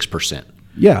get to 6%?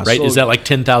 Yeah. Right? So, is that like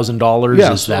 $10,000?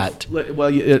 Yeah. Is that?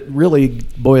 Well, it really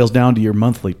boils down to your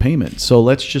monthly payment. So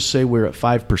let's just say we're at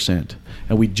 5%.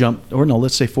 And we jumped, or no,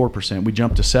 let's say 4%. We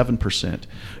jumped to 7%.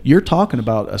 You're talking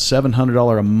about a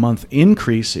 $700 a month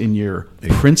increase in your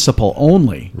principal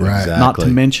only. Right. Exactly. Not to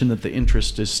mention that the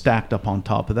interest is stacked up on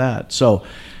top of that. So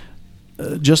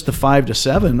just the 5 to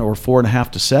 7 or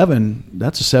 4.5 to 7,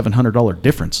 that's a $700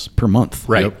 difference per month.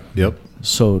 Right. Yep.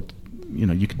 So,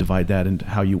 you could divide that into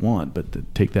how you want,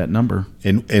 but take that number.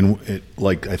 And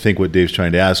like I think what Dave's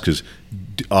trying to ask is,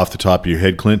 off the top of your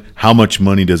head, Clint, how much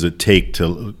money does it take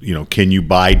to, can you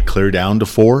buy clear down to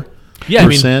 4%? Yeah,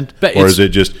 or is it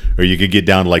just, or you could get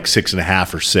down to like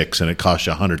 6.5 or 6, and it costs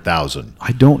you $100,000?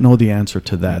 I don't know the answer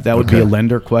to that. That would be a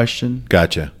lender question.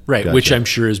 Gotcha. Right, Gotcha. which I'm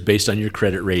sure is based on your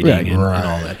credit rating and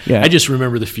all that. Yeah. I just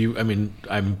remember the few. I mean,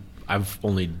 I've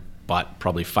only bought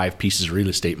probably 5 pieces of real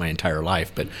estate my entire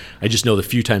life, but I just know the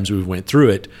few times we went through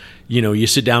it. You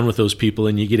sit down with those people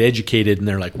and you get educated, and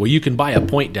they're like, "Well, you can buy a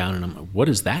point down," and I'm like, "What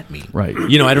does that mean?" Right.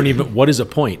 I don't even. What is a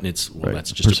point? And it's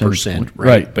that's just a percent,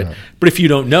 right? But if you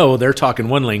don't know, they're talking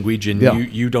one language and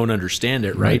you don't understand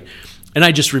it, right? And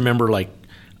I just remember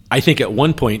I think at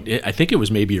one point, I think it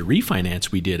was maybe a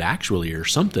refinance we did actually or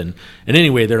something. And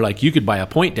anyway, they're like, you could buy a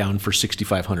point down for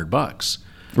 $6,500.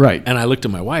 Right. And I looked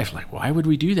at my wife like, why would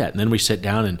we do that? And then we sat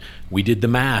down and we did the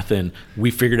math, and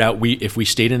we figured out if we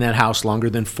stayed in that house longer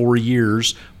than 4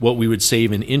 years, what we would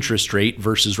save in interest rate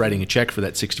versus writing a check for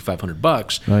that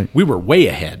 $6,500. Right. We were way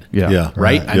ahead. Yeah.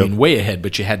 Right? Right. I mean, way ahead,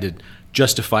 but you had to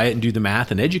justify it and do the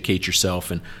math and educate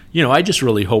yourself. And, I just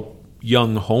really hope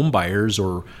young home buyers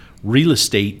or real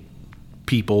estate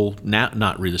people,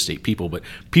 not real estate people, but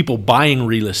people buying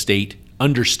real estate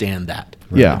understand that.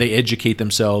 Yeah. They educate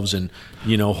themselves, and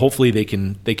hopefully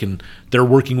they're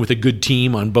working with a good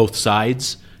team on both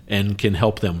sides and can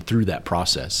help them through that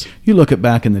process. You look at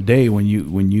back in the day when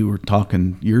you were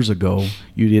talking years ago,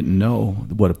 you didn't know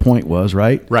what a point was,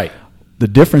 right? Right. The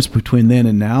difference between then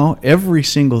and now, every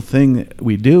single thing that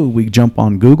we do, we jump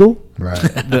on Google. Right.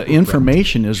 The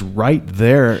information is right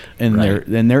there, and Right.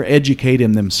 they're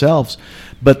educating themselves.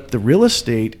 But the real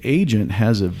estate agent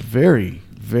has a very,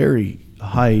 very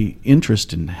high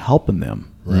interest in helping them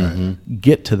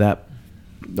get to that,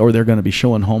 or they're going to be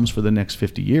showing homes for the next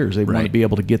 50 years. They want to Right. be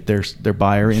able to get their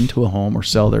buyer into a home or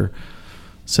sell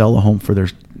a home for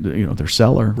their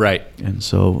seller. Right. And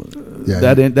so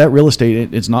Yeah. that real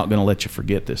estate, it's not going to let you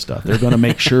forget this stuff. They're going to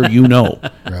make sure you know.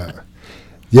 Right.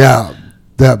 Yeah,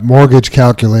 that mortgage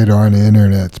calculator on the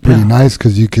internet is pretty nice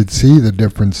because you could see the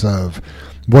difference of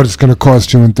what it's going to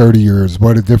cost you in 30 years,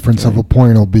 what a difference of a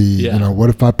point will be. Yeah. What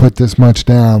if I put this much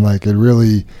down? Like, it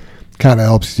really kind of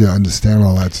helps you understand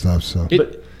all that stuff. So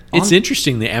It's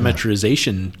interesting, the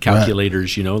amortization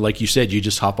calculators, like you said, you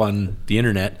just hop on the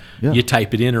internet, you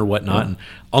type it in or whatnot. And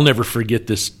I'll never forget,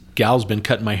 this gal's been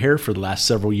cutting my hair for the last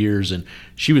several years, and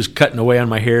she was cutting away on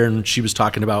my hair, and she was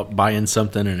talking about buying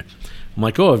something, and I'm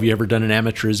like, oh, have you ever done an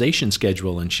amortization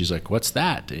schedule? And she's like, what's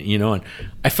that? And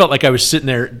I felt like I was sitting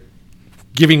there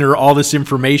giving her all this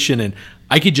information, and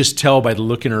I could just tell by the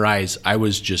look in her eyes, I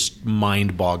was just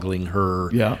mind-boggling her.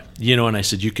 Yeah. And I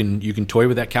said, you can toy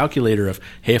with that calculator of,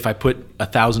 hey, if I put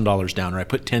 $1,000 down, or I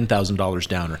put $10,000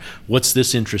 down, or what's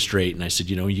this interest rate? And I said,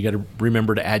 you got to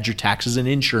remember to add your taxes and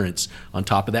insurance on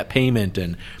top of that payment.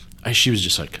 And she was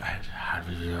just like,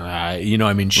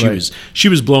 she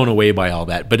was blown away by all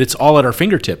that. But it's all at our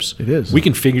fingertips. It is. We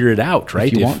can figure it out,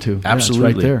 right? If you want to.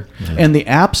 Absolutely. Yeah, it's right there. Yeah. And the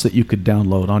apps that you could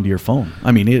download onto your phone.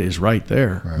 I mean, it is right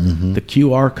there. Right. Mm-hmm. The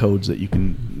QR codes that you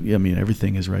can,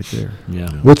 everything is right there. Yeah.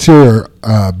 what's your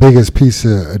biggest piece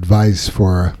of advice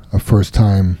for a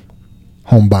first-time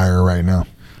home buyer right now?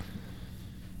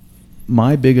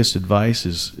 My biggest advice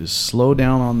is slow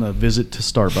down on the visit to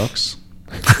Starbucks.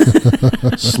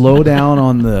 Slow down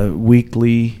on the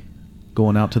weekly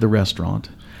going out to the restaurant.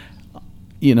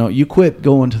 You quit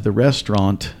going to the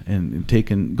restaurant and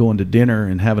going to dinner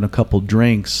and having a couple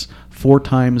drinks 4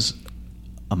 times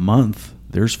a month.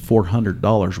 There's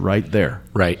 $400 right there.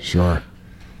 Right. Sure.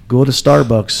 Go to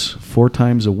Starbucks 4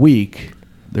 times a week.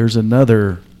 There's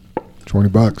another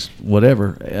 $20.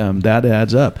 whatever. That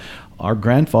adds up. Our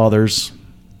grandfathers,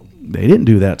 they didn't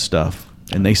do that stuff,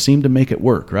 and they seem to make it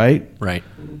work, right? Right.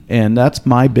 And that's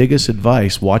my biggest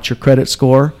advice. Watch your credit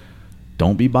score.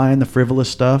 Don't be buying the frivolous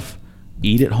stuff.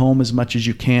 Eat at home as much as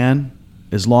you can,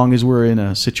 as long as we're in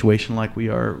a situation like we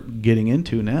are getting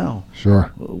into now.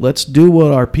 Sure. Let's do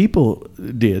what our people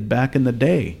did back in the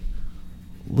day.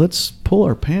 Let's pull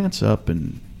our pants up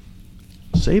and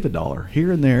save $1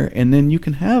 here and there, and then you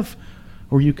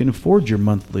can afford your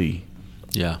monthly,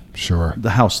 Yeah. Sure.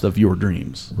 the house of your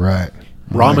dreams. Right.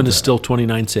 Ramen is still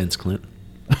 29 cents, Clint.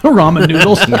 Ramen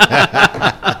noodles.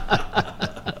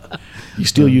 You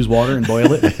still use water and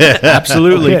boil it?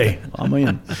 Absolutely. Okay, I'm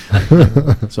in.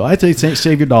 So I say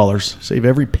save your dollars. Save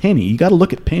every penny. You got to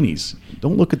look at pennies.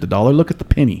 Don't look at the dollar. Look at the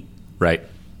penny. Right.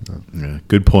 Yeah,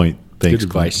 good point. Thanks. Good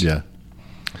advice. Clint.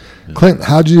 Yeah. Clint,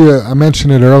 I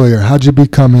mentioned it earlier, how'd you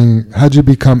become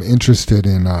interested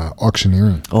in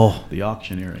auctioneering? Oh, the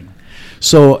auctioneering.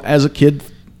 So as a kid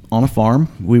on a farm,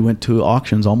 we went to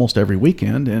auctions almost every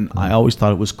weekend, and I always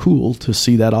thought it was cool to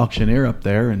see that auctioneer up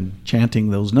there and chanting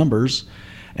those numbers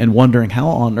and wondering, how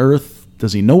on earth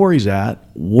does he know where he's at?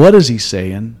 What is he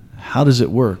saying? How does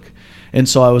it work? And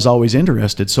so I was always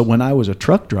interested. So when I was a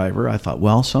truck driver, I thought,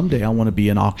 well, someday I want to be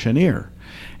an auctioneer.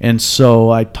 And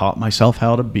so I taught myself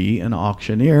how to be an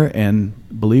auctioneer, and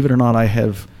believe it or not, I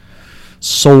have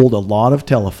sold a lot of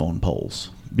telephone poles.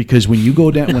 Because when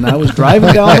I was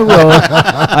driving down the road,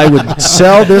 I would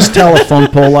sell this telephone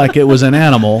pole like it was an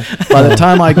animal. By the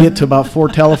time I get to about 4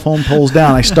 telephone poles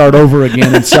down, I start over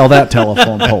again and sell that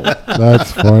telephone pole.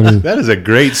 That's funny. That is a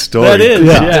great story. That is.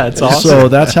 Yeah, it's awesome. So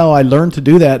that's how I learned to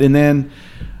do that. And then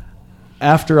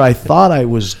after I thought I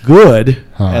was good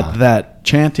at that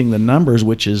chanting the numbers,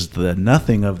 which is the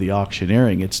nothing of the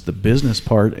auctioneering, it's the business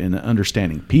part and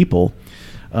understanding people,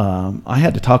 I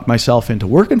had to talk myself into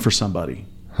working for somebody.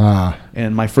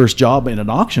 And my first job in an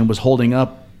auction was holding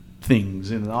up things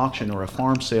in an auction or a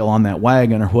farm sale on that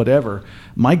wagon or whatever.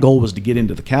 My goal was to get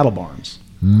into the cattle barns.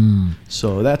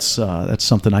 So that's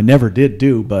something I never did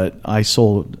do, but I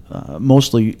sold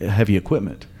mostly heavy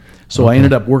equipment. So I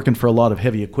ended up working for a lot of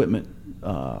heavy equipment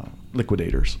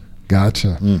liquidators.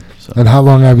 Gotcha. So, and how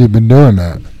long have you been doing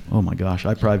that? Oh my gosh,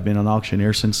 I've probably been an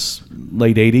auctioneer since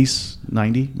late 80s,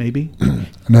 90 maybe. And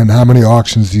then how many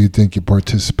auctions do you think you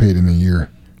participate in a year?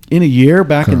 In a year,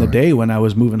 back in the day when I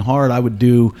was moving hard, I would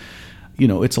do,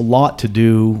 it's a lot to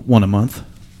do one a month.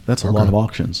 That's a lot of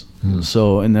auctions.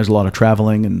 So, and there's a lot of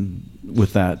traveling and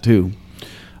with that too,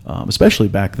 especially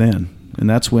back then. And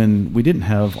that's when we didn't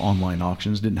have online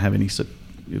auctions, didn't have any,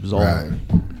 it was all,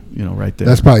 right there.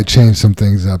 That's probably changed some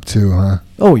things up too, huh?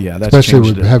 Oh yeah, that's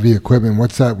especially with heavy equipment.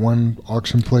 What's that one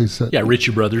auction place?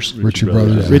 Ritchie Brothers. Ritchie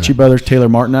Brothers. Yeah. Ritchie Brothers, Taylor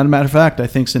Martin. As a matter of fact, I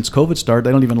think since COVID started,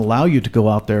 they don't even allow you to go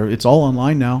out there. It's all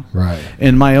online now. Right.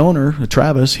 And my owner,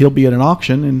 Travis, he'll be at an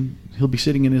auction and he'll be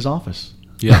sitting in his office.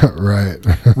 Yeah. Right.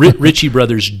 Ritchie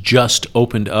Brothers just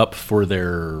opened up for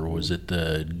their, was it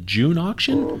the June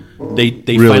auction? They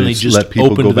Really? finally Just just let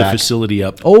people opened go the back? facility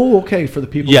up. Oh, okay, for the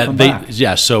people to come back.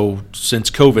 So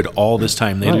since COVID, all this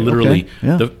time, they Right, literally,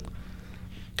 okay,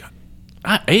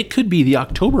 yeah. it could be the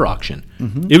October auction.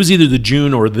 It was either the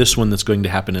June or this one that's going to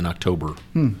happen in October.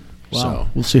 Wow. So,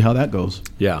 We'll see how that goes.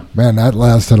 yeah. Man, that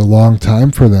lasted a long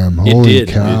time for them. Holy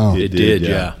cow. It did,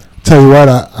 yeah. Tell you what,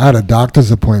 I had a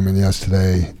doctor's appointment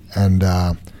yesterday, and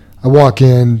I walk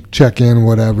in, check in,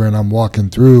 whatever, and I'm walking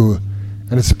through,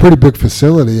 and it's a pretty big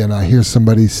facility, and I hear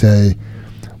somebody say,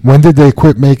 when did they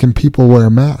quit making people wear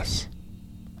masks?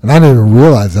 And I didn't even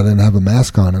realize I didn't have a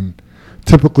mask on, and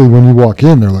typically when you walk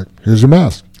in, they're like, here's your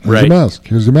mask, here's your mask,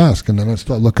 here's your mask, and then I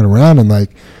start looking around, and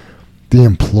like, the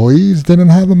employees didn't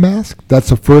have a mask? That's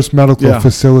the first medical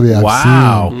facility I've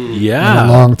seen in a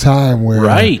long time where...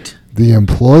 Right. The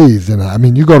employees, and I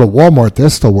mean, you go to Walmart, they're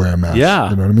still wearing masks. Yeah.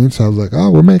 You know what I mean? So I was like,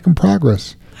 oh, we're making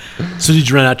progress. So did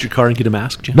you run out your car and get a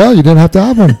mask, Jim? No, you didn't have to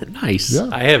have one. Nice. Yeah.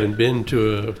 I haven't been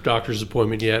to a doctor's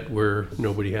appointment yet where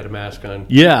nobody had a mask on.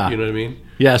 Yeah. You know what I mean?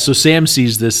 Yeah, so Sam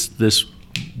sees this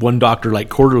one doctor like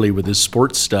quarterly with his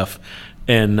sports stuff,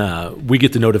 and we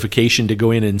get the notification to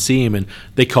go in and see him, and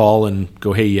they call and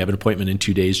go, hey, you have an appointment in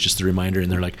 2 days, just a reminder, and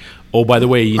they're like, oh, by the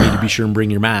way, you need to be sure and bring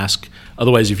your mask.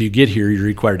 Otherwise, if you get here, you're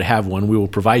required to have one. We will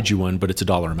provide you one, but it's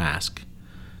 $1 a mask.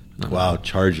 Wow,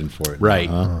 charging for it. Right.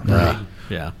 Huh? Right.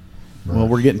 Yeah. Well,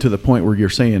 we're getting to the point where you're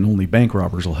saying only bank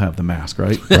robbers will have the mask,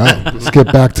 right? Right. Let's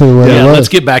get back to the way Yeah, it was. let's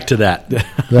get back to that.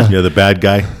 Yeah, the bad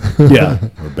guy Yeah.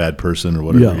 or bad person or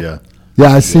whatever. Yeah.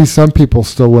 Yeah, I see some people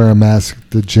still wearing masks at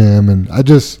the gym, and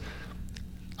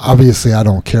obviously I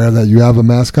don't care that you have a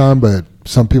mask on, but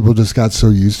some people just got so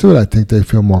used to it, I think they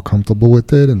feel more comfortable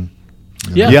with it. And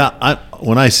Yeah.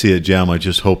 When I see a jam, I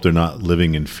just hope they're not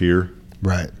living in fear.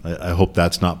 right. I hope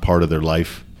that's not part of their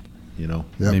life. Yep.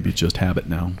 Maybe it's just habit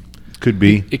now. Could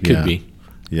be. It could be.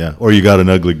 Yeah. Or you got an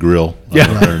ugly grill.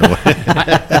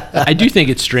 I do think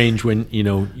it's strange when,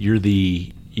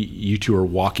 you two are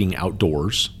walking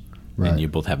outdoors. Right. And you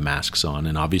both have masks on,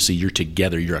 and obviously you're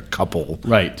together. You're a couple,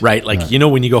 Right. Right, like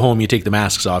when you go home, you take the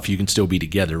masks off. You can still be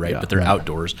together, right? Yeah. But they're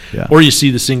outdoors. Yeah. Or you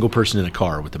see the single person in a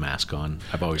car with the mask on.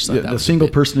 I've always thought that The was single a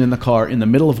bit- person in the car in the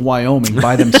middle of Wyoming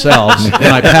by themselves, and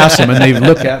I pass them, and they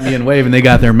look at me and wave, and they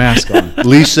got their mask on. At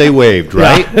least they waved,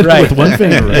 right? right With one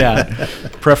finger. Yeah,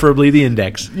 preferably the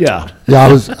index. Yeah. Yeah,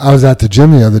 I was at the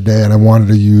gym the other day, and I wanted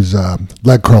to use a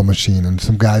leg curl machine, and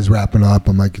some guy's wrapping up.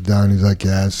 I'm like, you done? He's like,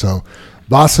 yeah. So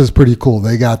Vasa's pretty cool.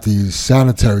 They got these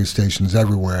sanitary stations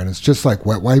everywhere, and it's just like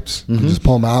wet wipes. You just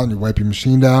pull them out, and you wipe your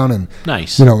machine down, and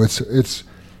Nice. it's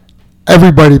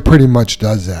everybody pretty much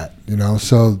does that.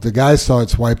 So the guy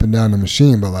starts wiping down the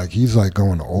machine, but like he's like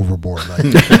going overboard. Like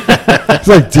it's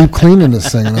like deep cleaning this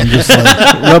thing, and I'm just like,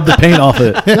 Rub the paint off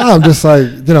it. yeah, I'm just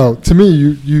like, to me,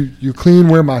 you clean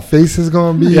where my face is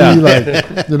going to be. Yeah.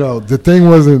 Like, the thing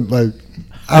wasn't like,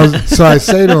 so I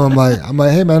say to him, I'm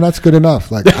like, hey man, that's good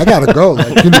enough. Like, I gotta go.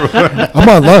 Like, I'm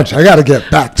on lunch. I gotta get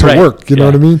back to Right. work. You know Yeah.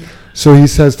 what I mean? So he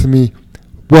says to me,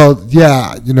 well,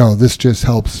 yeah, this just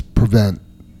helps prevent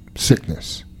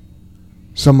sickness.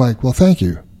 So I'm like, well, thank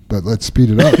you, but let's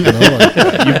speed it up.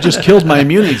 Like, You've just killed my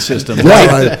immune system.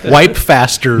 yeah, like, Wipe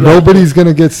faster. nobody's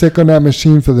gonna get sick on that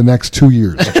machine for the next 2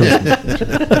 years.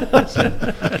 Trust me.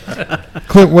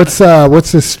 Clint, what's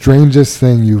the strangest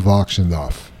thing you've auctioned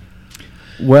off?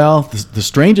 Well, the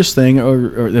strangest thing,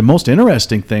 or the most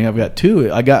interesting thing, I've got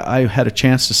two. I had a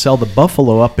chance to sell the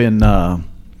buffalo up in the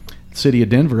city of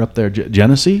Denver, up there,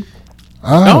 Genesee.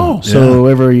 Oh, So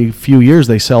every few years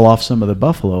they sell off some of the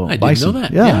buffalo. I didn't bison. know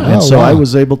that. Yeah, Yeah. and Oh, so I wow.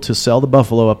 was able to sell the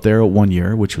buffalo up there 1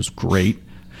 year, which was great.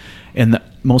 And the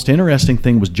most interesting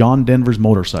thing was John Denver's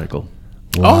motorcycle.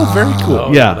 Oh, very cool.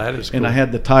 Oh, Yeah, that is and cool. I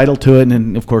had the title to it, and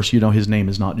then, of course, his name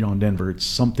is not John Denver; it's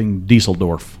something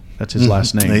Dieseldorf. That's his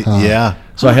last name. Yeah.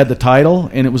 So I had the title,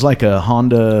 and it was like a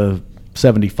Honda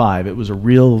 75. It was a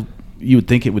real. You would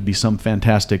think it would be some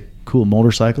fantastic, cool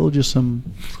motorcycle, just some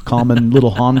common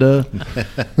little Honda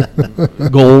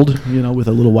gold, with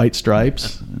a little white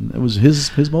stripes. And it was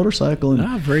his motorcycle,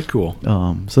 and Very cool.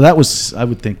 so that was. I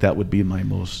would think that would be my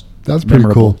most. That's pretty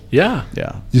memorable. cool. Yeah.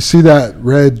 Yeah. You see that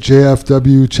red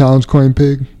JFW challenge coin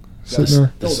pig sitting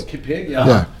there? Oh, the pig.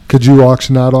 Yeah. Could you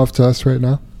auction that off to us right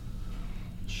now?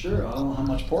 Sure. I don't know how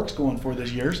much pork's going for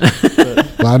this year. Well,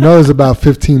 I know there's about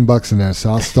 $15 in there, so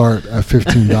I'll start at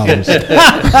 $15.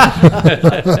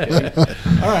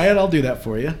 All right, I'll do that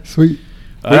for you. Sweet.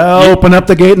 Open up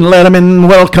the gate and let them in.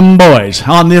 Welcome, boys.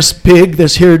 On this pig,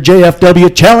 this here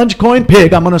JFW challenge coin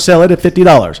pig, I'm going to sell it at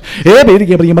 $50. Yeah, baby,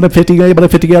 $50, $55, you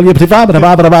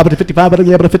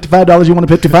want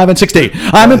to $55 and 60.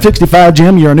 I'm at 65,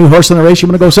 Jim. You're a new horse in the race. You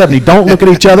want to go 70. Don't look at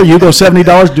each other. You go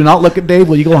 $70. Do not look at Dave.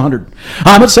 Well, you go 100.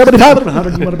 I'm at 75 and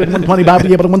 100. You want to bid 125,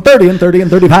 you able to 130 and 30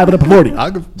 and 35 and 40.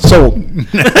 Sold.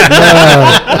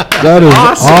 That is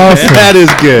awesome. That is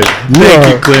good. Thank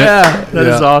you, Clint. Yeah, that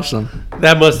is awesome.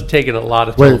 That must have taken a lot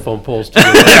of Wait. telephone poles to do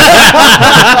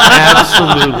that.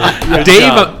 Absolutely.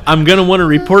 Dave, I'm going to want a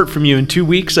report from you in 2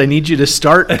 weeks. I need you to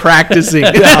start practicing.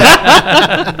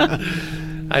 I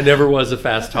never was a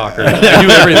fast talker. I do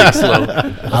everything slow.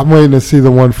 I'm waiting to see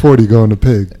the 140 go in the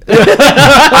pig.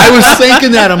 I was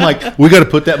thinking that. I'm like, we got to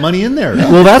put that money in there.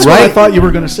 Well, that's what I thought you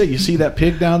were going to say. You see that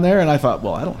pig down there, and I thought,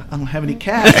 well, I don't have any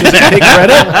cash. Is that pig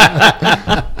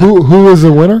credit? Who was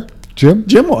the winner? Jim?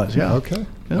 Jim was, yeah. Okay.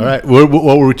 All right. What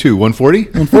were we to? 140?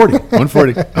 140.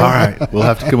 140. All right. We'll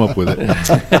have to come up with it.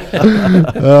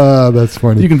 That's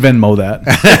funny. You can Venmo that.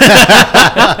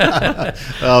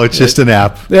 Oh, it's just an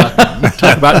app.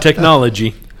 Talk about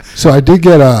technology. So I did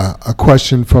get a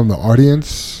question from the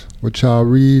audience, which I'll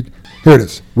read. Here it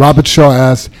is. Robert Shaw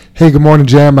asks, hey, good morning,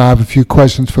 Jam. I have a few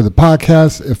questions for the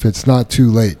podcast if it's not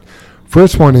too late.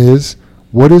 First one is,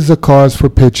 what is the cause for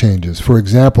pit changes? For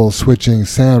example, switching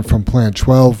sand from plant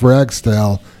 12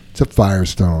 Ragsdale to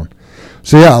Firestone.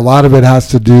 So yeah, a lot of it has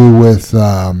to do with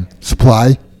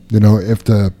supply. If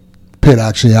the pit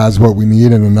actually has what we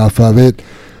need and enough of it.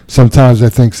 Sometimes I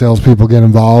think salespeople get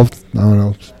involved. I don't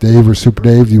know, Dave or Super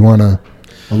Dave, do you want to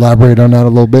elaborate on that a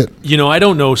little bit? I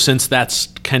don't know, since that's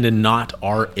kind of not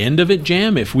our end of it,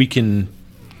 Jam, if we can,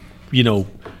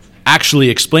 actually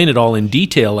explain it all in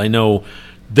detail. I know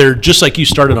they're just like you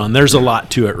started on. There's a lot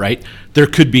to it, right? There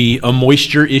could be a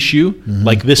moisture issue,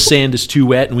 like this sand is too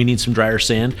wet and we need some drier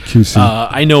sand. QC.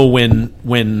 I know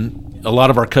when a lot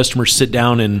of our customers sit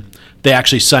down and they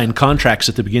actually sign contracts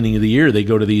at the beginning of the year, they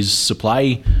go to these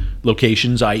supply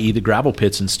locations, i.e. the gravel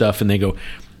pits and stuff, and they go,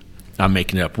 I'm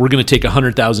making it up, we're going to take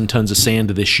 100,000 tons of sand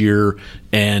this year,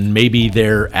 and maybe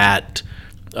they're at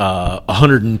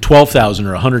 112,000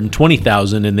 or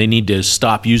 120,000, and they need to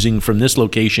stop using from this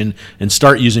location and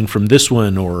start using from this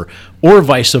one, or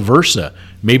vice versa.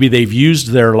 Maybe they've used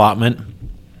their allotment,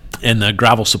 and the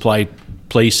gravel supply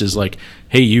place is like,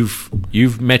 hey,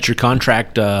 you've met your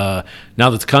contract. Now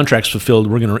that the contract's fulfilled,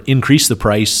 we're going to increase the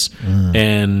price,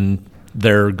 and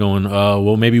they're going,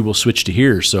 well, maybe we'll switch to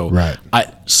here. So Right.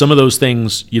 Some of those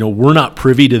things, we're not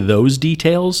privy to those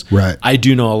details. Right. I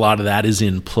do know a lot of that is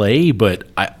in play, but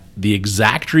the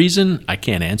exact reason, I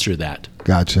can't answer that.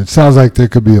 Gotcha. It sounds like there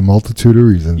could be a multitude of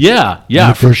reasons. Yeah,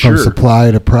 Anything for sure. From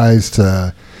supply to price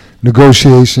to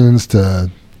negotiations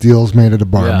to deals made at a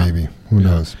bar, Yeah. maybe. Who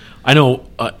knows? I know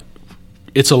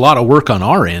it's a lot of work on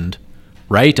our end,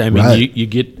 right? I mean, Right. you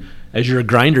get, as you're a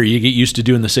grinder, you get used to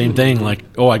doing the same thing. Like,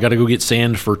 I got to go get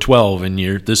sand for 12, and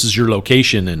this is your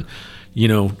location. And,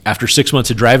 after 6 months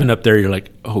of driving up there, you're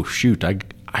like, oh, shoot,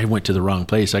 I went to the wrong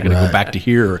place. I got to Right. go back to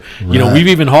here. Or, Right. we've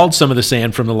even hauled some of the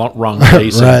sand from the wrong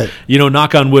place. Right. And,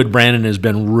 knock on wood, Brandon has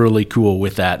been really cool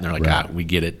with that. And they're like, Right. we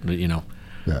get it. Yeah.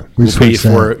 We'll pay you switched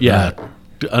for that. it. Yeah. Right.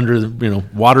 Under the,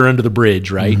 water under the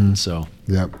bridge, right? So.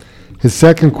 Yep. His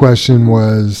second question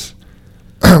was,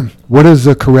 what is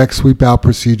the correct sweep out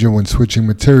procedure when switching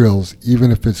materials,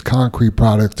 even if it's concrete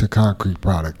product to concrete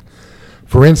product?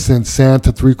 For instance, sand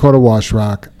to 3/4 wash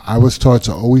rock, I was taught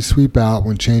to always sweep out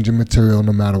when changing material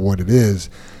no matter what it is,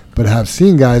 but have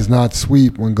seen guys not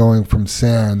sweep when going from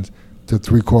sand to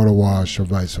 3/4 wash or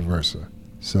vice versa.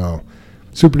 So,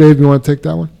 Super Dave, you want to take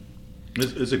that one?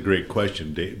 It's a great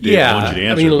question, Dave. Yeah, I want you to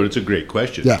answer it, but it's a great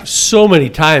question. Yeah. So many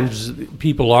times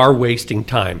people are wasting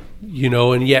time,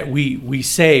 and yet we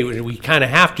say, we kind of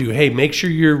have to, hey, make sure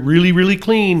you're really, really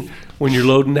clean when you're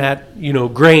loading that,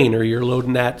 grain, or you're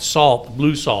loading that salt,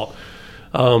 blue salt.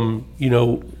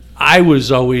 I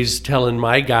was always telling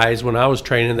my guys when I was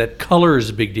training that color is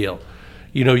a big deal.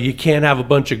 You can't have a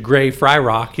bunch of gray fry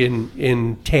rock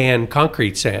in tan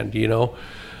concrete sand,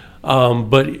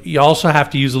 But you also have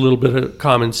to use a little bit of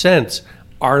common sense.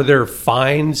 Are there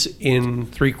fines in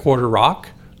 3/4 rock?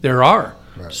 There are.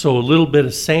 Right. So a little bit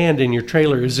of sand in your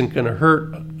trailer isn't going to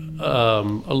hurt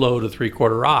a load of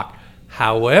 3/4 rock.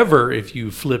 However, if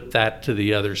you flip that to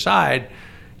the other side,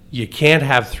 you can't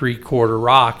have 3/4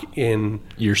 rock in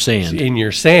your sand.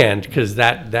 Because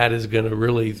that is going to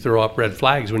really throw up red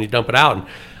flags when you dump it out. And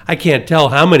I can't tell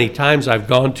how many times I've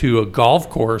gone to a golf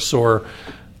course or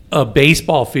a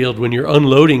baseball field when you're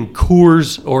unloading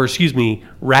Rasm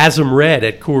Red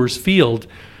at Coors Field,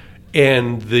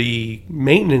 and the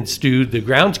maintenance dude, the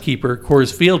groundskeeper at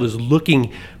Coors Field, is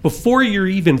looking before you're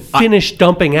even finished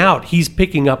dumping out. He's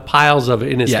picking up piles of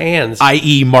it in his hands.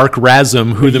 I.e. Mark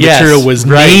Rasm, who the material was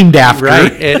named after.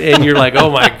 Right, and you're like,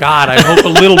 oh my God, I hope a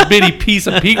little bitty piece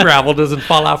of pea gravel doesn't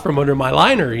fall out from under my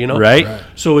liner, Right.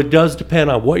 So it does depend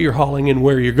on what you're hauling and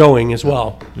where you're going as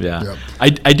well. Yeah. Yep.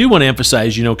 I do want to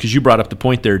emphasize, because you brought up the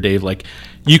point there, Dave, like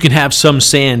you can have some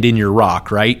sand in your rock,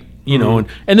 right? And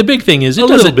the big thing is it a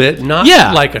doesn't, little bit, not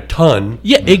like a ton.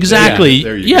 Yeah, exactly. Yeah,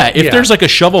 there you go. If there's like a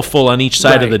shovelful on each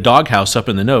side of Right. the doghouse up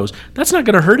in the nose, that's not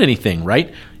going to hurt anything,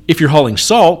 right? If you're hauling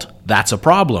salt, that's a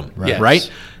problem, Yes.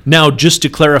 right? Now, just to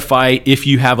clarify, if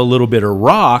you have a little bit of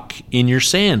rock in your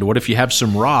sand, what if you have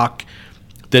some rock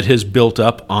that has built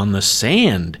up on the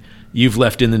sand you've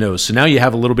left in the nose? So now you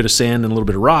have a little bit of sand and a little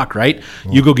bit of rock, right?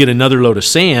 You go get another load of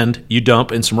sand, you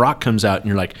dump, and some rock comes out, and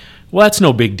you're like, well, that's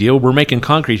no big deal. We're making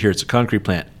concrete here. It's a concrete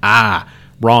plant.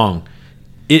 Wrong.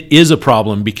 It is a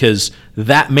problem because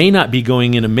that may not be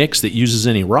going in a mix that uses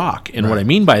any rock. And what I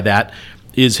mean by that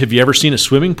is, have you ever seen a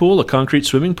swimming pool, a concrete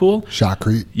swimming pool?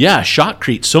 Shotcrete. Yeah,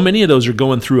 shotcrete. So many of those are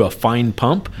going through a fine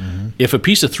pump. Mm-hmm. If a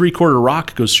piece of 3/4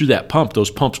 rock goes through that pump, those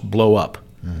pumps blow up.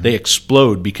 Mm-hmm. They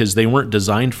explode because they weren't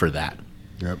designed for that.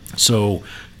 Yep. So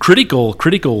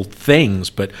critical things.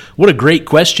 But what a great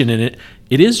question, and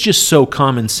it is just so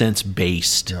common sense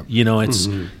based. Yep. It's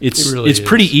It really it's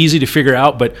pretty is. easy to figure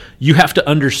out, but you have to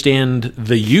understand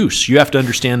the use. You have to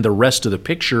understand the rest of the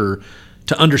picture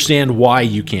to understand why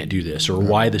you can't do this or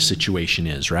why the situation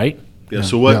is, right? Yeah.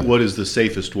 So what is the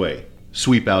safest way?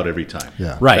 Sweep out every time.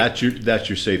 Yeah. Right. That's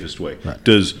your safest way. Right.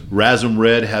 Does Rasm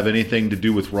Red have anything to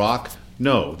do with rock?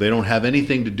 No, they don't have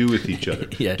anything to do with each other.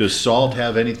 Yeah. Does salt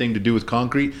have anything to do with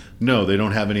concrete? No, they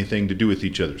don't have anything to do with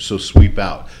each other. So sweep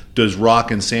out. Does rock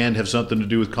and sand have something to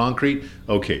do with concrete?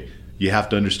 Okay, you have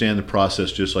to understand the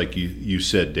process just like you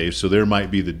said, Dave. So there might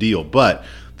be the deal. But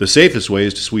the safest way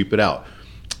is to sweep it out.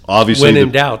 Obviously, When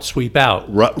in doubt, sweep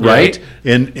out. Right.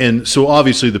 And so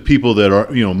obviously the people that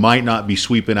are, might not be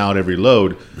sweeping out every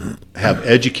load have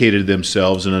educated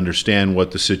themselves and understand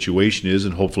what the situation is,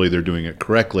 and hopefully they're doing it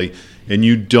correctly. And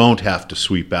you don't have to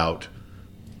sweep out,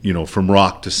 from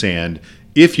rock to sand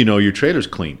if your trailer's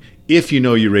clean. If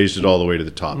you raised it all the way to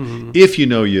the top. Mm-hmm. If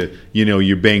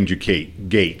you banged your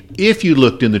gate. If you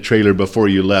looked in the trailer before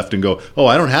you left and go, oh,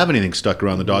 I don't have anything stuck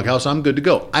around the doghouse, I'm good to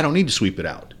go. I don't need to sweep it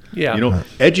out. Yeah.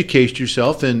 Educate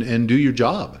yourself and do your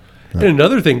job. And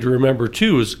another thing to remember,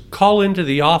 too, is call into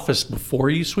the office before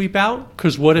you sweep out,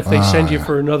 because what if they send you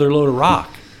for another load of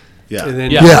rock? Yeah. And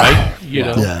then,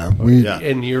 Yeah. right,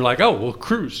 and you're like, oh, well,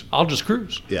 cruise. I'll just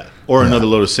cruise. Yeah. Or another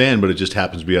load of sand, but it just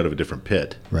happens to be out of a different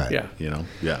pit. Right. Yeah. Yeah.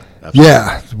 Absolutely.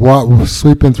 Yeah,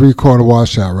 sweeping 3/4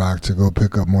 washout rock to go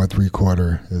pick up more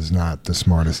 3/4 is not the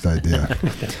smartest idea.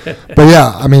 But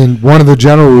yeah, I mean, one of the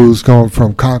general rules going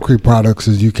from concrete products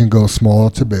is you can go smaller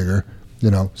to bigger.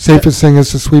 Safest thing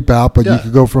is to sweep out, but you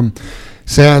could go from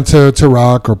sand to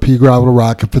rock or pea gravel to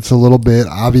rock if it's a little bit.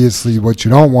 Obviously, what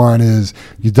you don't want is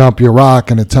you dump your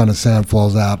rock and a ton of sand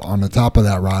falls out on the top of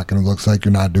that rock and it looks like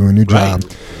you're not doing your job.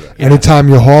 Anytime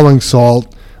you're hauling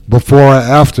salt, before or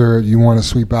after, you want to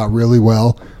sweep out really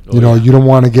well. You don't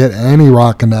want to get any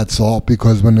rock in that salt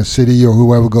because when the city or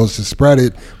whoever goes to spread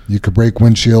it, you could break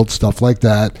windshields, stuff like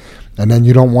that. And then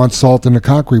you don't want salt in the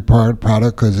concrete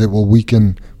product because it will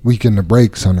weaken the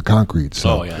brakes on the concrete.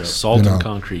 So, salt and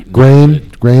concrete.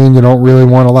 Grain, you don't really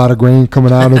want a lot of grain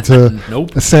coming out into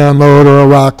Nope. a sand load or a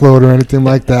rock load or anything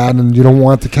like that. And you don't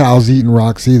want the cows eating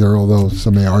rocks either, although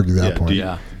some may argue that point.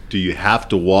 Do you have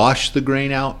to wash the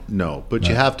grain out? No, but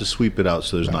you have to sweep it out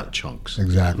so there's not chunks.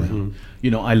 Exactly. Mm-hmm.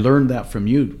 I learned that from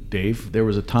you, Dave. There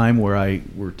was a time where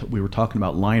we were talking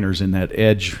about liners in that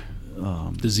edge,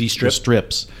 The Z-strip? the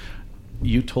strips.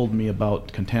 You told me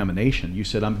about contamination. You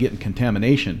said, I'm getting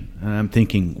contamination. And I'm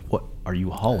thinking, what are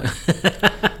you hauling?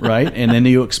 Right? And then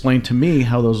you explained to me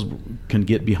how those can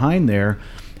get behind there.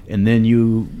 And then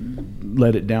you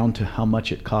let it down to how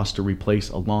much it costs to replace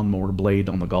a lawnmower blade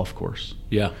on the golf course.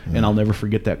 Yeah. And I'll never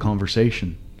forget that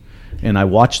conversation. And I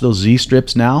watch those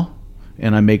Z-strips now,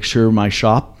 and I make sure my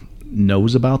shop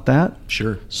knows about that.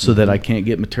 Sure. So that I can't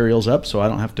get materials up, so I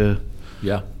don't have to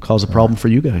Yeah. cause a problem for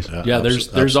you guys. Yeah,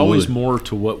 there's always more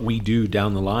to what we do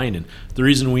down the line, and the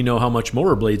reason we know how much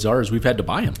mower blades are is we've had to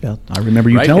buy them. Yeah, I remember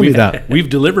you telling me that. We've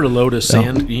delivered a load of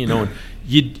sand, and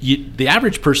the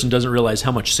average person doesn't realize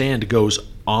how much sand goes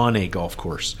on a golf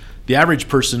course. The average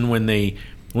person, when they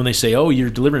say, "Oh, you're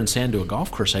delivering sand to a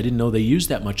golf course," I didn't know they use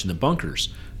that much in the bunkers.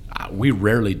 We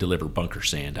rarely deliver bunker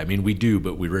sand. I mean, we do,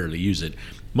 but we rarely use it.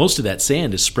 Most of that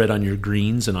sand is spread on your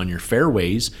greens and on your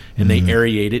fairways, and they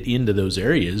aerate it into those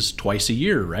areas twice a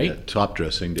year, right? Yeah, top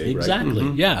dressing day, Exactly,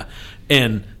 right? yeah.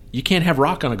 And you can't have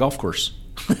rock on a golf course.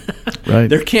 Right.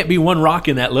 There can't be one rock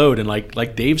in that load. And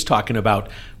like Dave's talking about,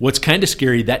 what's kind of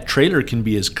scary, that trailer can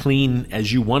be as clean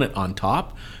as you want it on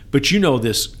top. But you know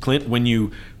this, Clint,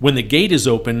 when the gate is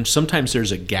open, sometimes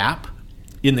there's a gap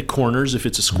in the corners if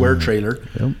it's a square trailer.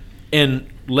 Yep. And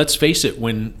let's face it,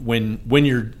 when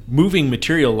you're moving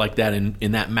material like that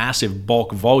in that massive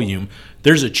bulk volume,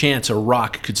 there's a chance a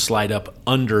rock could slide up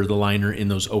under the liner in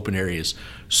those open areas.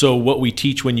 So what we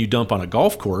teach when you dump on a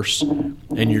golf course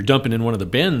and you're dumping in one of the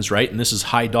bins, right, and this is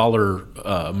high dollar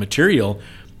material,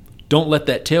 don't let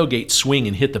that tailgate swing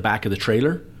and hit the back of the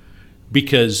trailer,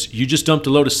 because you just dumped a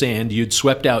load of sand, you'd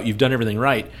swept out, you've done everything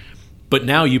right, but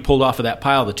now you pulled off of that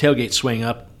pile, the tailgate swing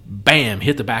up, bam,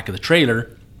 hit the back of the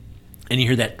trailer, and you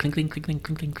hear that clink, clink, clink, clink,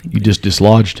 clink, clink, clink. You just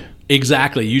dislodged.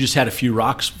 Exactly. You just had a few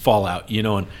rocks fall out,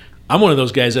 and I'm one of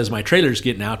those guys, as my trailer's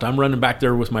getting out, I'm running back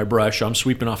there with my brush, I'm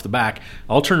sweeping off the back,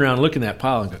 I'll turn around and look in that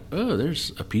pile and go, oh,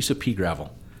 there's a piece of pea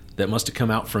gravel that must have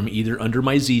come out from either under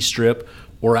my Z-strip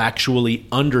or actually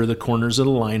under the corners of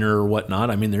the liner or whatnot.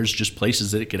 I mean, there's just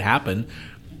places that it could happen.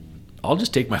 I'll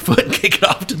just take my foot and kick it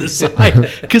off to the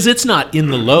side because it's not in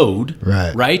the load,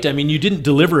 right? I mean, you didn't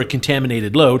deliver a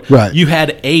contaminated load. Right. You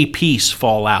had a piece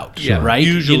fall out, right?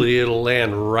 Usually it'll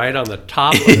land right on the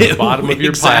top or the bottom of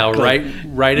your pile, right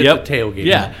at the tailgate.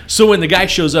 Yeah. So when the guy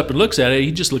shows up and looks at it,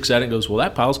 he just looks at it and goes, well,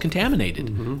 that pile's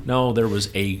contaminated. No, there was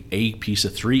a piece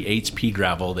of 3/8 pea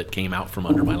gravel that came out from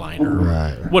under my liner,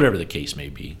 or whatever the case may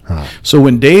be. So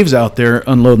when Dave's out there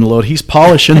unloading the load, he's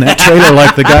polishing that trailer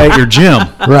like the guy at your gym.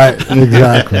 Right,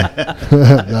 exactly.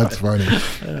 That's funny.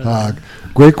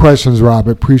 Great questions, Rob.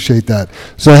 Appreciate that.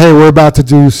 So, hey, we're about to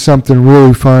do something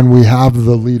really fun. We have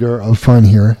the leader of fun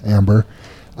here, Amber.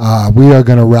 We are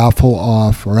going to raffle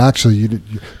off, or actually,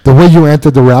 the way you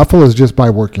entered the raffle is just by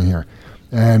working here.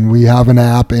 And we have an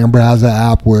app. Amber has an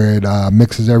app where it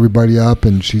mixes everybody up,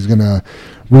 and she's going to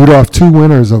read off 2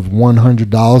 winners of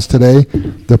 $100 today.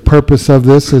 The purpose of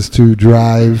this is to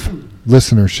drive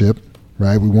listenership.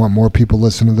 Right, we want more people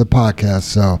listening to the podcast.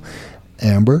 So,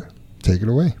 Amber, take it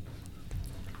away.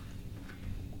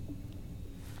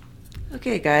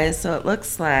 Okay, guys. So it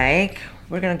looks like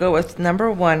we're gonna go with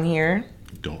number 1 here.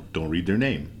 Don't read their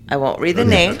name. I won't read the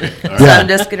name. Okay. So Right. I'm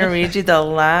just gonna read you the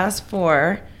last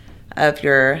 4 of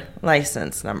your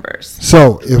license numbers.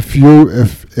 So,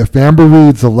 if Amber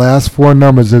reads the last 4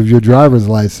 numbers of your driver's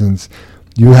license,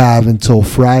 you have until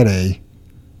Friday.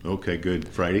 Okay, good.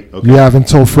 Friday. Okay. You have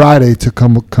until Friday to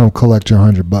come collect your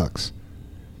 $100.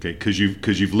 Okay, because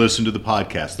you've listened to the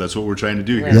podcast. That's what we're trying to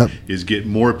do here. Yep. Is get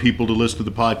more people to listen to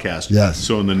the podcast. Yes.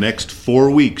 So in the next 4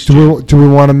 weeks, Do we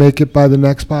want to make it by the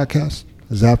next podcast?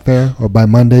 Is that fair? Or by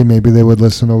Monday, maybe they would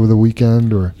listen over the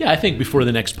weekend, or Yeah, I think before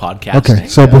the next podcast. okay.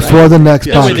 So before the next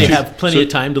That way they podcast, have plenty of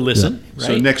time to listen, right?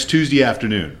 So next Tuesday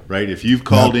afternoon, right? If you've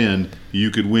called in, you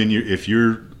could win if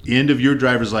your end of your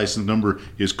driver's license number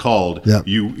is called, Yep.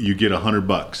 you get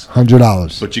 $100.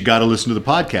 $100. But you got to listen to the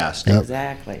podcast. Yep.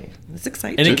 Exactly. That's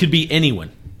exciting. And it could be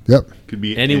anyone. Yep. Could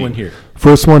be Anyone here.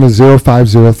 First one is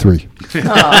 0503.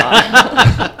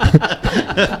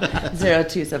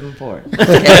 0274.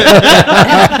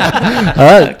 All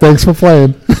right. Thanks for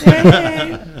playing.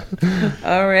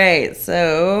 All right.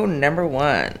 So number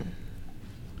 1.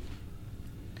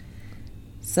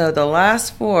 So the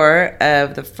last 4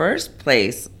 of the first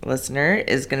place listener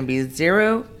is going to be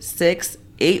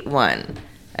 0681.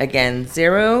 Again,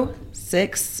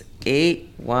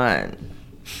 0681.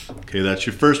 Okay, that's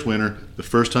your first winner. The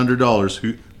first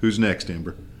 $100. Who's next,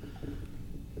 Amber?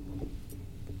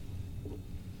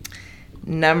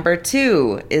 Number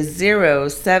 2 is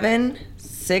 07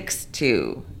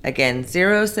 0762. Again,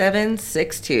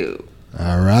 0762.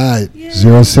 All right.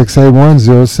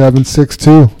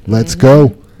 0681-0762. Let's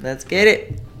go. Let's get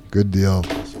it. Good deal.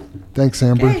 Thanks,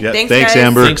 Amber. Okay. Yeah, Thanks, thanks, guys.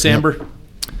 Amber. Thanks, Amber.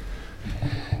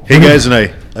 Hey guys, and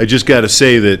I just got to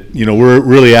say that, you know, we're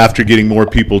really after getting more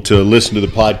people to listen to the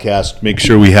podcast. Make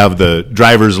sure we have the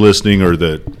drivers listening, or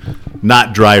the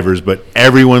not drivers, but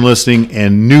everyone listening,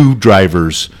 and new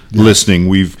drivers listening.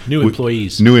 New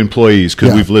employees. New employees, because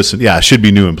Yeah. we've listened. Yeah, it should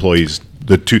be new employees.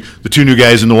 The two new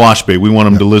guys in the wash bay. We want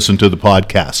them to listen to the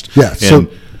podcast. Yeah, so-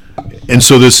 And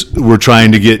so we're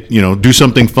trying to get, you know, do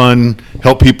something fun,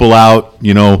 help people out,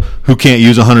 you know, who can't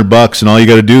use $100, and all you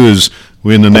got to do is,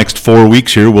 in the next 4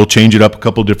 weeks here, we'll change it up a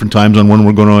couple different times on when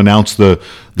we're going to announce the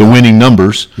winning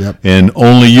numbers. Yep. And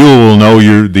only you will know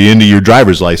the end of your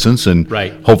driver's license, and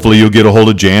Right. hopefully you'll get a hold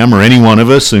of Jam or any one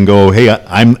of us and go, hey,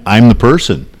 I'm the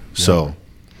person. So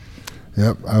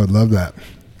Yep, I would love that.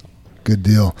 Good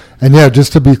deal. And yeah,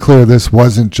 just to be clear, this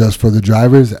wasn't just for the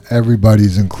drivers.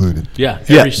 Everybody's included. Yeah,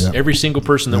 Yeah. every single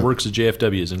person that works at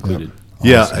JFW is included.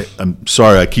 yeah, I'm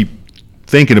sorry, I keep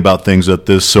thinking about things at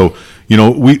this. So, you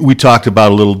know, we talked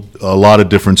about a lot of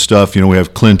different stuff. You know, we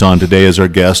have Clint on today as our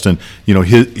guest, and, you know,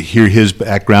 hear his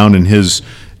background and his,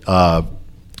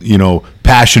 you know,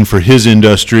 passion for his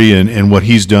industry and what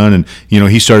he's done. And, you know,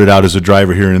 he started out as a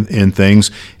driver here in things.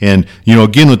 And, you know,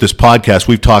 again, with this podcast,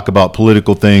 we've talked about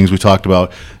political things. We talked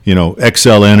about, you know,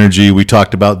 Xcel Energy. We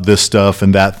talked about this stuff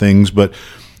and that things. But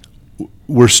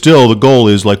the goal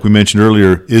is, like we mentioned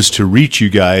earlier, is to reach you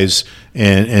guys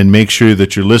and make sure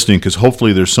that you're listening, because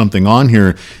hopefully there's something on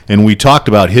here. And we talked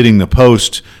about hitting the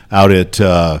post out at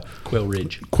Quail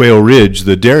Ridge. Quail Ridge,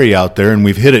 the dairy out there, and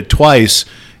we've hit it twice.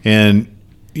 And,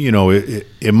 you know,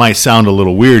 it might sound a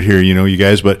little weird here, you know, you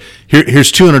guys, but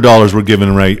here's $200 we're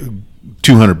giving, right?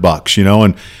 $200, you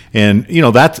know, and you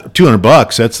know, that's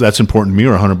 $200. That's important to me,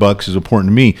 or $100 is important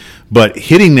to me. But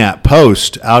hitting that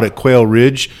post out at Quail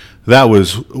Ridge, that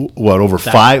was what, over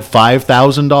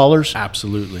 $5,000?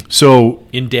 Absolutely. So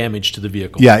In damage to the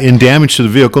vehicle. yeah, in damage to the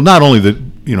vehicle. Not only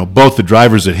both the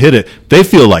drivers that hit it, they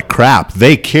feel like crap.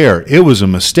 They care. It was a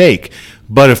mistake.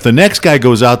 But if the next guy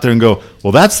goes out there and go,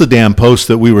 well, that's the damn post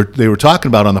that they were talking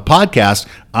about on the podcast,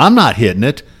 I'm not hitting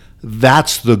it.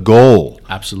 That's the goal.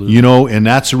 Absolutely. You know, and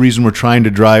that's the reason we're trying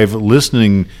to drive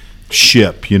listening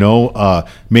ship. You know,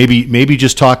 maybe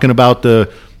just talking about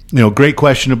great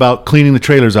question about cleaning the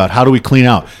trailers out. How do we clean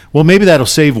out? Well, maybe that'll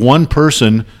save one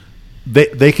person.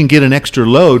 They can get an extra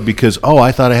load because,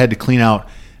 I thought I had to clean out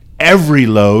every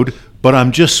load, but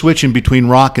I'm just switching between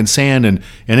rock and sand, and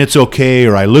it's okay.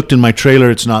 Or I looked in my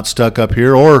trailer, it's not stuck up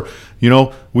here. Or,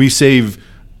 we save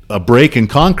a break in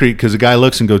concrete because the guy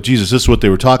looks and goes, Jesus, this is what they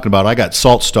were talking about. I got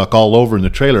salt stuck all over in the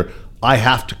trailer. I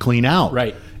have to clean out.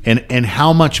 Right. And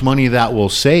how much money that will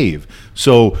save.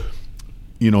 So,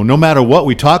 no matter what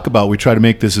we talk about, we try to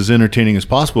make this as entertaining as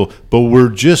possible, but we're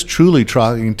just truly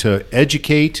trying to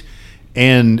educate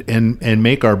and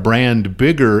make our brand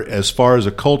bigger as far as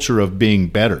a culture of being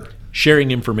better.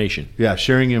 Sharing information. Yeah,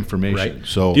 sharing information. Right.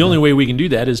 So the only way we can do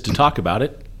that is to talk about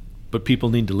it, but people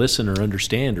need to listen or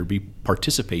understand or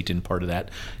participate in part of that.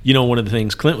 One of the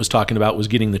things Clint was talking about was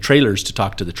getting the trailers to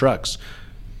talk to the trucks.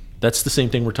 That's the same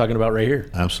thing we're talking about right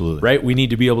here. Absolutely. Right? We need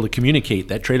to be able to communicate.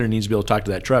 That trailer needs to be able to talk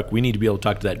to that truck. We need to be able to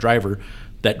talk to that driver.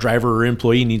 That driver or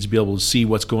employee needs to be able to see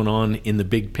what's going on in the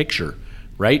big picture.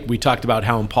 Right? We talked about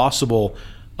how impossible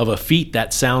of a feat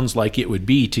that sounds like it would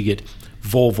be to get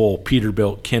Volvo,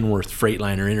 Peterbilt, Kenworth,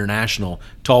 Freightliner, International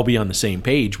to all be on the same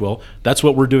page. Well, that's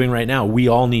what we're doing right now. We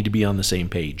all need to be on the same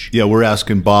page. Yeah, we're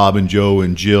asking Bob and Joe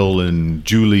and Jill and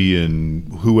Julie and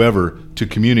whoever to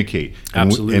communicate.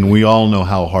 Absolutely. And we all know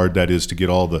how hard that is to get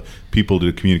all the people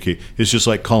to communicate. It's just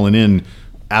like calling in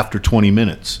after 20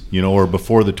 minutes, or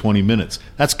before the 20 minutes.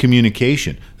 That's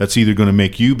communication. That's either going to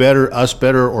make you better, us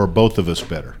better, or both of us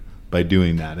better by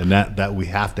doing that. And that we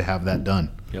have to have that done.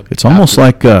 Yep. It's almost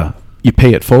like you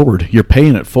pay it forward. You're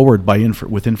paying it forward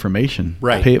with information.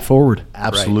 Right. Pay it forward.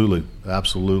 Absolutely. Right.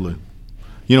 Absolutely.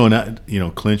 And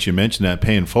that, Clint, you mentioned that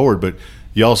paying forward, but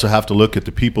you also have to look at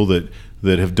the people that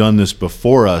have done this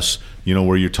before us,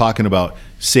 where you're talking about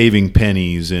saving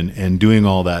pennies and doing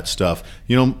all that stuff.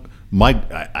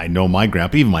 I know my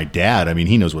grandpa, even my dad,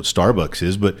 he knows what Starbucks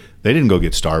is, but they didn't go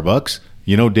get Starbucks.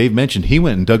 Dave mentioned he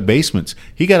went and dug basements.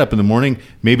 He got up in the morning,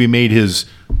 maybe made his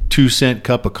 2-cent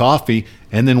cup of coffee,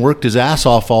 and then worked his ass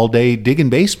off all day digging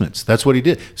basements. That's what he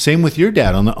did. Same with your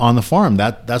dad on the farm.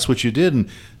 That's what you did, and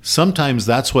sometimes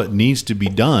that's what needs to be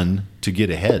done to get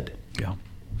ahead. Yeah.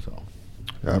 So.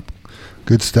 Yep.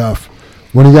 Good stuff.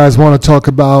 When do you guys want to talk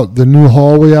about the new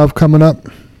haul we have coming up?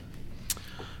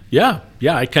 Yeah.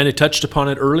 Yeah, I kind of touched upon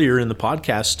it earlier in the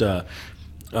podcast.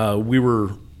 We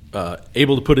were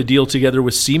able to put a deal together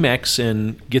with CEMEX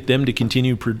and get them to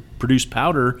continue produce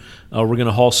powder. We're going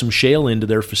to haul some shale into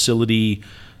their facility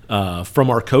from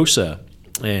Arcosa,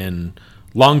 and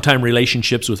long-time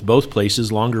relationships with both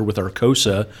places, longer with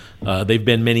Arcosa. They've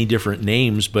been many different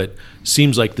names, but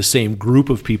seems like the same group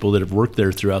of people that have worked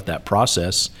there throughout that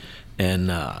process.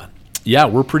 And yeah,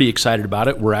 we're pretty excited about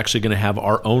it. We're actually going to have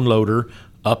our own loader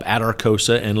up at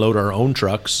Arcosa and load our own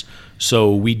trucks.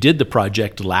 So we did the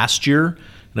project last year,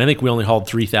 and I think we only hauled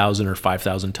 3,000 or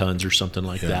 5,000 tons or something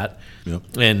like that. Yep.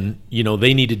 And,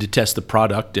 they needed to test the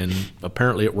product, and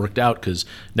apparently it worked out, because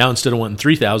now instead of wanting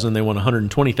 3,000, they want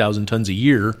 120,000 tons a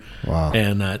year. Wow.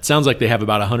 And it sounds like they have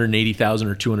about 180,000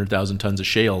 or 200,000 tons of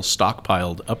shale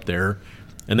stockpiled up there,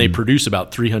 and they produce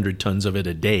about 300 tons of it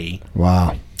a day.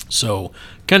 Wow. So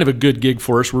kind of a good gig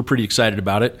for us. We're pretty excited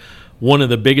about it. One of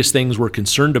the biggest things we're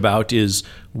concerned about is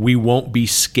we won't be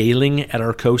scaling at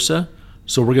Arcosa.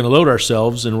 So we're going to load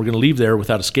ourselves, and we're going to leave there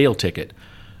without a scale ticket.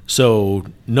 So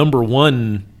number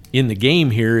one in the game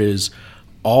here is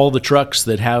all the trucks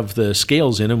that have the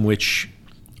scales in them, which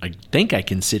I think I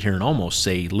can sit here and almost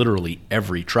say literally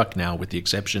every truck now, with the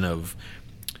exception of,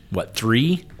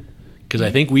 3? Because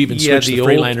I think we even switched the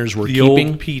Freightliners we're keeping.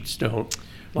 The old Pete's don't.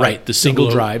 Right, the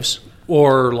single drives.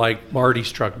 Or like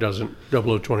Marty's truck doesn't,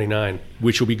 0029.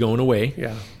 Which will be going away.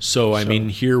 Yeah. So I mean,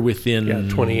 here within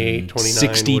 28, 29,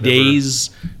 60 whatever. days,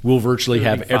 we'll virtually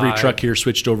have every 35. truck here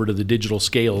switched over to the digital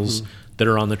scales that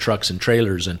are on the trucks and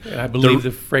trailers. And I believe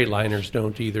the Freightliners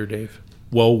don't either, Dave.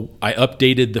 well, I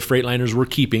updated the Freightliners we're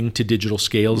keeping to digital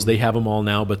scales. They have them all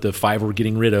now, but the 5 we're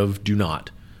getting rid of do not.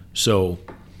 So,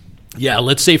 yeah,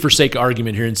 let's say for sake of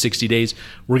argument here in 60 days,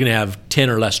 we're going to have 10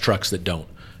 or less trucks that don't.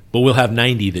 But we'll have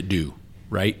 90 that do,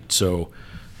 right? So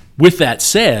with that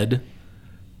said,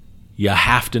 you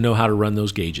have to know how to run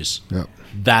those gauges. Yep.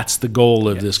 That's the goal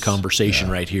of this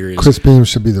conversation right here. Is Chris Beam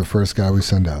should be the first guy we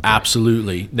send out there.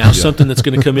 absolutely. Now, something that's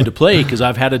going to come into play, because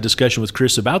I've had a discussion with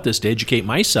Chris about this to educate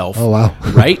myself. Oh, wow.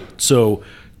 Right? So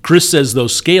Chris says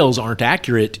those scales aren't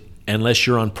accurate unless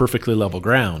you're on perfectly level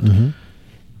ground. Mm-hmm.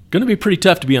 Going to be pretty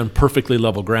tough to be on perfectly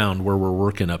level ground where we're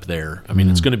working up there. I mean,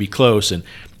 it's going to be close, and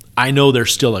I know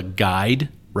there's still a guide,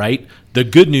 right? The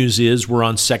good news is we're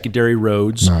on secondary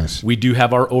roads. Nice. We do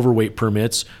have our overweight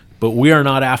permits, but we are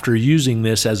not after using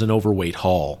this as an overweight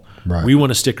haul. Right. We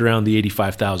want to stick around the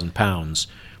 85,000 pounds.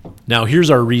 Now, here's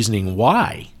our reasoning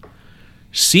why.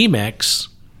 CEMEX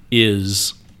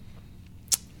is,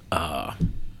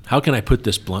 how can I put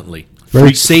this bluntly?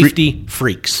 Very Safety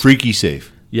freaks. Freaky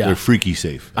safe. Yeah. They're freaky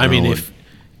safe. I mean, don't know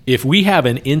if we have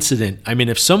an incident, I mean,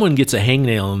 if someone gets a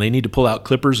hangnail and they need to pull out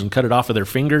clippers and cut it off of their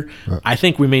finger, I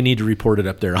think we may need to report it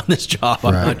up there on this job.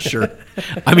 I'm not sure.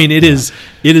 I mean, it is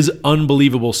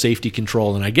unbelievable safety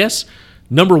control. And I guess,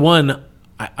 number one,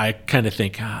 I kind of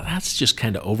think, that's just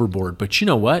kind of overboard. But you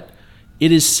know what?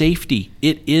 It is safety.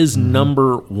 It is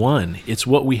number one. It's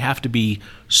what we have to be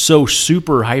so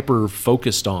super hyper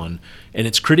focused on. And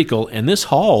it's critical. And this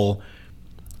haul,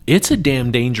 it's a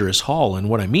damn dangerous haul. And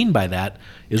what I mean by that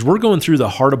is we're going through the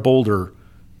heart of Boulder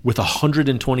with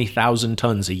 120,000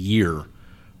 tons a year,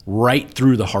 right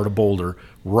through the heart of Boulder,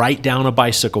 right down a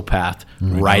bicycle path,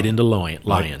 right into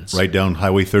Lyons. Right down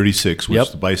Highway 36, which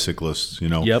Yep. the bicyclists, you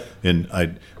know. Yep. And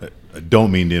I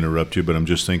don't mean to interrupt you, but I'm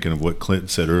just thinking of what Clint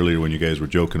said earlier when you guys were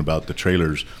joking about the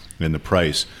trailers and the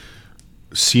price.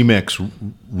 CEMEX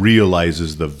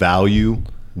realizes the value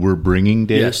we're bringing,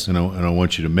 Dave, Yes. and I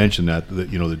want you to mention that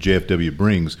you know the JFW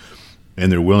brings,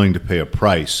 and they're willing to pay a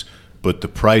price, but the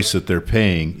price that they're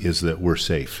paying is that we're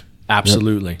safe.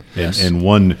 Absolutely. Yes. And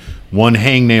one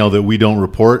hangnail that we don't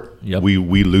report, Yep.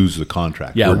 we lose the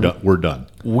contract. Yeah. We're done.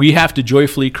 We have to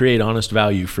joyfully create honest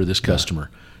value for this customer,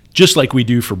 just like we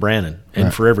do for Brannon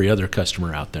and for every other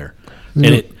customer out there.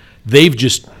 And they've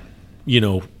just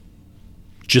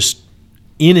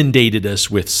inundated us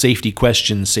with safety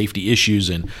questions, safety issues,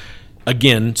 and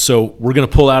again, so we're going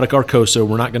to pull out of Arcosa.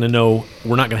 We're not going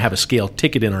to have a scale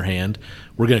ticket in our hand.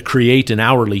 We're going to create an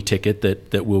hourly ticket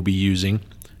that we'll be using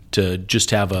to just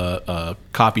have a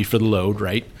copy for the load,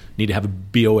 right? Need to have a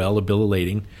BOL, a bill of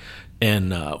lading.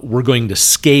 And we're going to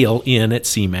scale in at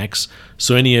CEMEX.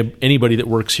 So anybody that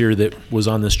works here that was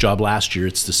on this job last year,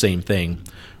 it's the same thing.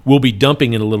 We'll be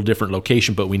dumping in a little different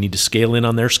location, but we need to scale in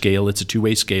on their scale. It's a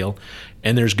two-way scale.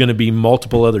 And there's going to be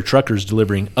multiple other truckers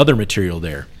delivering other material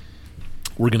there.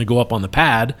 We're going to go up on the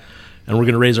pad, and we're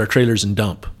going to raise our trailers and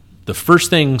dump. The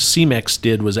first thing CEMEX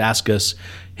did was ask us,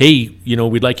 hey,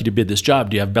 we'd like you to bid this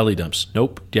job. Do you have belly dumps?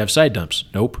 Nope. Do you have side dumps?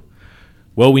 Nope.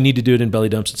 Well, we need to do it in belly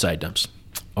dumps and side dumps.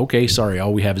 Okay, sorry,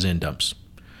 all we have is end dumps.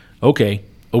 Okay,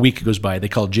 a week goes by. They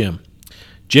call Jim.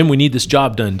 Jim, we need this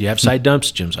job done. Do you have side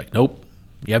dumps? Jim's like, nope.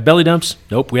 You have belly dumps?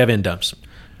 Nope, we have end dumps.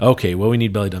 Okay, well, we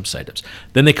need belly dumps, side dumps.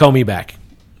 Then they call me back.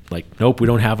 Like, nope, we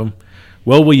don't have them.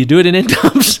 Well, will you do it in end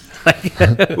dumps?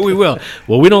 We will.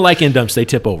 Well, we don't like end dumps. They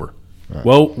tip over. Right.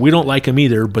 Well, we don't like them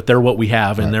either, but they're what we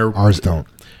have, and they're ours don't.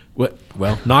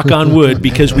 Well, knock on wood,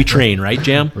 because we train, right,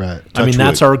 Jam? Right. I mean,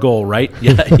 that's our goal, right?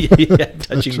 Yeah,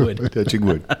 touching wood. Touching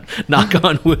wood. Knock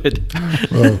on wood.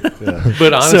 Well,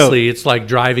 But honestly, it's like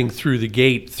driving through the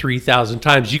gate 3,000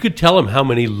 times. You could tell them how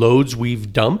many loads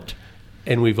we've dumped,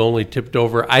 and we've only tipped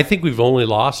over. I think we've only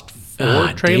lost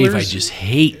 4 trailers. Dave, I just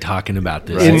hate talking about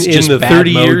this. In, It's in just the bad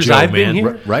 30 mojo, years I've man. been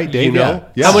here. Right, Dave? You know?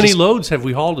 Yeah. How many Just- loads have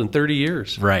we hauled in 30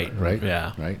 years? Right. Right.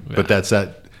 Yeah. Right. Yeah. But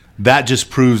that just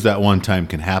proves that one time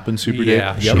can happen, Super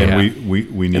Yeah, Dave. sure. And Yeah. we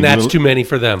need And that's a too little- many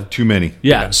for them. too many.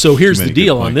 Yeah. So here's Too the many. Good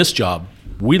deal on point. this job.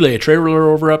 We lay a trailer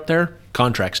over up there,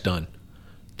 contract's done.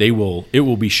 It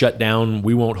will be shut down.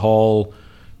 We won't haul.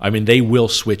 I mean, they will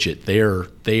switch it. They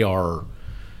are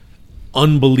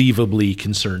unbelievably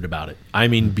concerned about it. I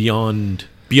mean, beyond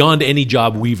any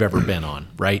job we've ever been on,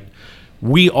 right?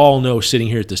 We all know, sitting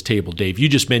here at this table, Dave, you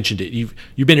just mentioned it. You've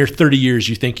been here 30 years.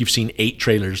 You think you've seen 8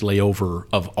 trailers lay over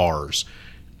of ours.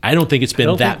 I don't think it's been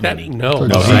don't that think that- many. no.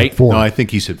 No, right? 4. No, I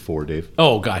think he said 4, Dave.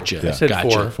 Oh, gotcha. I said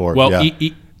gotcha. 4, Well, yeah.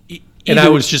 And I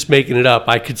either- was just making it up.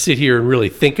 I could sit here and really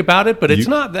think about it, but it's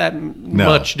not that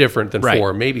much different than Right.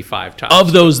 4, maybe 5 times.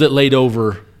 Of those that laid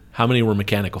over, how many were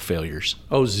mechanical failures?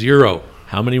 0.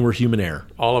 How many were human error?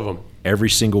 All of them.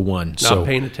 Every single one. Not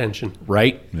paying attention.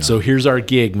 Right? So here's our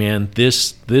gig, man.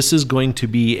 This is going to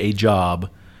be a job.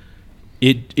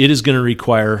 It is going to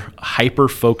require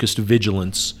hyper-focused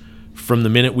vigilance from the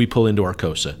minute we pull into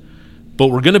Arcosa. But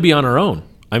we're going to be on our own.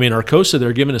 I mean, Arcosa,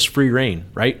 they're giving us free reign,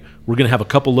 right? We're going to have a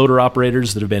couple loader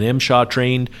operators that have been MSHA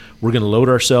trained. We're going to load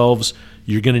ourselves.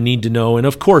 You're going to need to know. And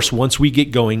of course, once we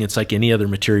get going, it's like any other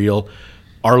material.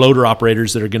 Our loader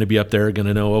operators that are going to be up there are going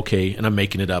to know, okay, and I'm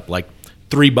making it up, like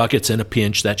 3 buckets and a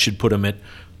pinch, that should put them at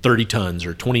 30 tons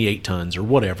or 28 tons or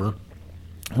whatever.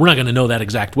 We're not going to know that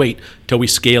exact weight till we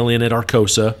scale in at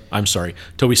Arcosa.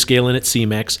 Till we scale in at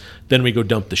CMEX. Then we go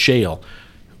dump the shale.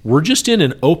 We're just in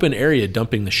an open area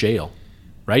dumping the shale,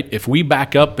 right? If we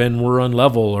back up and we're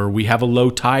unlevel, or we have a low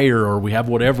tire, or we have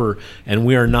whatever, and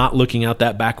we are not looking out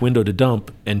that back window to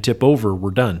dump and tip over,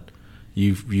 we're done.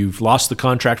 You've lost the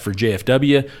contract for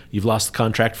JFW. You've lost the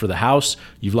contract for the house.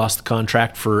 You've lost the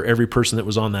contract for every person that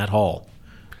was on that haul.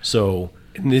 So,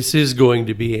 And this is going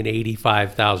to be an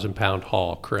 85,000 pound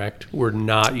haul, correct? We're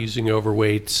not using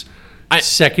overweights,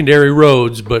 secondary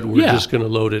roads, but we're Yeah. just going to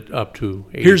load it up to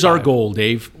 85. here's our goal,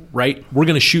 Dave, right? We're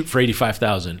going to shoot for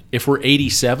 85,000. If we're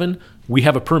 87, we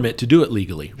have a permit to do it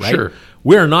legally, right? Sure.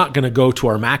 We're not going to go to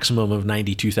our maximum of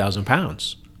 92,000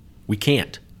 pounds. We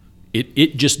can't.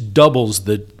 It just doubles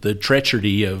the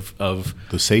treachery of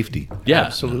The safety. yeah,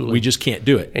 Absolutely. we just can't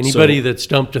do it. Anybody So, that's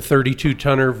dumped a 32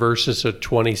 tonner versus a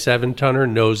 27 tonner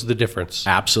knows the difference.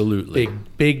 absolutely.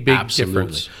 Big Absolutely.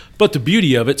 difference. But the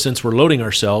beauty of it, since we're loading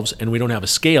ourselves and we don't have a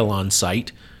scale on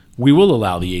site, we will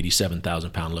allow the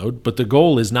 87,000 pound load. But the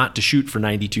goal is not to shoot for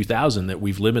 92,000 that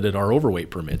we've limited our overweight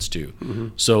permits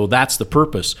to. So that's the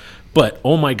purpose. But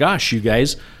oh my gosh, you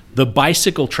guys, the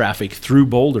bicycle traffic through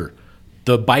Boulder,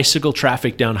 the bicycle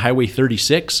traffic down Highway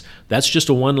 36, that's just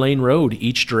a 1-lane road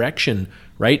each direction,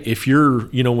 right? If you're,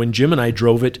 when Jim and I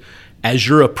drove it, as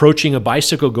you're approaching a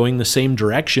bicycle going the same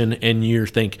direction and you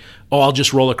think, oh, I'll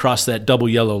just roll across that double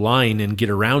yellow line and get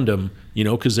around them,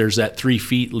 because there's that 3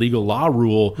 feet legal law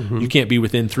rule. You can't be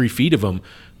within 3 feet of them.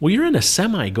 Well, you're in a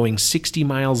semi going 60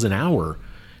 miles an hour.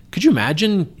 Could you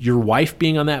imagine your wife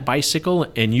being on that bicycle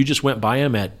and you just went by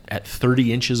them at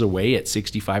 30 inches away at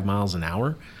 65 miles an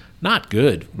hour? Not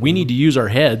good. We need to use our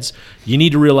heads. You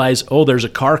need to realize, oh, there's a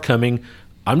car coming.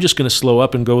 I'm just going to slow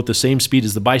up and go with the same speed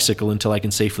as the bicycle until I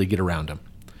can safely get around him,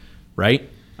 right?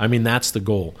 I mean, that's the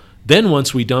goal. Then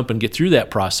once we dump and get through that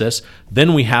process,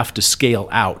 then we have to scale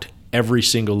out every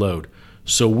single load.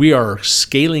 So we are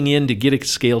scaling in to get a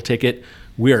scale ticket.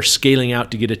 We are scaling out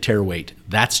to get a tear weight.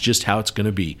 That's just how it's going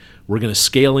to be. We're going to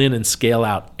scale in and scale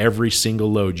out every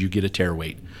single load. You get a tear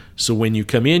weight. So when you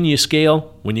come in, you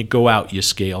scale. When you go out, you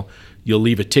scale. You'll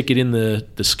leave a ticket in the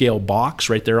scale box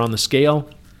right there on the scale.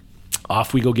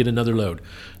 Off we go get another load.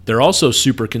 They're also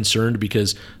super concerned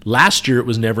because last year it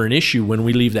was never an issue. When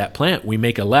we leave that plant, we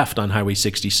make a left on Highway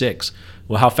 66.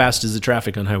 Well, how fast is the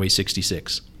traffic on Highway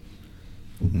 66?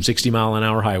 60 mile an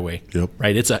hour highway. Yep.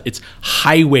 Right? It's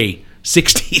Highway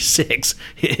 66.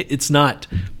 It's not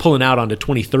pulling out onto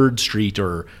 23rd Street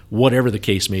or whatever the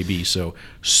case may be. So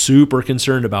super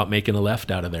concerned about making a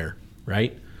left out of there,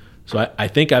 right? So I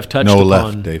think I've touched No upon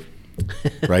left, Dave.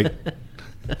 right?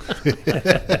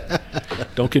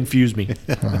 Don't confuse me.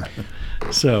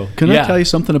 So, Can yeah. I tell you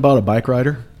something about a bike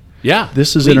rider? Yeah.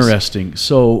 This is please. interesting.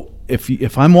 So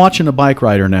if I'm watching a bike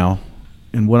rider now,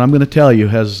 and what I'm going to tell you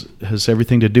has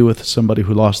everything to do with somebody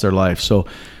who lost their life. So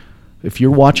if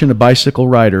you're watching a bicycle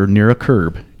rider near a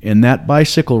curb, and that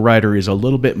bicycle rider is a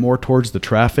little bit more towards the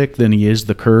traffic than he is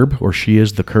the curb, or she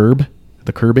is the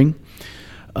curbing.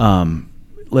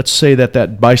 Let's say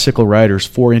that bicycle rider is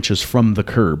 4 inches from the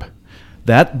curb.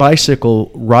 That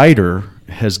bicycle rider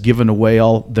has given away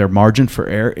all their margin for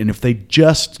error, and if they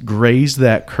just graze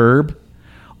that curb,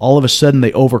 all of a sudden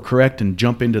they overcorrect and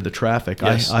jump into the traffic.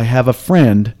 Yes. I have a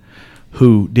friend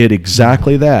who did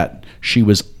exactly that. She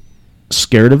was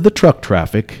scared of the truck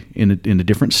traffic in a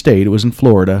different state. It was in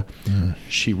Florida.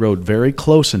 She rode very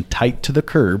close and tight to the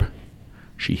curb.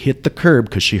 She hit the curb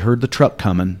because she heard the truck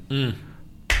coming,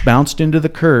 bounced into the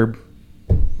curb.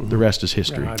 The rest is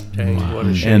history. God dang, what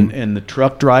a shame. And the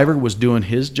truck driver was doing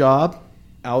his job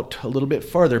out a little bit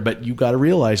farther, but you got to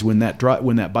realize when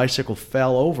that bicycle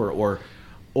fell over or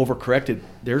overcorrected,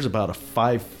 there's about a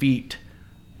 5 feet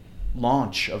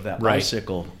launch of that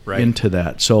bicycle into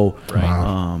that. So,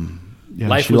 yeah,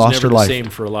 Life she was lost never her the life. same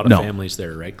for a lot of No. families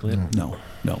there, right, Clint? No.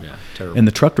 Yeah, terrible. And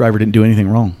the truck driver didn't do anything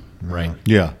wrong. Right.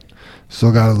 Yeah.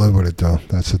 Still got to live with it, though.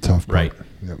 That's the tough part. Right.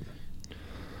 Yep.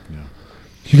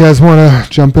 You guys want to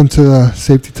jump into the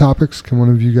safety topics? Can one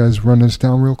of you guys run this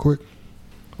down real quick?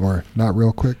 Or not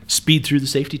real quick? Speed through the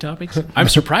safety topics. I'm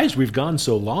surprised we've gone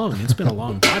so long. It's been a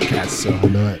long podcast. So I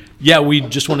know it. yeah, we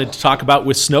just wanted to talk about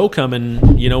with snow coming,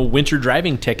 winter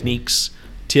driving techniques,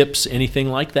 tips, anything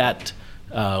like that.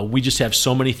 We just have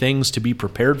so many things to be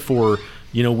prepared for.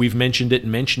 We've mentioned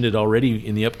it already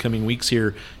in the upcoming weeks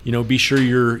here. Be sure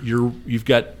you've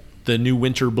got the new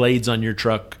winter blades on your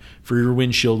truck for your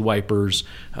windshield wipers.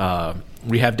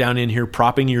 We have down in here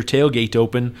propping your tailgate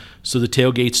open so the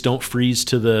tailgates don't freeze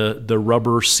to the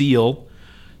rubber seal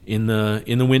in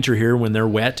the winter here when they're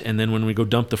wet, and then when we go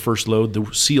dump the first load,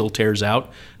 the seal tears out,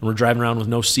 and we're driving around with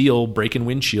no seal, breaking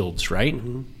windshields, right?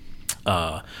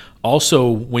 Mm-hmm. Also,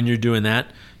 when you're doing that,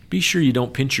 be sure you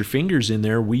don't pinch your fingers in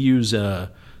there. We use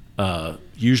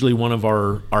usually one of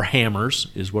our hammers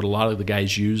is what a lot of the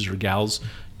guys use, or gals,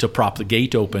 to prop the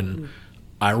gate open. Mm-hmm.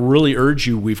 I really urge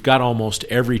you, we've got almost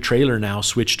every trailer now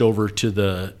switched over to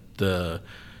the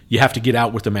you have to get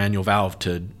out with the manual valve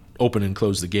to open and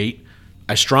close the gate.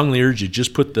 I strongly urge you,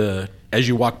 just as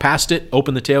you walk past it,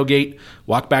 open the tailgate,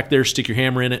 walk back there, stick your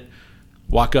hammer in it,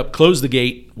 walk up, close the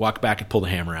gate, walk back and pull the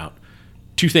hammer out.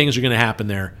 Two things are going to happen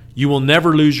there. You will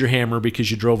never lose your hammer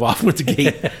because you drove off with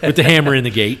the hammer in the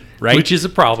gate, right? Which is a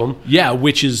problem. Yeah,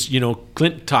 which is,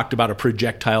 Clint talked about a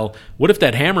projectile. What if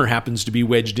that hammer happens to be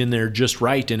wedged in there just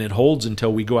right and it holds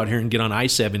until we go out here and get on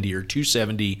I-70 or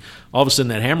 270? All of a sudden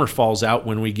that hammer falls out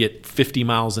when we get 50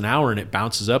 miles an hour and it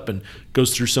bounces up and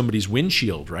goes through somebody's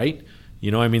windshield, right?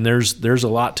 There's a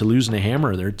lot to losing a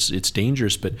hammer there. It's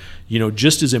dangerous, but,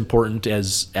 just as important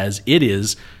as it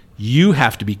is, you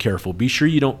have to be careful. Be sure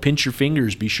you don't pinch your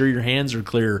fingers. Be sure your hands are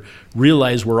clear.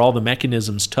 Realize where all the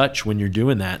mechanisms touch when you're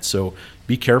doing that. So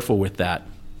be careful with that.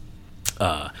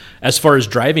 As far as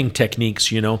driving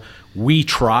techniques, we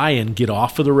try and get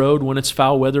off of the road when it's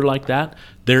foul weather like that.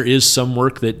 There is some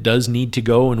work that does need to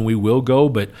go, and we will go,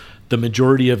 but the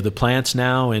majority of the plants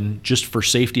now, and just for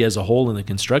safety as a whole in the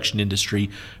construction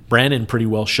industry, Brandon pretty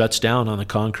well shuts down on the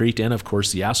concrete and, of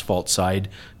course, the asphalt side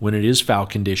when it is foul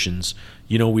conditions.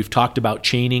 We've talked about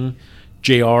chaining.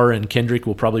 JR and Kendrick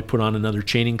will probably put on another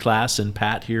chaining class, and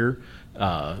Pat here.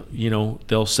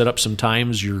 They'll set up some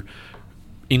times. You're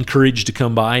encouraged to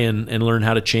come by and learn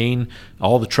how to chain.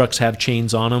 All the trucks have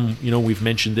chains on them. We've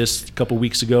mentioned this a couple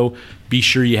weeks ago. Be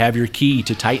sure you have your key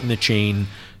to tighten the chain.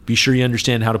 Be sure you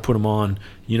understand how to put them on.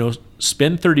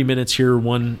 Spend 30 minutes here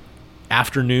one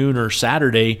afternoon or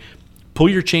Saturday. Pull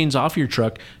your chains off your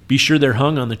truck. Be sure they're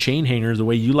hung on the chain hanger the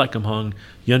way you like them hung.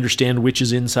 You understand which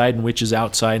is inside and which is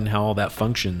outside and how all that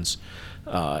functions.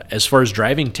 As far as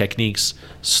driving techniques,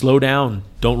 slow down.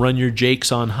 Don't run your jakes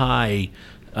on high.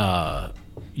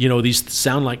 These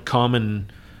sound like common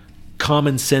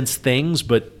sense things,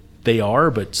 but they are,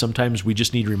 but sometimes we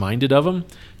just need reminded of them.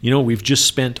 We've just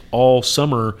spent all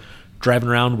summer driving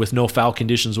around with no foul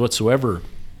conditions whatsoever.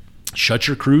 Shut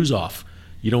your cruise off.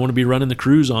 You don't want to be running the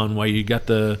cruise on while you got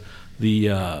the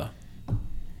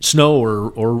snow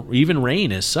or even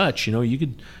rain as such. You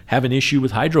could have an issue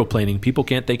with hydroplaning. People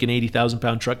can't take an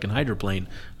 80,000-pound truck and hydroplane.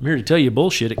 I'm here to tell you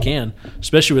bullshit, it can,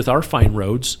 especially with our fine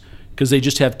roads, because they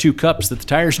just have two cups that the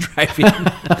tires drive in.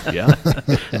 Yeah.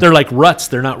 They're like ruts.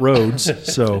 They're not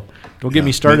roads. So don't get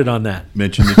me started on that.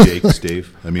 Mention the jakes,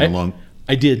 Dave.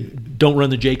 I did. Don't run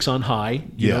the Jakes on high,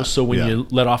 you know. So when you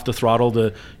let off the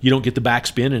throttle, you don't get the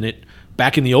backspin. And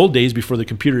back in the old days before the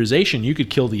computerization, you could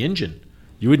kill the engine.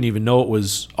 You wouldn't even know it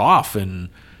was off, and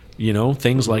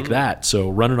things like that. So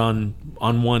run it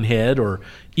on one head, or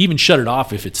even shut it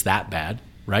off if it's that bad.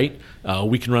 Right?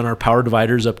 We can run our power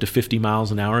dividers up to 50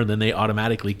 miles an hour, and then they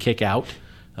automatically kick out.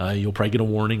 You'll probably get a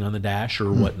warning on the dash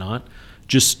or whatnot.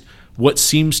 Just what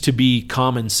seems to be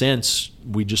common sense,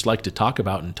 we just like to talk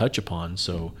about and touch upon.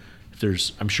 So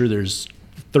I'm sure there's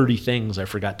 30 things I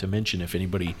forgot to mention. If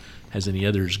anybody has any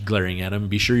others glaring at them,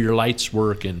 be sure your lights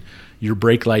work and your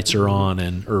brake lights are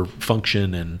on or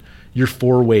function, and your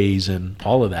four ways and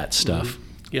all of that stuff.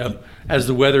 Yeah. As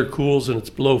the weather cools and it's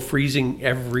below freezing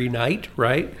every night,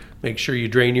 right? Make sure you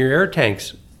drain your air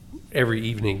tanks every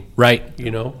evening. Right.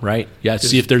 Right. Yeah.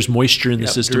 See if there's moisture in the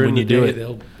system when you do it.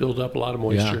 They'll build up a lot of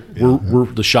moisture. Yeah.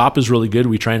 The shop is really good.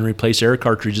 We try and replace air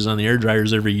cartridges on the air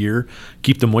dryers every year,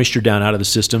 keep the moisture down out of the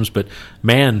systems. But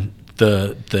man,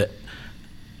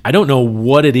 I don't know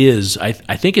what it is. I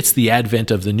think it's the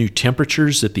advent of the new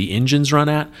temperatures that the engines run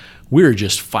at. We're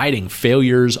just fighting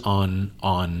failures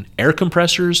on air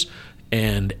compressors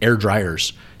and air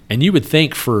dryers. And you would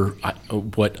think for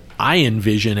what I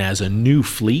envision as a new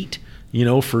fleet,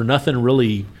 for nothing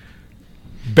really,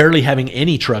 barely having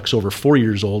any trucks over 4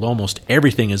 years old, almost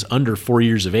everything is under 4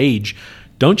 years of age.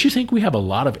 Don't you think we have a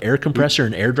lot of air compressor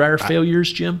and air dryer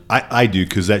failures, Jim? I do,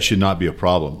 because that should not be a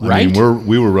problem. Right? I mean,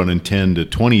 we were running 10 to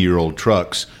 20-year-old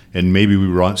trucks, and maybe we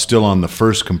were still on the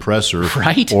first compressor,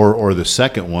 right, or the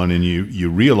second one, and you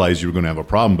realize you were going to have a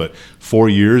problem. But 4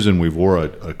 years and we've wore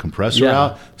a compressor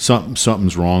out,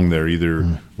 something's wrong there.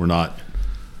 Either we're not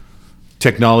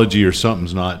technology, or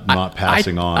something's not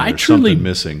passing on. I There's truly something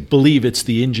missing. believe it's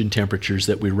the engine temperatures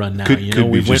that we run now. Could we be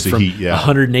went just the from heat,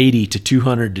 180 to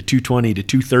 200 to 220 to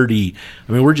 230.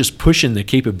 I mean, we're just pushing the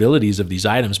capabilities of these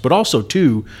items. But also,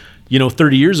 too,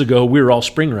 30 years ago, we were all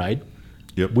spring ride.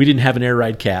 Yep. We didn't have an air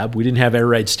ride cab. We didn't have air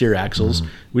ride steer axles.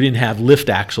 We didn't have lift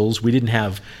axles. We didn't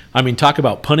have. I mean, talk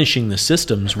about punishing the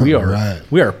systems. We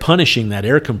are punishing that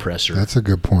air compressor. That's a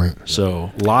good point.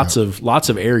 So lots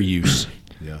of air use.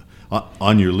 Yeah.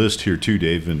 On your list here too,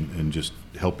 Dave, and just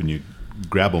helping you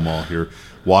grab them all here,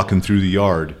 walking through the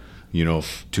yard,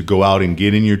 to go out and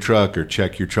get in your truck or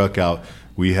check your truck out.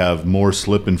 We have more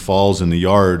slip and falls in the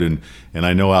yard, and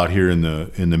I know out here in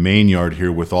the main yard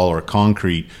here with all our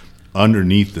concrete,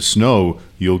 underneath the snow,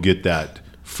 you'll get that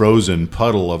frozen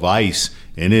puddle of ice,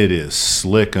 and it is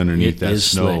slick underneath that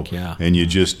snow, slick, yeah. And you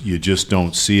just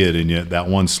don't see it, and yet that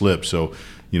one slip. So,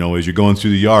 as you're going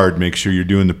through the yard, make sure you're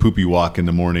doing the poopy walk in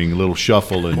the morning, a little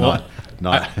shuffle, and not.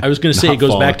 I was going to say, it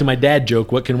goes back to my dad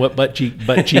joke. What can butt cheek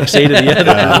say to the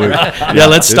other?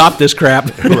 Let's stop this crap.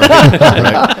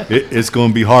 Right. It's going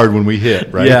to be hard when we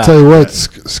hit, right? Yeah. I'll tell you what,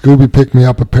 Scooby picked me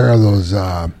up a pair of those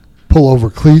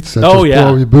pullover cleats that pull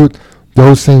over your boot.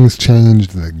 Those things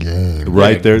changed the game.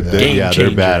 Right, they're changer.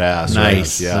 badass.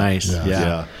 Nice, right? nice.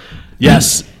 Yeah.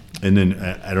 Yes. And then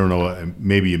I don't know,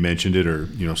 maybe you mentioned it, or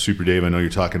Super Dave, I know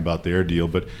you're talking about the air deal,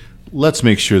 but let's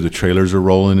make sure the trailers are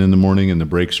rolling in the morning and the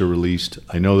brakes are released.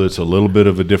 I know that's a little bit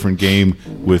of a different game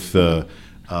with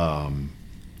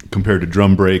compared to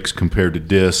drum brakes, compared to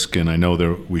disc, and I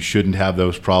know we shouldn't have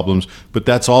those problems, but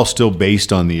that's all still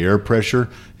based on the air pressure.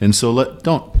 And so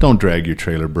don't drag your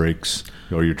trailer brakes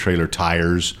or your trailer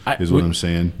tires, is what I'm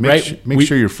saying. Make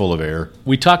sure you're full of air.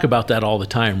 We talk about that all the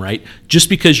time, right? Just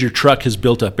because your truck has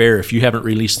built up air, if you haven't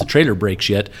released the trailer brakes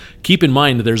yet, keep in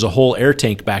mind that there's a whole air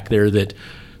tank back there that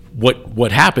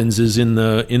what happens is in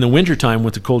the wintertime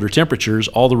with the colder temperatures,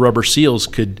 all the rubber seals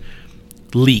could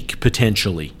leak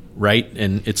potentially, right?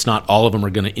 And it's not all of them are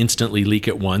going to instantly leak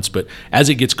at once, but as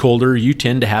it gets colder, you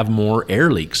tend to have more air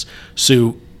leaks.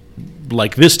 So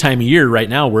like this time of year right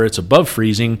now where it's above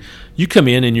freezing, you come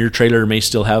in and your trailer may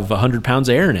still have 100 pounds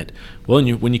of air in it. Well,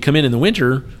 when you come in the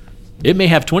winter, it may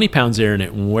have 20 pounds of air in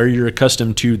it. And where you're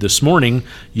accustomed to this morning,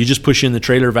 you just push in the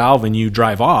trailer valve and you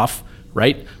drive off,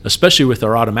 right? Especially with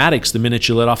our automatics, the minute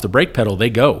you let off the brake pedal, they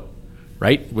go,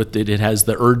 right? It has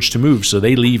the urge to move, so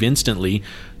they leave instantly.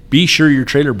 Be sure your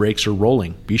trailer brakes are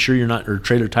rolling. Be sure or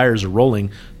trailer tires are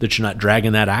rolling, that you're not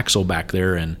dragging that axle back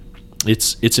there. And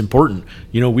it's important.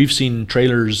 We've seen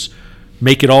trailers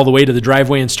make it all the way to the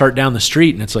driveway and start down the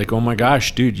street, and it's like, oh my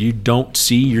gosh, dude, you don't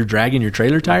see you're dragging your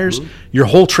trailer tires? Mm-hmm. Your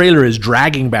whole trailer is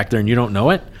dragging back there and you don't know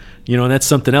it? And that's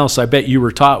something else. I bet you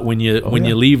were taught when you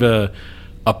leave a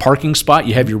parking spot,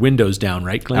 you have your windows down,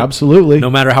 right, Clint? Absolutely.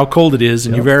 No matter how cold it is,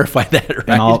 and you verify that, right?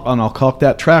 And I'll cock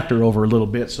that tractor over a little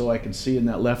bit so I can see in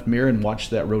that left mirror and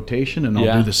watch that rotation, and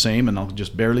I'll do the same, and I'll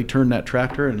just barely turn that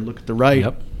tractor and look at the right.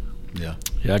 Yep. Yeah.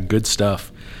 Yeah, good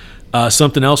stuff.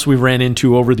 Something else we've ran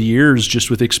into over the years, just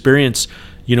with experience,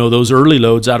 those early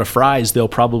loads out of Fry's, they'll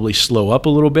probably slow up a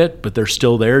little bit, but they're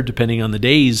still there depending on the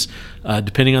days.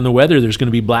 Depending on the weather, there's going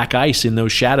to be black ice in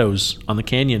those shadows on the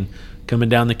canyon, coming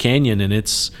down the canyon, and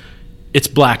it's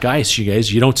black ice, you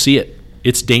guys. You don't see it.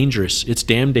 It's dangerous. It's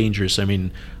damn dangerous. I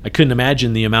mean, I couldn't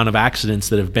imagine the amount of accidents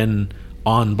that have been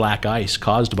on black ice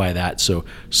caused by that. So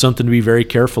something to be very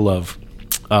careful of.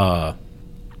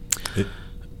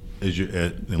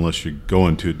 Unless you're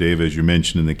going to, Dave, as you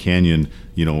mentioned in the canyon,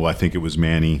 I think it was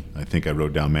Manny. I think I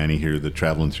wrote down Manny here, the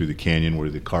traveling through the canyon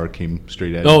where the car came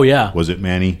straight at you. Oh, yeah. Was it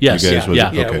Manny? Yes. You guys, Yeah. was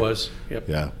Yeah, it? Okay. it was. Yep.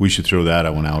 Yeah, we should throw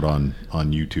that one out on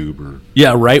YouTube or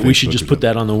Yeah, right. We should Facebook just or put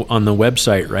that on the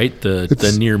website, right?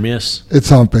 The near miss.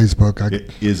 It's on Facebook.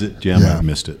 Is it, Jim? Yeah. I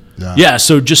missed it. Yeah.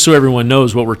 So just so everyone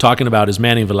knows, what we're talking about is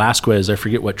Manny Velasquez. I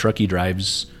forget what truck he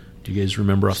drives. Do you guys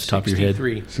remember off the top of your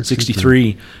head?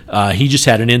 63. He just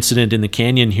had an incident in the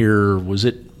canyon here. Was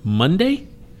it Monday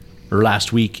or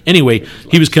last week? Anyway,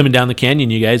 he was coming down the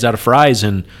canyon, you guys, out of Fry's,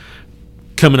 and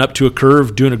coming up to a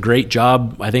curve, doing a great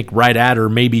job, I think right at or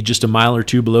maybe just a mile or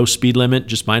two below speed limit,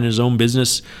 just minding his own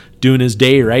business, doing his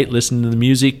day, right, listening to the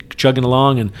music, chugging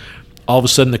along, and all of a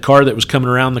sudden the car that was coming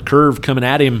around the curve, coming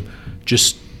at him,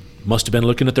 just must have been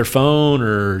looking at their phone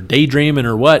or daydreaming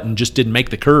or what, and just didn't make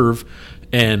the curve,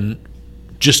 and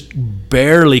just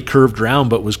barely curved around,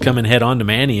 but was coming head on to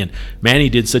Manny. And Manny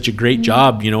did such a great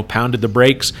job, pounded the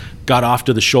brakes, got off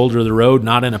to the shoulder of the road,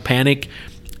 not in a panic.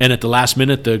 And at the last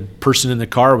minute, the person in the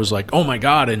car was like, oh my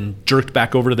God, and jerked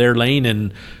back over to their lane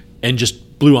and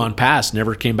just blew on past,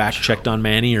 never came back, checked on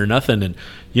Manny or nothing. And,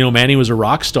 Manny was a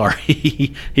rock star.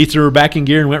 He threw her back in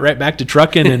gear and went right back to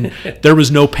trucking, and there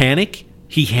was no panic.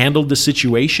 He handled the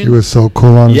situation. He was so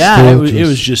cool on the stage. It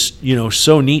was just,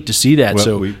 so neat to see that. Well,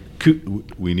 so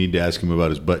we need to ask him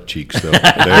about his butt cheeks, though.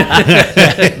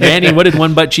 Manny, what did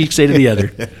one butt cheek say to the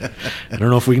other? I don't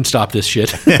know if we can stop this shit.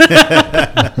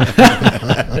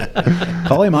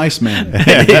 Call him Iceman.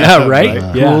 Yeah, right?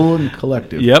 Yeah. Cool and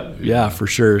collective. Yep. Yeah, for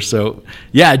sure. So,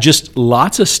 yeah, just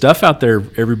lots of stuff out there,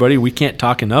 everybody. We can't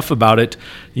talk enough about it.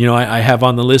 I have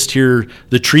on the list here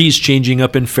the trees changing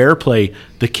up in Fairplay.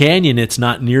 The canyon, it's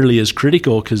not nearly as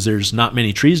critical because there's not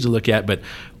many trees to look at. But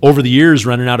over the years,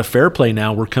 running out of Fairplay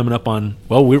now, we're coming up on,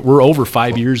 we're over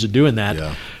 5 years of doing that.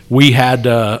 Yeah. We had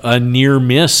a near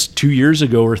miss 2 years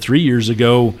ago or 3 years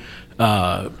ago,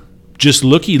 just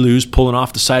looky-loos pulling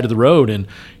off the side of the road. And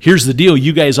here's the deal.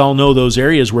 You guys all know those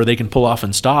areas where they can pull off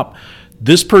and stop.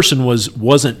 This person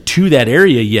wasn't to that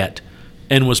area yet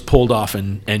and was pulled off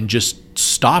and just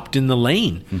stopped in the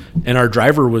lane. And our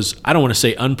driver was, I don't want to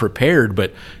say unprepared,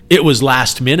 but it was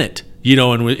last minute,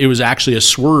 and it was actually a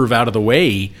swerve out of the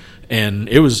way. And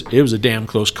it was a damn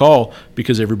close call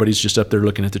because everybody's just up there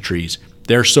looking at the trees.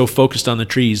 They're so focused on the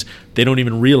trees, they don't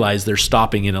even realize they're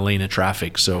stopping in a lane of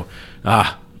traffic. So,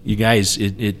 you guys,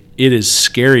 it is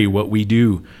scary what we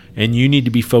do, and you need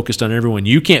to be focused on everyone.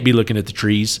 You can't be looking at the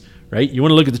trees, right? You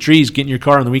want to look at the trees, get in your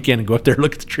car on the weekend and go up there and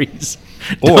look at the trees.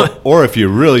 Or if you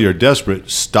really are desperate,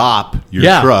 stop your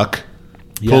truck,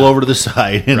 pull over to the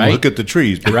side and look at the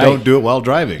trees, but don't do it while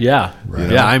driving. Yeah.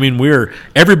 Right. Yeah. I mean,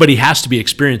 everybody has to be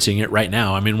experiencing it right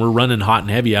now. I mean, we're running hot and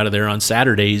heavy out of there on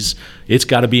Saturdays. It's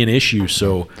got to be an issue.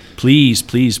 So please,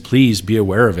 please, please be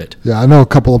aware of it. Yeah. I know a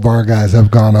couple of our guys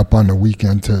have gone up on the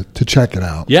weekend to check it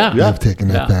out. Yeah. They've taken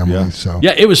their families. Yeah. So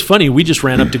yeah, it was funny. We just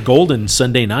ran up to Golden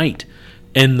Sunday night,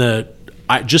 and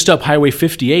just up Highway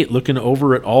 58, looking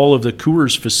over at all of the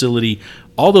Coors facility,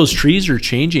 all those trees are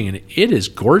changing, and it is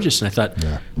gorgeous. And I thought,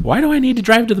 why do I need to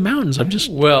drive to the mountains? I'm just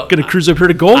going to cruise up here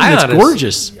to Golden. It's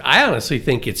gorgeous. I honestly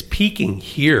think it's peaking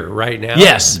here right now.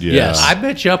 Yes, Yeah. yes. I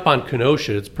bet you up on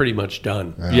Kenosha, it's pretty much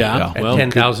done. Yeah. At Well,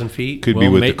 10,000 feet. Could be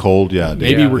with the cold,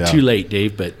 Maybe we're too late,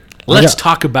 Dave, but let's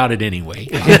talk about it anyway.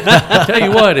 I'll tell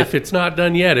you what, if it's not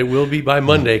done yet, it will be by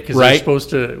Monday because they're Right.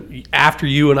 supposed to, after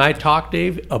you and I talk,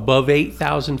 Dave, above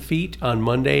 8,000 feet on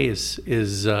Monday is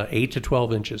 8 to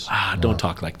 12 inches. Don't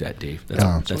talk like that, Dave.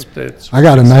 That's I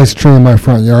got a nice tree in my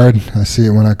front yard. I see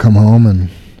it when I come home, and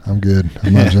I'm good.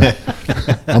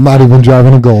 I'm not even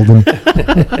driving a Golden.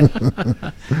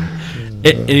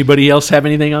 Anybody else have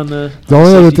anything on the? The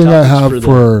only other safety thing I topics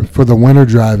have for the winter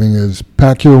driving is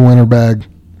pack your winter bag.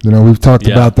 We've talked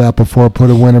about that before. Put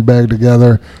a winter bag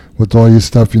together with all your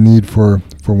stuff you need for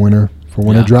winter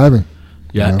driving.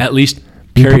 Yeah, at least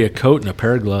carry a coat and a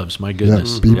pair of gloves. My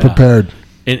goodness. Be prepared.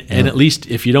 And at least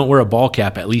if you don't wear a ball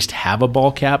cap, at least have a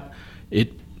ball cap.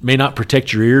 It may not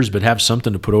protect your ears, but have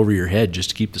something to put over your head just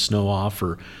to keep the snow off.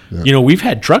 Or, we've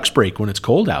had trucks break when it's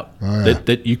cold out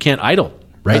that you can't idle.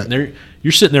 right? And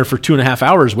you're sitting there for 2.5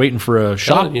 hours waiting for a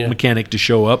shop Telling you. mechanic to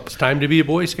show up. It's time to be a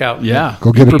Boy Scout. Yeah.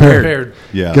 Go get a pair. Prepared.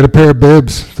 Yeah. Get a pair of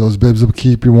bibs. Those bibs will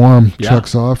keep you warm. Yeah.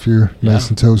 Chucks off, you're nice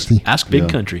and toasty. Ask Big Yeah.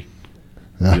 Country.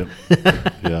 Yeah.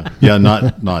 Yeah.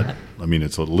 Not. I mean,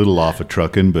 it's a little off of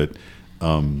trucking, but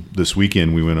this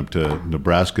weekend we went up to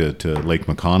Nebraska to Lake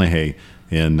McConaughey,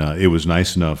 and it was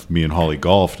nice enough. Me and Holly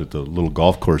golfed at the little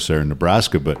golf course there in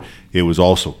Nebraska, but it was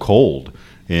also cold.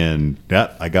 And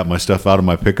I got my stuff out of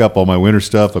my pickup, all my winter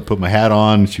stuff. I put my hat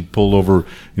on. She pulled over,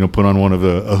 put on one of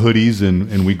the hoodies,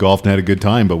 and we golfed and had a good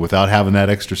time. But without having that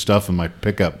extra stuff in my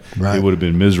pickup, Right. it would have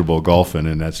been miserable golfing.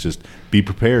 And that's just be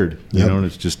prepared, Yep. and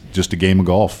it's just a game of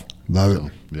golf. Love it.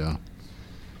 So, yeah.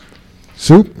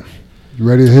 Soup, you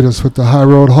ready to hit us with the high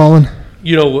road hauling?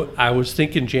 I was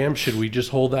thinking, Jam, should we just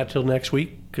hold that till next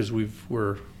week? Because we've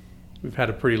had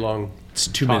a pretty long It's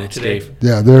 2 talk minutes, today. Dave.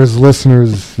 Yeah, there's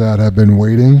listeners that have been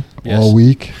waiting Yes. all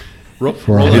week. Roll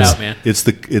For it us. out, man. It's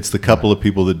the couple of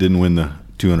people that didn't win the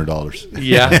 $200.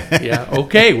 Yeah.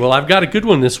 Okay. Well, I've got a good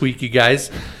one this week, you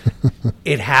guys.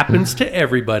 It happens to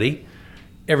everybody.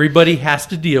 Everybody has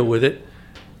to deal with it.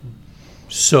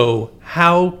 So,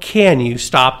 how can you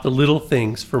stop the little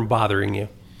things from bothering you?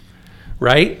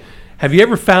 Right? Have you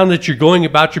ever found that you're going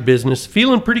about your business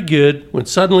feeling pretty good when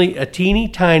suddenly a teeny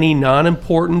tiny, non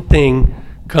important thing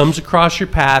comes across your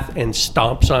path and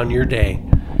stomps on your day?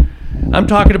 I'm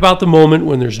talking about the moment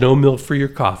when there's no milk for your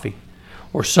coffee,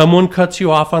 or someone cuts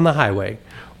you off on the highway,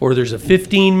 or there's a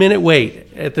 15-minute wait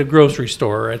at the grocery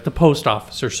store or at the post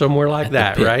office or somewhere like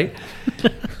that, right?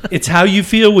 It's how you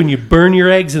feel when you burn your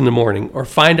eggs in the morning or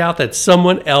find out that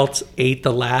someone else ate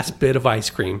the last bit of ice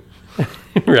cream,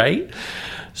 right?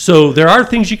 So there are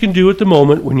things you can do at the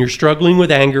moment when you're struggling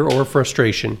with anger or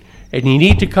frustration, and you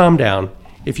need to calm down.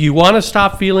 If you want to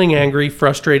stop feeling angry,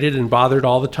 frustrated, and bothered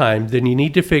all the time, then you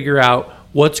need to figure out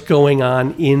what's going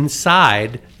on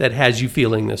inside that has you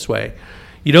feeling this way.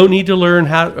 You don't need to learn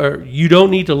how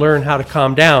to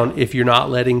calm down if you're not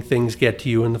letting things get to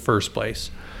you in the first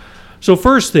place. So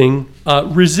first thing,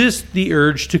 resist the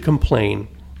urge to complain.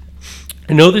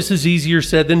 I know this is easier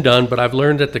said than done, but I've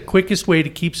learned that the quickest way to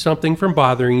keep something from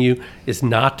bothering you is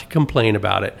not to complain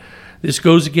about it. This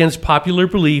goes against popular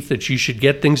belief that you should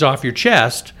get things off your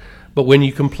chest, but when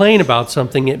you complain about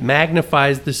something, it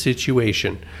magnifies the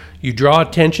situation. You draw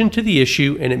attention to the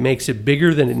issue, and it makes it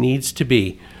bigger than it needs to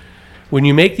be. When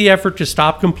you make the effort to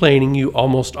stop complaining, you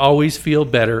almost always feel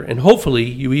better, and hopefully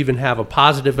you even have a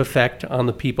positive effect on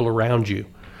the people around you.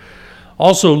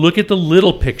 Also, look at the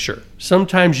little picture.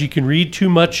 Sometimes you can read too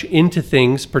much into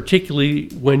things, particularly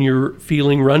when you're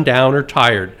feeling run down or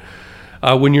tired.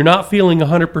 When you're not feeling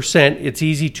 100%, it's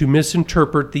easy to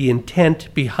misinterpret the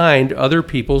intent behind other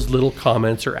people's little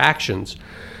comments or actions.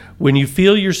 When you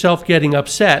feel yourself getting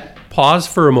upset, pause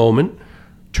for a moment,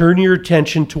 turn your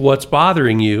attention to what's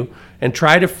bothering you, and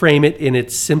try to frame it in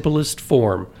its simplest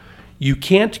form. You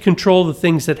can't control the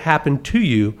things that happen to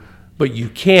you, but you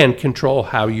can control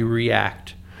how you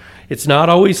react. It's not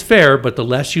always fair, but the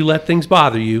less you let things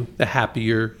bother you, the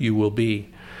happier you will be.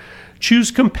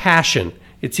 Choose compassion.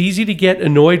 It's easy to get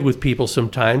annoyed with people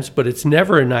sometimes, but it's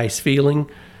never a nice feeling.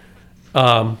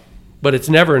 Sometimes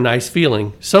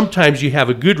you have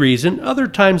a good reason, other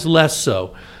times less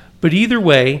so. But either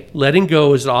way, letting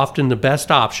go is often the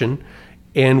best option.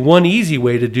 And one easy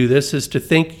way to do this is to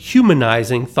think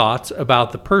humanizing thoughts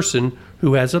about the person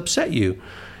who has upset you.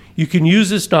 You can use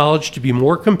this knowledge to be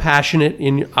more compassionate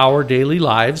in our daily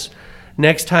lives.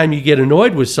 Next time you get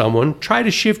annoyed with someone, try to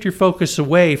shift your focus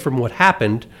away from what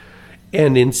happened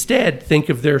and instead think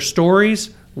of their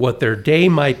stories, what their day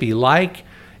might be like,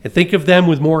 and think of them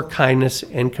with more kindness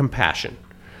and compassion.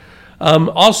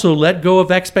 Also, let go of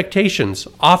expectations.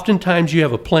 Oftentimes you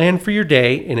have a plan for your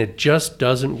day and it just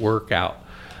doesn't work out.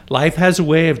 Life has a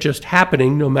way of just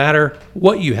happening no matter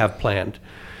what you have planned.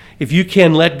 If you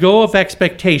can let go of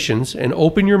expectations and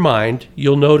open your mind,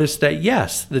 you'll notice that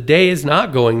yes, the day is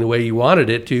not going the way you wanted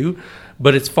it to,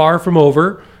 but it's far from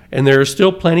over, and there is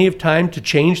still plenty of time to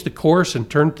change the course and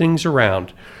turn things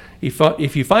around.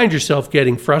 If you find yourself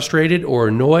getting frustrated or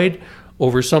annoyed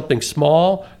over something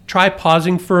small, try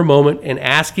pausing for a moment and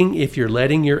asking if you're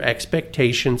letting your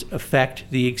expectations affect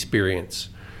the experience.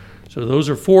 So those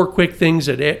are 4 quick things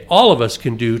that all of us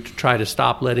can do to try to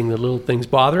stop letting the little things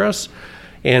bother us.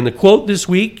 And the quote this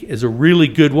week is a really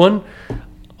good one.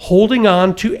 Holding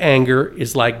on to anger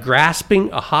is like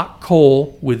grasping a hot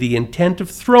coal with the intent of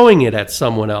throwing it at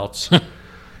someone else.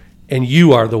 And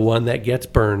you are the one that gets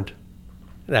burned.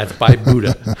 That's by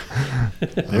Buddha.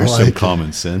 There's some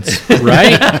common sense.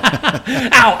 Right?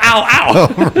 Ow, ow,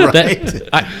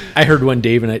 ow. I heard one,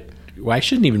 Dave, and well, I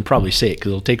shouldn't even probably say it because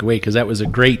it'll take away, because that was a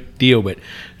great deal. But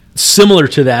similar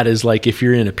to that is like if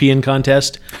you're in a peeing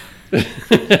contest.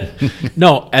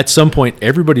 No, at some point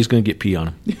everybody's going to get pee on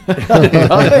them,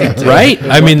 right?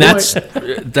 I mean,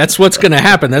 that's what's going to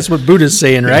happen. That's what Buddha's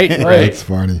saying, right? That's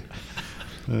funny.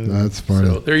 That's funny.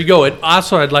 So there you go. And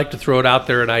also, I'd like to throw it out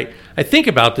there, and I think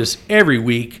about this every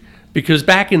week, because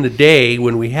back in the day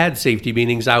when we had safety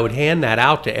meetings, I would hand that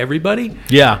out to everybody.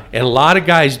 Yeah. And a lot of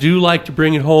guys do like to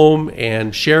bring it home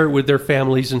and share it with their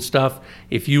families and stuff.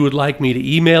 If you would like me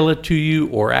to email it to you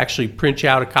or actually print you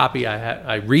out a copy,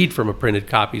 I read from a printed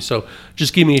copy. So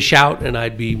just give me a shout, and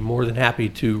I'd be more than happy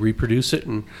to reproduce it,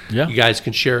 and you guys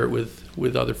can share it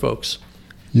with other folks.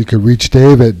 You could reach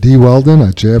Dave at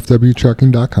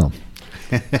dweldon@jfwtrucking.com.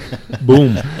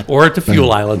 Boom. Or at the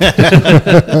fuel island.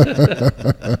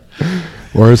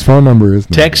 Or his phone number is.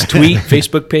 Text, tweet,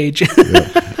 Facebook page.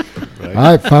 All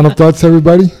right, final thoughts,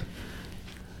 everybody?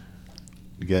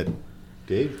 You got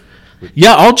Dave?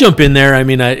 Yeah, I'll jump in there. I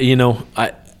mean,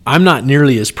 I'm not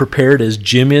nearly as prepared as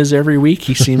Jim is every week.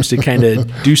 He seems to kind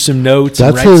of do some notes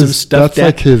and write some stuff down.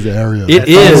 That's like his area. It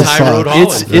is. High Road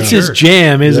Holland. It's his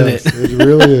jam, isn't Yes, it? It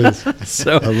really is.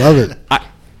 So I love it.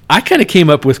 I kind of came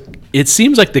up with, it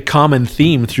seems like the common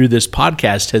theme through this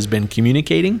podcast has been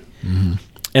communicating. Mm-hmm.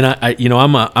 And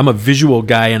I'm a visual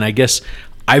guy, and I guess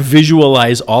I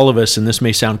visualize all of us, and this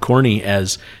may sound corny,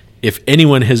 as if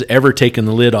anyone has ever taken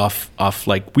the lid off,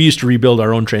 like we used to rebuild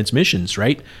our own transmissions,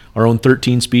 right? Our own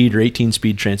 13-speed or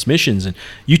 18-speed transmissions. And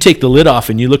you take the lid off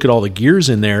and you look at all the gears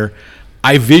in there,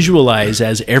 I visualize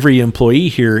as every employee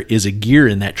here is a gear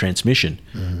in that transmission,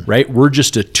 right? We're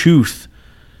just a tooth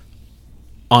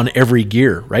on every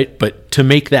gear, right? But to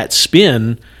make that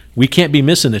spin, we can't be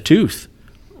missing a tooth,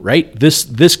 right? This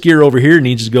gear over here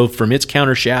needs to go from its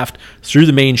counter shaft through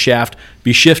the main shaft,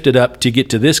 be shifted up to get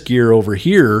to this gear over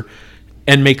here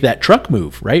and make that truck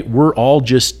move, right? We're all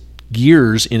just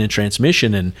gears in a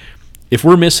transmission, and if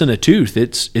we're missing a tooth,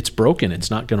 it's broken.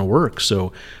 It's not going to work.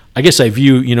 So I guess I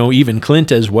view, even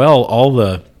Clint as well, all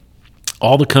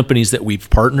the companies that we've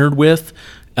partnered with,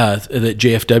 that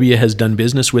JFW has done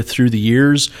business with through the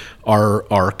years,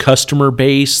 our customer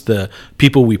base, the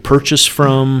people we purchase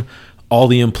from, all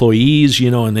the employees,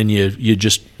 and then you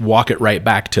just walk it right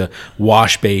back to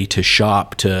wash bay, to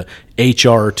shop, to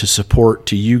HR, to support,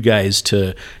 to you guys,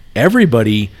 to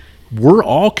everybody. We're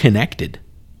all connected,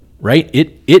 right?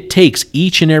 It takes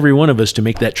each and every one of us to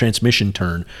make that transmission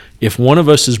turn. If one of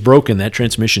us is broken, that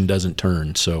transmission doesn't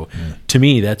turn. So to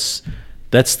me, that's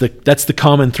the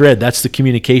common thread. That's the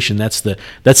communication. That's the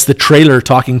trailer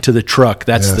talking to the truck.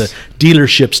 That's the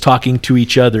dealerships talking to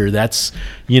each other. That's,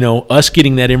 us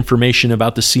getting that information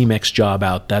about the CEMEX job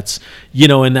out. That's,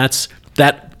 and that's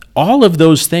that. All of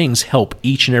those things help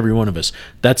each and every one of us.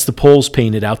 That's the poles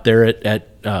painted out there at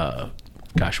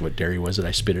what dairy was it?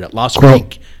 I spit it out. Lost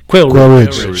Creek. Quail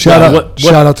Ridge. Shout out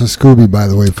to Scooby, by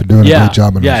the way, for doing a great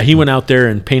job on he went out there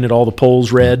and painted all the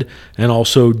poles red, and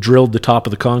also drilled the top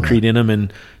of the concrete in them,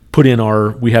 and put in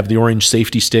we have the orange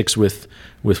safety sticks with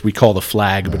we call the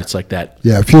flag, but it's like that.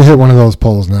 Yeah, if you hit one of those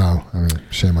poles now,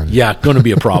 shame on you. Yeah, going to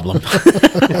be a problem.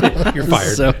 You're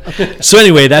fired. So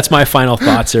anyway, that's my final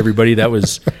thoughts, everybody. That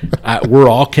was, we're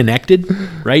all connected,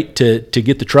 right? To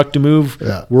get the truck to move,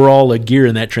 we're all a gear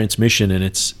in that transmission, and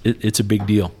it's a big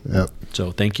deal. Yep.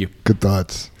 So thank you. Good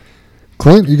thoughts.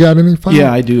 Clint, you got any final?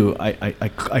 Yeah, I do.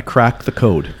 I cracked the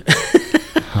code.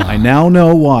 I now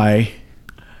know why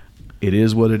it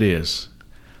is what it is.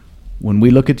 When we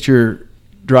look at your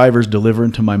drivers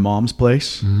delivering to my mom's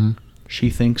place, she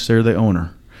thinks they're the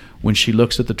owner. When she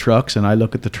looks at the trucks and I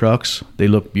look at the trucks, they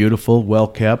look beautiful, well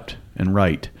kept, and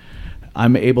right.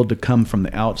 I'm able to come from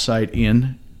the outside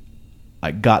in.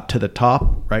 I got to the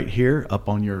top right here, up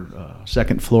on your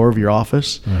second floor of your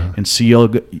office, and see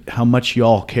how much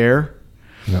y'all care.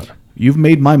 Yeah. You've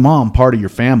made my mom part of your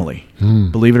family,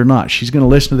 believe it or not. She's going to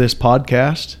listen to this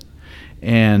podcast,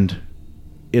 and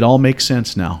it all makes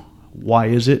sense now. Why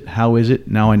is it? How is it?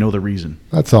 Now I know the reason.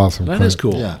 That's awesome. That Clint. is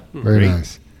cool. Yeah. Very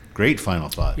nice. Great final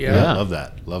thought. Yeah. Love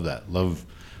that.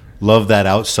 Love that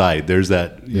outside. There's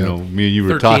that, me and you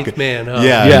were 13th talking. man, huh?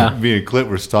 Yeah. Me and Clint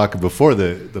were talking before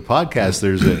the podcast.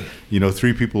 There's a,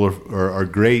 three people are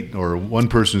great, or one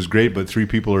person is great, but three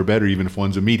people are better, even if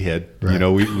one's a meathead. Right.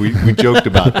 We joked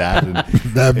about that. And,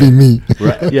 That'd be me.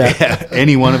 right. Yeah.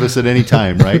 Any one of us at any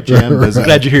time, right, Jam?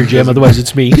 Glad you're here, Jim. Otherwise,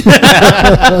 it's me.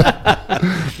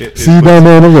 See you down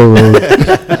there on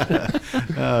the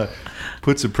road.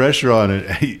 Puts some pressure on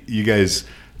it. You guys,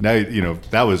 now,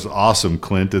 that was awesome,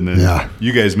 Clint. And then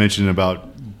you guys mentioned about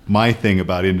my thing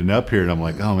about ending up here, and I'm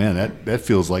like, oh man, that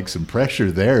feels like some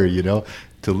pressure there, to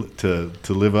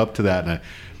live up to that. And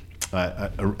I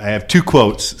have two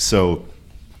quotes. So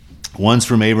one's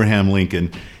from Abraham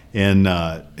Lincoln, and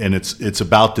it's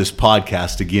about this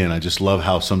podcast again. I just love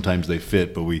how sometimes they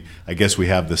fit, but I guess we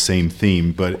have the same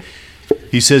theme. But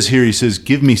he says,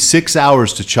 "Give me 6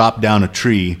 hours to chop down a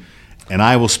tree, and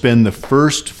I will spend the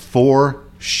first 4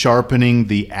 sharpening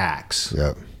the axe."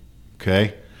 Yep.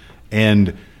 Okay,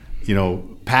 and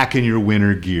packing your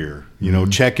winter gear.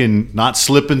 Checking, not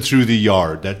slipping through the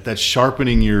yard. That's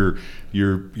sharpening your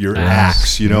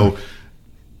axe.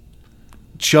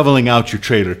 Shoveling out your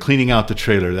trailer, cleaning out the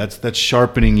trailer. That's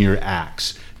sharpening your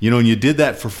axe. And you did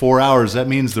that for 4 hours. That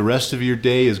means the rest of your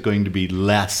day is going to be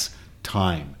less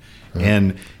time.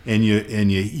 Yeah.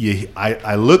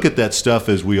 I look at that stuff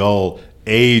as we all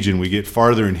age and we get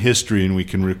farther in history and we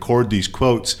can record these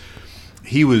quotes.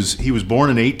 He was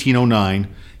born in 1809.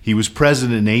 He was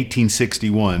president in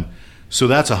 1861. So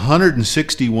that's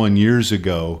 161 years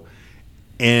ago.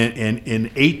 And in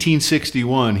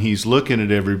 1861, he's looking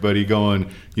at everybody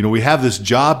going, we have this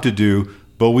job to do,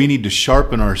 but we need to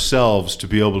sharpen ourselves to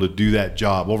be able to do that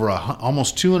job. Over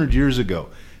almost 200 years ago.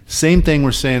 Same thing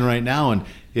we're saying right now, and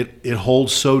it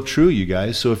holds so true, you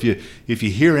guys. So if you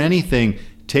hear anything,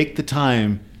 take the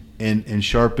time and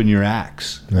sharpen your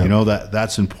axe. Yeah.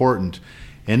 That's important.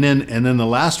 And then the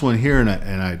last one here, and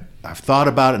I've thought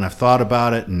about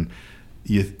it, and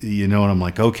and I'm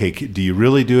like, okay, do you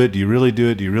really do it? Do you really do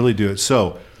it? Do you really do it?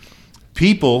 So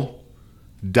people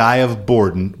die of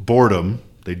boredom.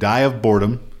 They die of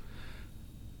boredom,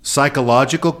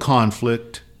 psychological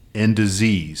conflict, and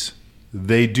disease.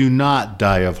 They do not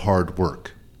die of hard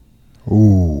work.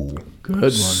 Ooh, good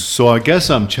one. So I guess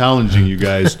I'm challenging you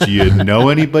guys. Do you know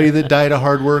anybody that died of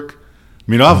hard work?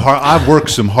 I mean, I've worked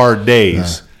some hard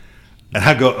days, and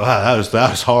I go, that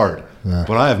was hard. Yeah.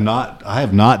 But I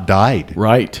have not died.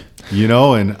 Right.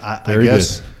 And I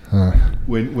guess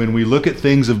when we look at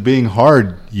things of being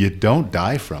hard, you don't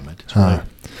die from it. Right.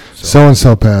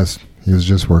 So-and-so passed. He was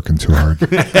just working too hard.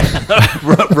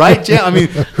 Right, yeah. I mean,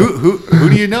 who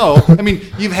do you know? I mean,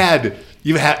 you've had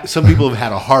some people have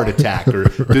had a heart attack,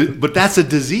 but that's a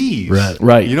disease.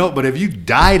 Right. But have you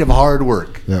died of hard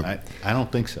work? Yep. I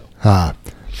don't think so.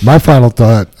 My final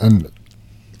thought,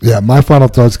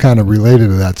 is kind of related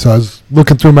to that. So I was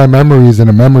looking through my memories, and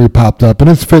a memory popped up, and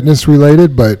it's fitness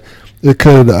related, but it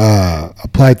could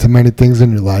apply to many things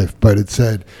in your life. But it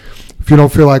said, if you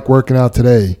don't feel like working out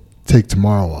today, take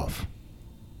tomorrow off.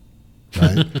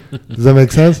 Right? Does that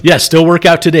make sense? Yeah, still work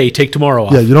out today, take tomorrow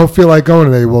off. Yeah, you don't feel like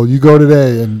going today. Well, you go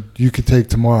today, and you could take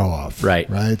tomorrow off.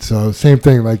 Right. So same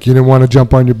thing. Like, you didn't want to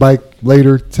jump on your bike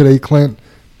later today, Clint.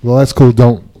 Well, that's cool.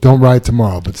 Don't ride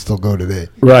tomorrow, but still go today.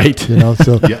 Right.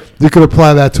 So you could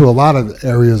apply that to a lot of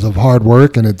areas of hard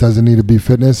work, and it doesn't need to be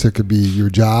fitness. It could be your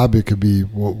job. It could be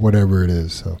whatever it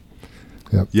is. So,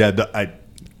 yep. Yeah,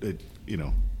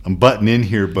 I'm butting in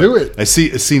here, but do it. I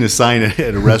seen a sign at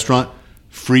a restaurant,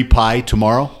 free pie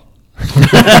tomorrow.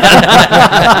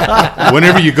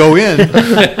 Whenever you go in,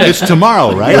 it's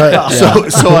tomorrow, right?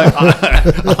 So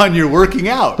on your working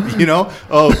out,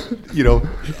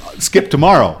 skip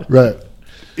tomorrow. Right.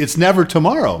 It's never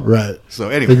tomorrow. Right. So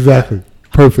anyway. Exactly.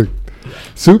 Perfect.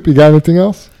 Soup, you got anything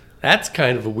else? That's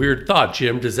kind of a weird thought,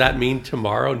 Jim. Does that mean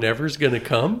tomorrow never's going to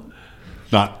come?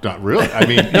 Not really. I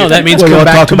mean, no, that means come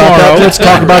back tomorrow. Let's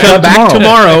talk about that back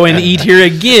tomorrow and eat here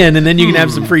again, and then you can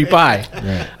have some free pie.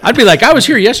 Yeah. I'd be like, I was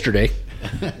here yesterday.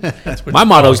 My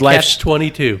motto's life's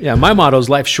 22. Yeah, my motto's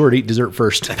life's short, eat dessert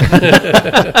first.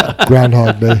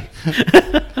 Groundhog Day.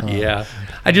 Yeah.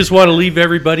 I just want to leave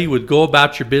everybody with go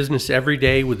about your business every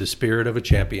day with the spirit of a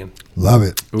champion. Love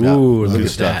it. Ooh, look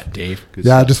at that, Dave. Good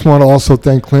stuff. I just want to also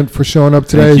thank Clint for showing up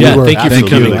today. Thank you for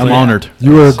coming. I'm honored.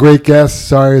 You were a great guest.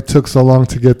 Sorry it took so long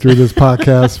to get through this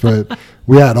podcast, but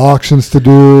we had auctions to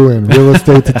do and real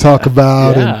estate to talk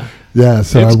about.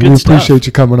 So we appreciate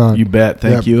you coming on. You bet.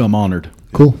 Thank you. I'm honored.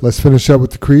 Cool. Let's finish up with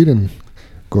the creed and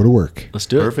go to work. Let's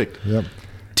do it. Perfect. Yep.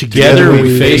 Together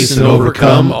we face and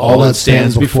overcome all that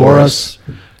stands before us.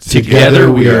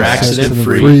 Together we are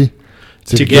accident-free.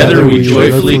 Together we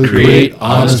joyfully create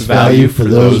honest value for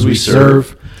those we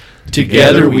serve.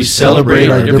 Together we celebrate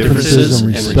our differences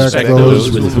and respect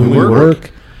those with whom we work.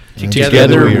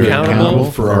 Together we are accountable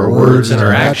for our words and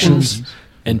our actions.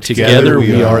 And together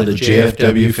we are the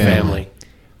JFW family.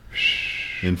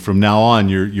 And from now on,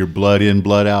 you're blood in,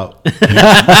 blood out.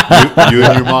 You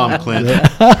and your mom, Clint.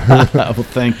 Well,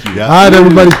 thank you. All right,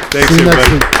 everybody. Thanks, See you next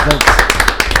everybody. week. Thanks.